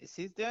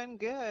 doing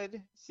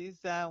good. She's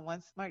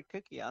one smart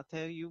cookie, I'll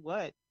tell you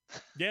what.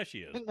 Yeah, she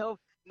is. No,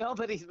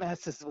 nobody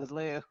messes with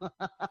Lou.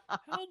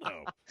 Hell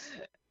no.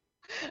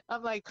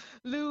 I'm like,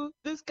 Lou,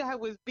 this guy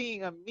was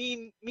being a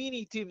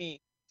meanie to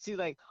me. She's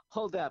like,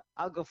 hold up,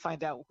 I'll go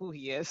find out who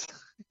he is.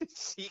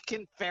 She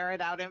can ferret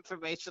out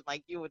information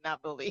like you would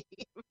not believe.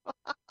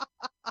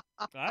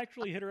 I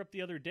actually hit her up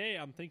the other day.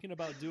 I'm thinking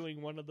about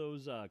doing one of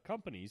those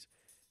companies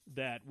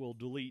that will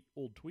delete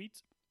old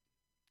tweets.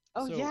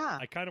 Oh So yeah.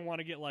 I kind of want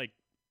to get like,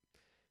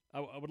 I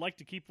would like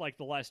to keep like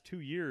the last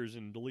 2 years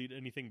and delete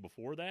anything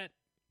before that.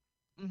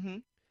 Mm-hmm.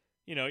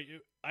 You know,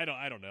 I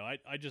don't know.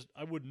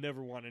 I would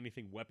never want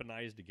anything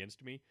weaponized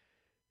against me.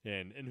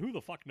 And who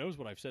the fuck knows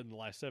what I've said in the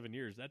last 7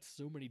 years? That's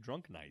so many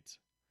drunk nights.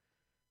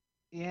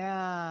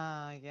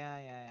 Yeah.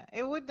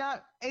 It would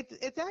not.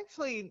 It's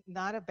actually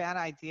not a bad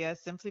idea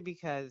simply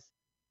because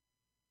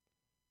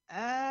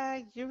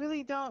you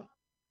really don't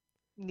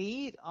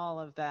need all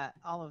of that,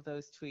 all of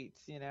those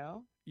tweets, you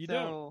know? You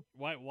don't. So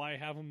Why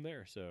have them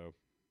there? So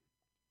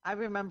I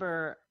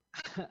remember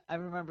I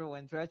remember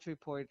when Drudge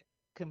Report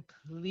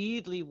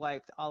completely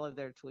wiped all of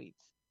their tweets.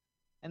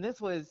 And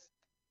this was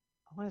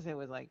I want to say it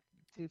was like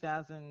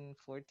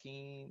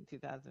 2014,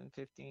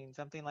 2015,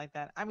 something like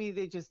that. I mean,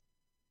 they just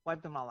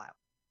wiped them all out.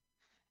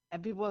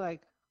 And people were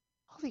like,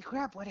 "Holy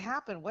crap, what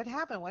happened? What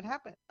happened? What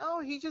happened?"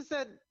 Oh, he just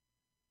said,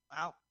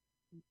 "Well,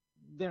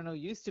 they're no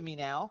use to me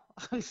now."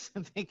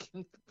 So they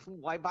can,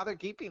 why bother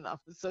keeping them?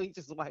 So he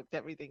just wiped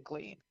everything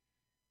clean.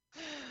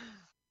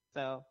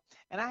 So,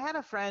 and I had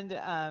a friend,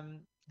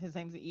 his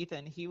name's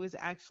Ethan. He was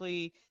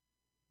actually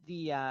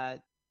the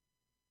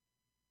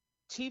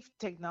chief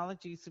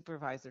technology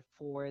supervisor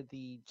for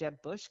the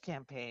Jeb Bush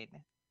campaign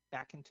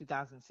back in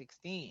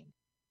 2016.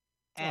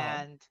 uh-huh.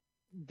 And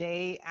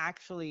they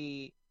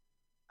actually,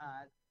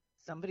 uh,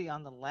 somebody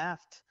on the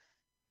left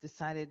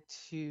decided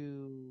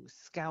to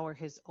scour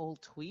his old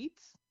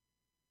tweets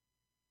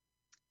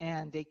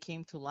and they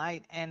came to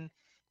light. And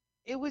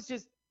it was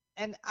just,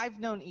 and I've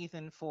known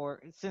Ethan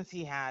since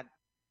he had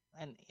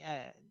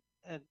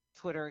a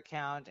Twitter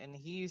account and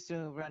he used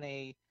to run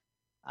a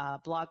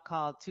blog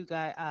called Two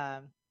Guys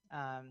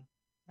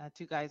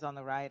on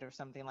the Right or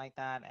something like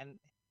that. And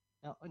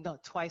no,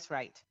 Twice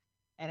Right.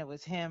 And it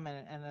was him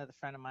and another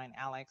friend of mine,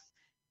 Alex.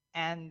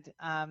 And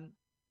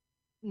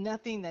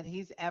nothing that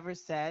he's ever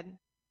said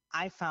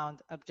I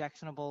found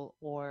objectionable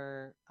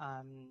or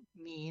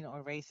mean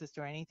or racist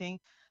or anything.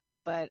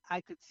 But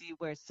I could see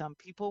where some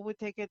people would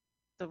take it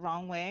the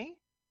wrong way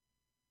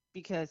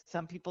because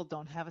some people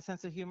don't have a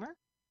sense of humor.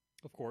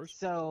 Of course.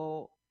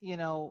 So,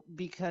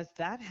 because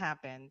that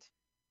happened,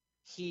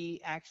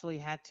 he actually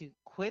had to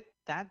quit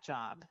that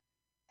job.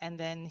 And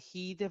then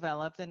he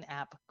developed an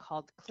app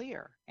called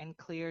Clear. And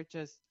Clear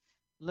just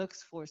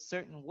looks for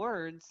certain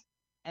words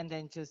and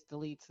then just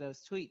deletes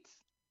those tweets.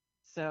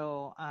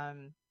 So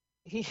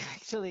he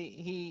actually,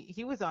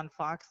 he was on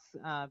Fox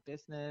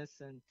Business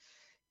and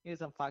He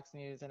was on Fox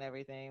News and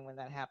everything when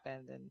that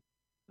happened, and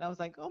I was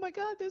like, oh my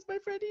God, there's my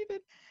friend Ethan,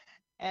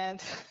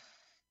 and,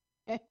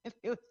 and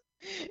it was,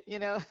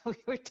 we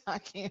were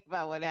talking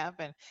about what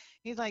happened.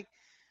 He's like,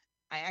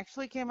 I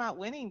actually came out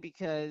winning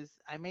because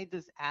I made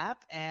this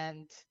app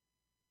and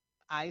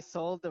I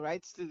sold the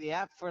rights to the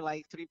app for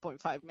like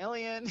 3.5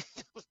 million.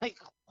 I was like,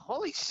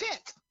 holy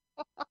shit.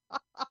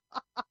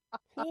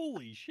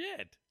 Holy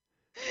shit.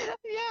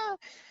 Yeah,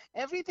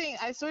 everything.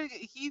 I sort of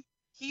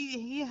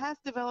he has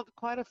developed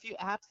quite a few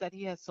apps that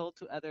he has sold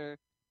to other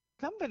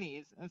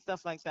companies and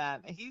stuff like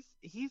that.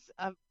 He's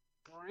a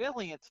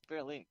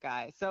brilliant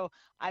guy. So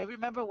I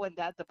remember when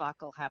that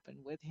debacle happened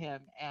with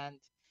him and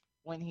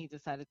when he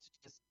decided to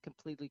just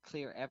completely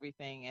clear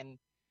everything and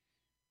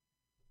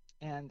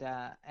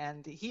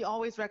he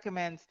always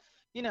recommends,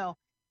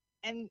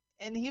 and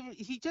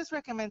he just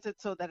recommends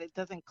it so that it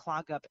doesn't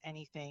clog up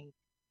anything,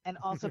 and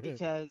also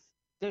because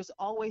there's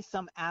always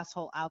some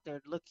asshole out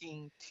there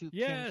looking to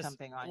pin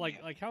something on you.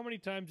 Like how many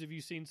times have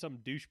you seen some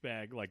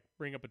douchebag like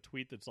bring up a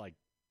tweet that's like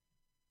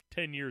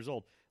 10 years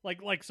old?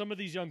 Like some of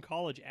these young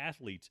college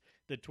athletes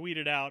that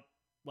tweeted out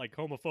like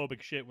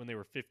homophobic shit when they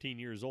were 15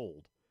 years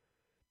old.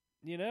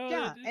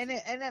 Yeah, and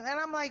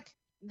I'm like,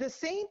 the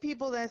same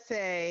people that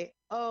say,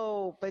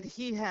 "Oh, but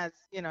he has,"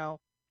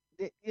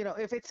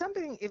 if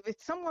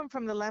it's someone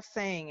from the left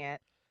saying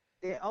it,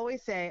 they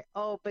always say,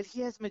 "Oh, but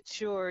he has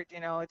matured.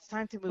 It's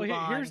time to move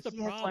on. Here's the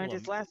he has learned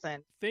his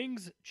lesson."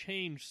 Things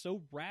change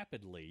so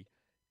rapidly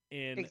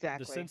in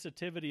Exactly. the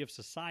sensitivity of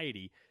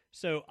society.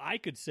 So I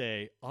could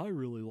say, I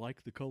really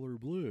like the color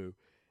blue.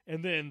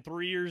 And then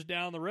 3 years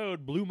down the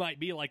road, blue might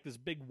be like this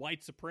big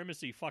white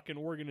supremacy fucking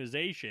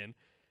organization.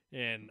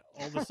 And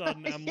all of a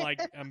sudden,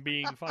 I'm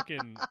being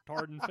fucking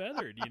tarred and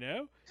feathered,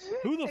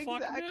 Who the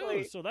fuck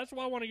knows? So that's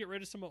why I want to get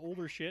rid of some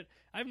older shit.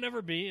 I've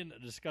never been a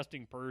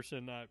disgusting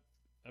person.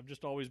 I've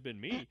just always been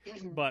me.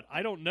 But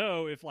I don't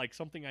know if, like,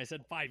 something I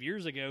said 5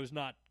 years ago is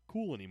not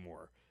cool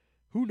anymore.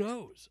 Who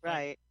knows?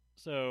 Right.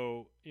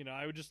 So,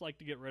 I would just like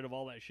to get rid of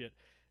all that shit,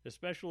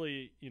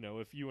 especially,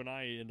 if you and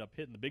I end up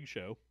hitting the big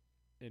show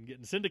and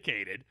getting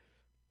syndicated.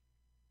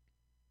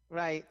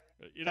 Right.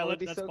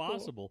 That's so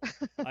possible.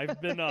 Cool.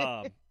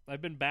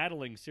 I've been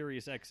battling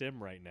Sirius XM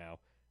right now.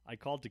 I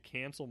called to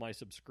cancel my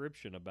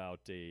subscription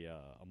about a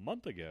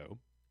month ago,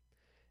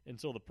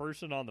 and so the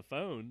person on the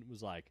phone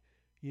was like,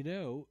 it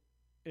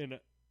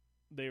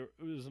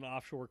was an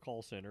offshore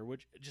call center,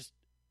 which just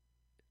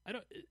I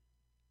don't.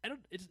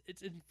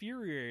 It's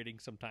infuriating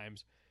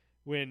sometimes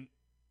when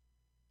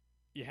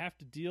you have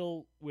to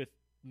deal with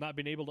not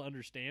being able to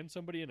understand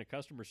somebody in a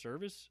customer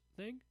service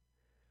thing.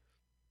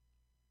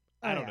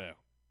 I don't know.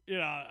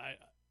 I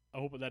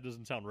hope that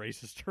doesn't sound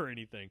racist or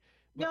anything.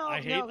 But I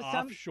hate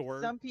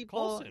offshore some people,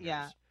 call centers.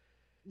 Yeah.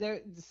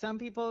 Some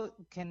people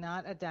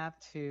cannot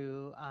adapt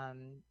to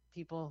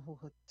people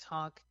who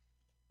talk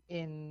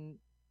in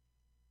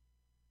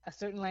a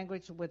certain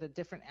language with a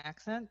different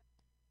accent.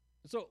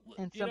 So,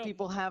 and some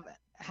people have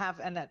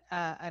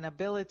an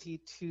ability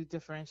to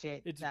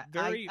differentiate. It's that.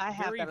 very I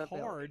have very that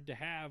hard to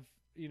have.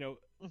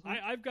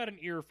 I've got an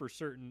ear for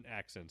certain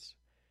accents,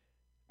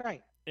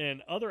 right,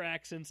 and other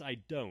accents I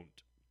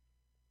don't.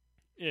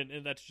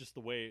 And that's just the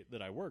way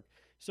that I work.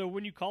 So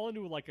when you call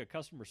into like a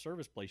customer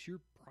service place,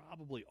 you're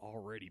probably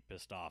already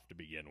pissed off to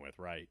begin with,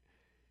 right?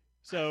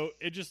 So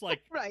it just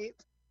like right.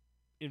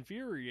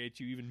 infuriates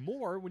you even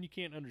more when you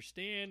can't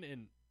understand.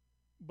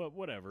 But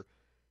whatever.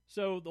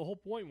 So the whole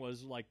point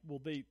was like,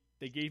 well, they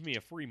gave me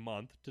a free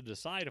month to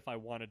decide if I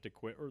wanted to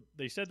quit, or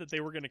they said that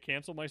they were going to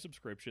cancel my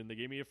subscription. They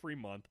gave me a free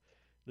month,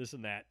 this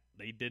and that.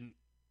 They didn't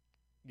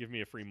give me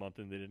a free month,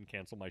 and they didn't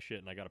cancel my shit,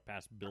 and I got a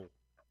past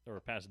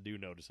due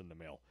notice in the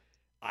mail.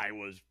 I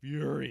was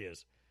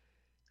furious.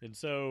 And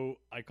so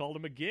I called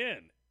him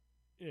again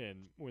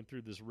and went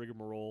through this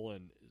rigmarole,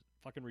 and it's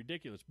fucking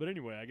ridiculous. But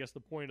anyway, I guess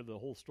the point of the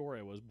whole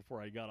story was, before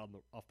I got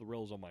off the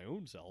rails on my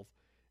own self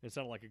and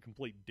sounded like a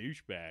complete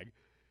douchebag,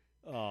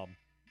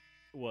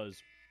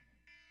 was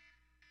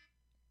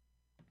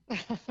what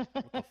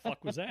the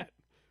fuck was that?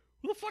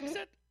 Who the fuck is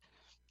that?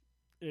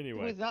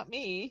 Anyway. It was not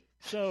me.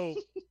 So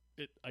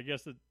I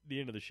guess at the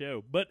end of the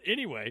show. But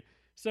anyway,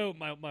 so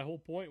my whole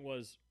point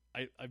was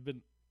I've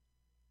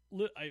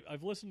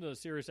listened to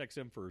Sirius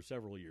XM for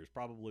several years,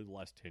 probably the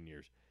last 10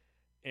 years.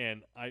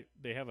 And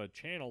they have a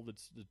channel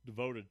that's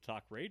devoted to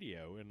talk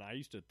radio, and I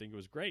used to think it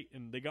was great.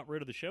 And they got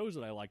rid of the shows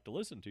that I like to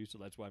listen to, so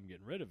that's why I'm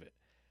getting rid of it.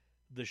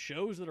 The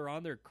shows that are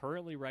on there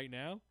currently right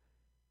now,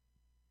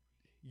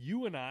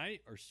 you and I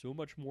are so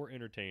much more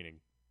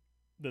entertaining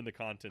than the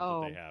content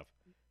that they have.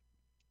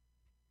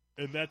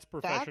 And that's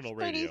professional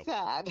radio.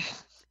 That's pretty sad.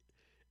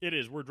 It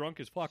is. We're drunk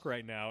as fuck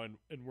right now, and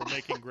we're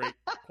making great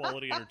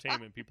quality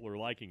entertainment. People are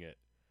liking it.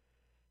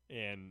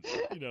 And,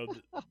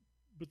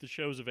 but the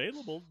shows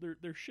available,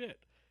 they're shit.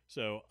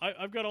 So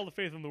I've got all the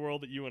faith in the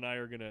world that you and I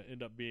are going to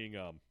end up being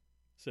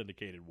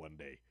syndicated one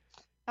day.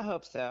 I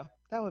hope so.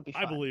 That would be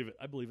fun. I believe it.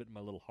 I believe it in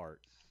my little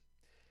heart.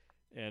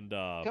 And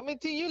coming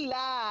to you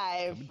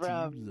live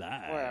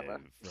wherever.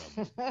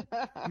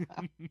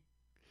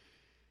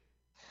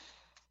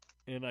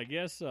 And I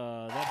guess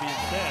that being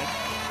said,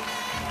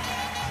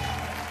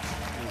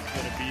 is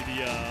going to be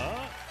the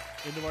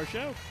end of our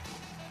show.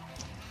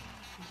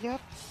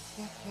 Yep.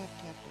 It's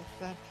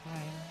that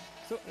time.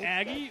 So,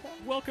 Aggie,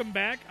 welcome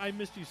back. I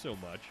missed you so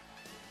much.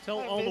 Tell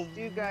I all missed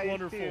the you guys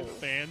wonderful too.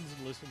 fans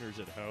and listeners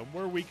at home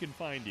where we can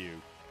find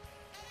you.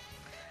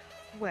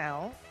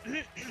 Well,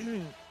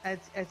 as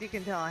you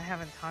can tell, I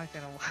haven't talked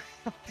in a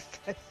while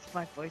because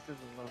my voice is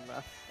a little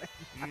rough.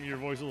 Your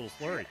voice is a little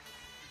slurry.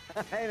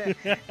 I know,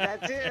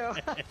 that too.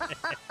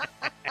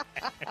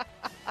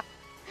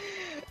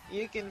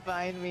 You can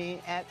find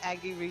me at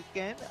Aggie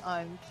Rican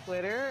on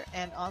Twitter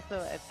and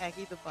also at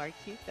Aggie the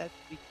Barkeep. That's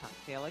the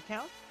cocktail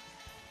account.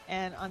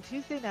 And on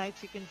Tuesday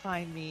nights, you can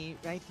find me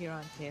right here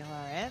on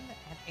KLRN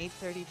at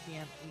 8:30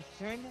 p.m.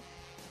 Eastern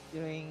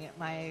doing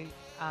my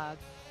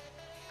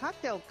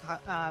cocktail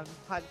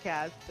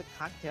podcast, The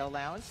Cocktail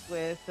Lounge,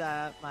 with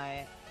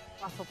my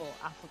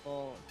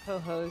affable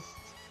co-host,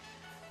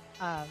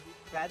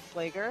 Brad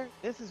Slager.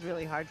 This is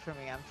really hard for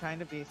me. I'm trying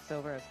to be as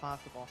sober as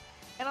possible.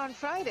 And on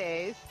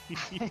Fridays,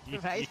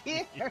 right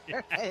here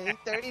at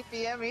 8:30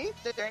 p.m.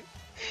 Eastern,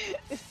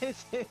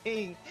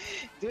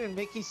 doing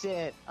Mickey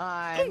shit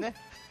on...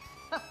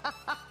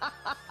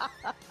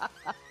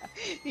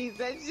 He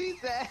said, she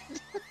said.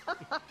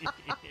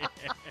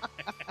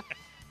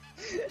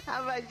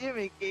 How about you,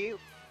 Mickey?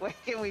 Where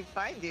can we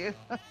find you?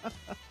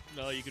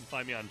 No, you can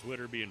find me on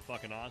Twitter being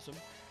fucking awesome,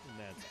 and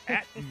that's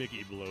at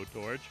Mickey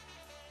Blowtorch.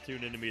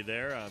 Tune into me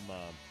there. I'm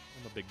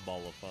a big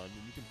ball of fun,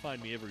 and you can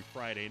find me every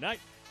Friday night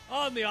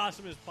on the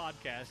awesomest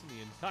podcast in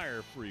the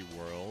entire free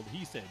world.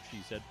 He said,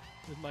 she said,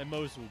 with my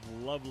most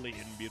lovely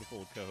and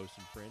beautiful co-host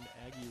and friend,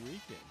 Aggie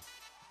Rican.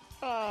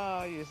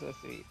 Oh, you're so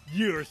sweet.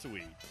 You're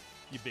sweet,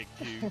 you big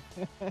dude.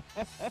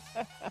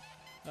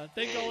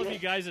 Thank all of you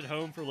guys at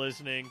home for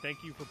listening.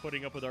 Thank you for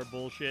putting up with our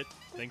bullshit.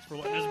 Thanks for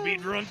letting us be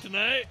drunk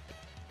tonight.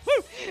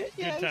 Woo!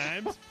 Yes. Good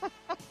times.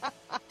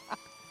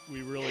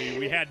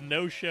 We had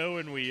no show,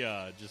 and we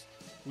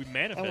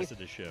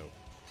manifested a show.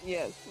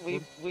 Yes,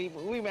 we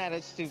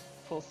managed to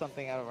pull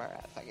something out of our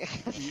ass, I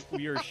guess.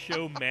 We are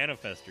show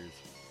manifestors.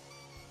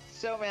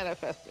 Show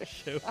manifestors.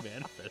 Show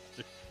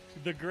manifestors.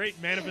 The great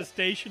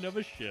manifestation of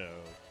a show.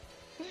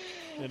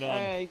 And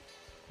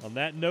on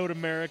that note,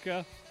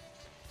 America,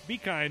 be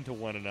kind to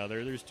one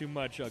another. There's too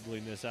much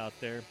ugliness out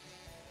there.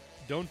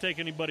 Don't take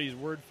anybody's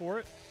word for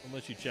it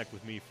unless you check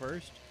with me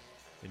first.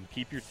 And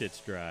keep your tits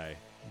dry.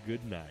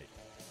 Good night.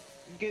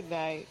 Good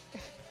night.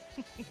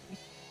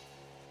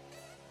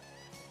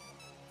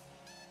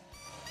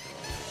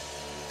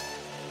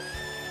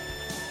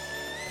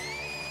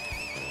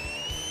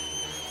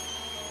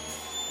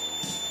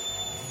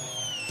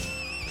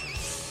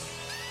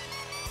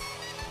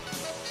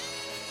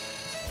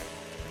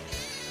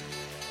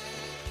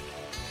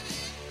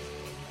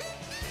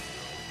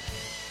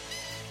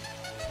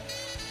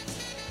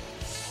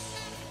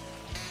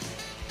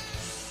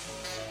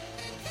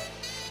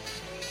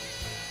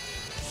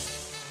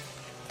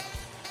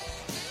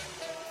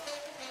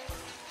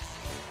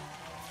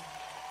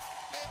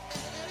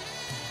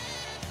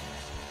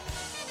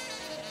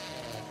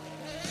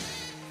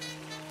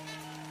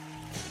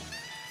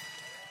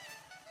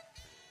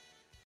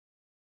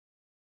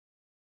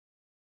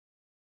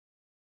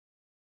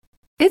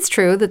 It's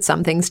true that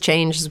some things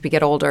change as we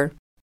get older.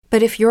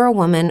 But if you're a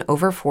woman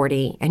over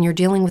 40 and you're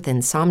dealing with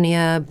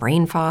insomnia,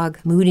 brain fog,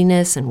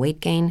 moodiness, and weight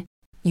gain,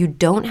 you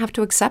don't have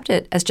to accept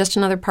it as just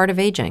another part of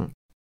aging.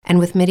 And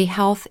with MIDI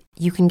Health,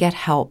 you can get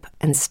help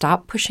and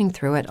stop pushing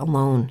through it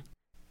alone.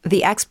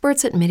 The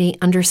experts at MIDI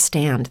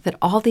understand that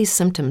all these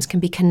symptoms can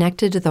be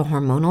connected to the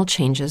hormonal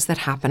changes that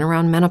happen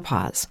around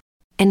menopause.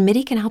 And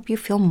MIDI can help you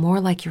feel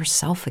more like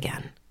yourself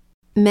again.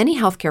 Many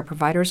healthcare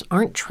providers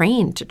aren't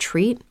trained to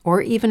treat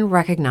or even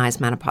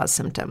recognize menopause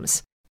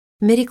symptoms.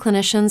 MIDI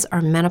clinicians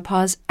are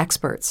menopause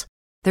experts.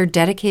 They're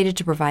dedicated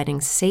to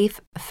providing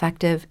safe,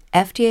 effective,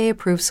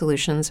 FDA-approved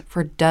solutions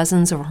for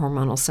dozens of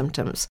hormonal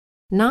symptoms,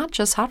 not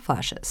just hot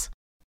flashes.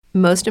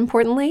 Most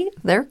importantly,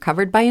 they're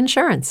covered by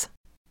insurance.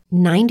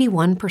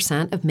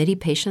 91% of MIDI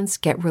patients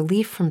get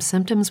relief from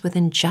symptoms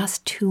within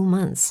just 2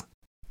 months.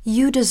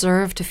 You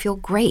deserve to feel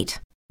great.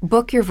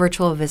 Book your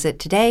virtual visit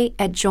today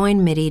at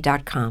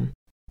joinmidi.com.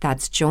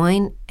 That's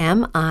joinmidi.com.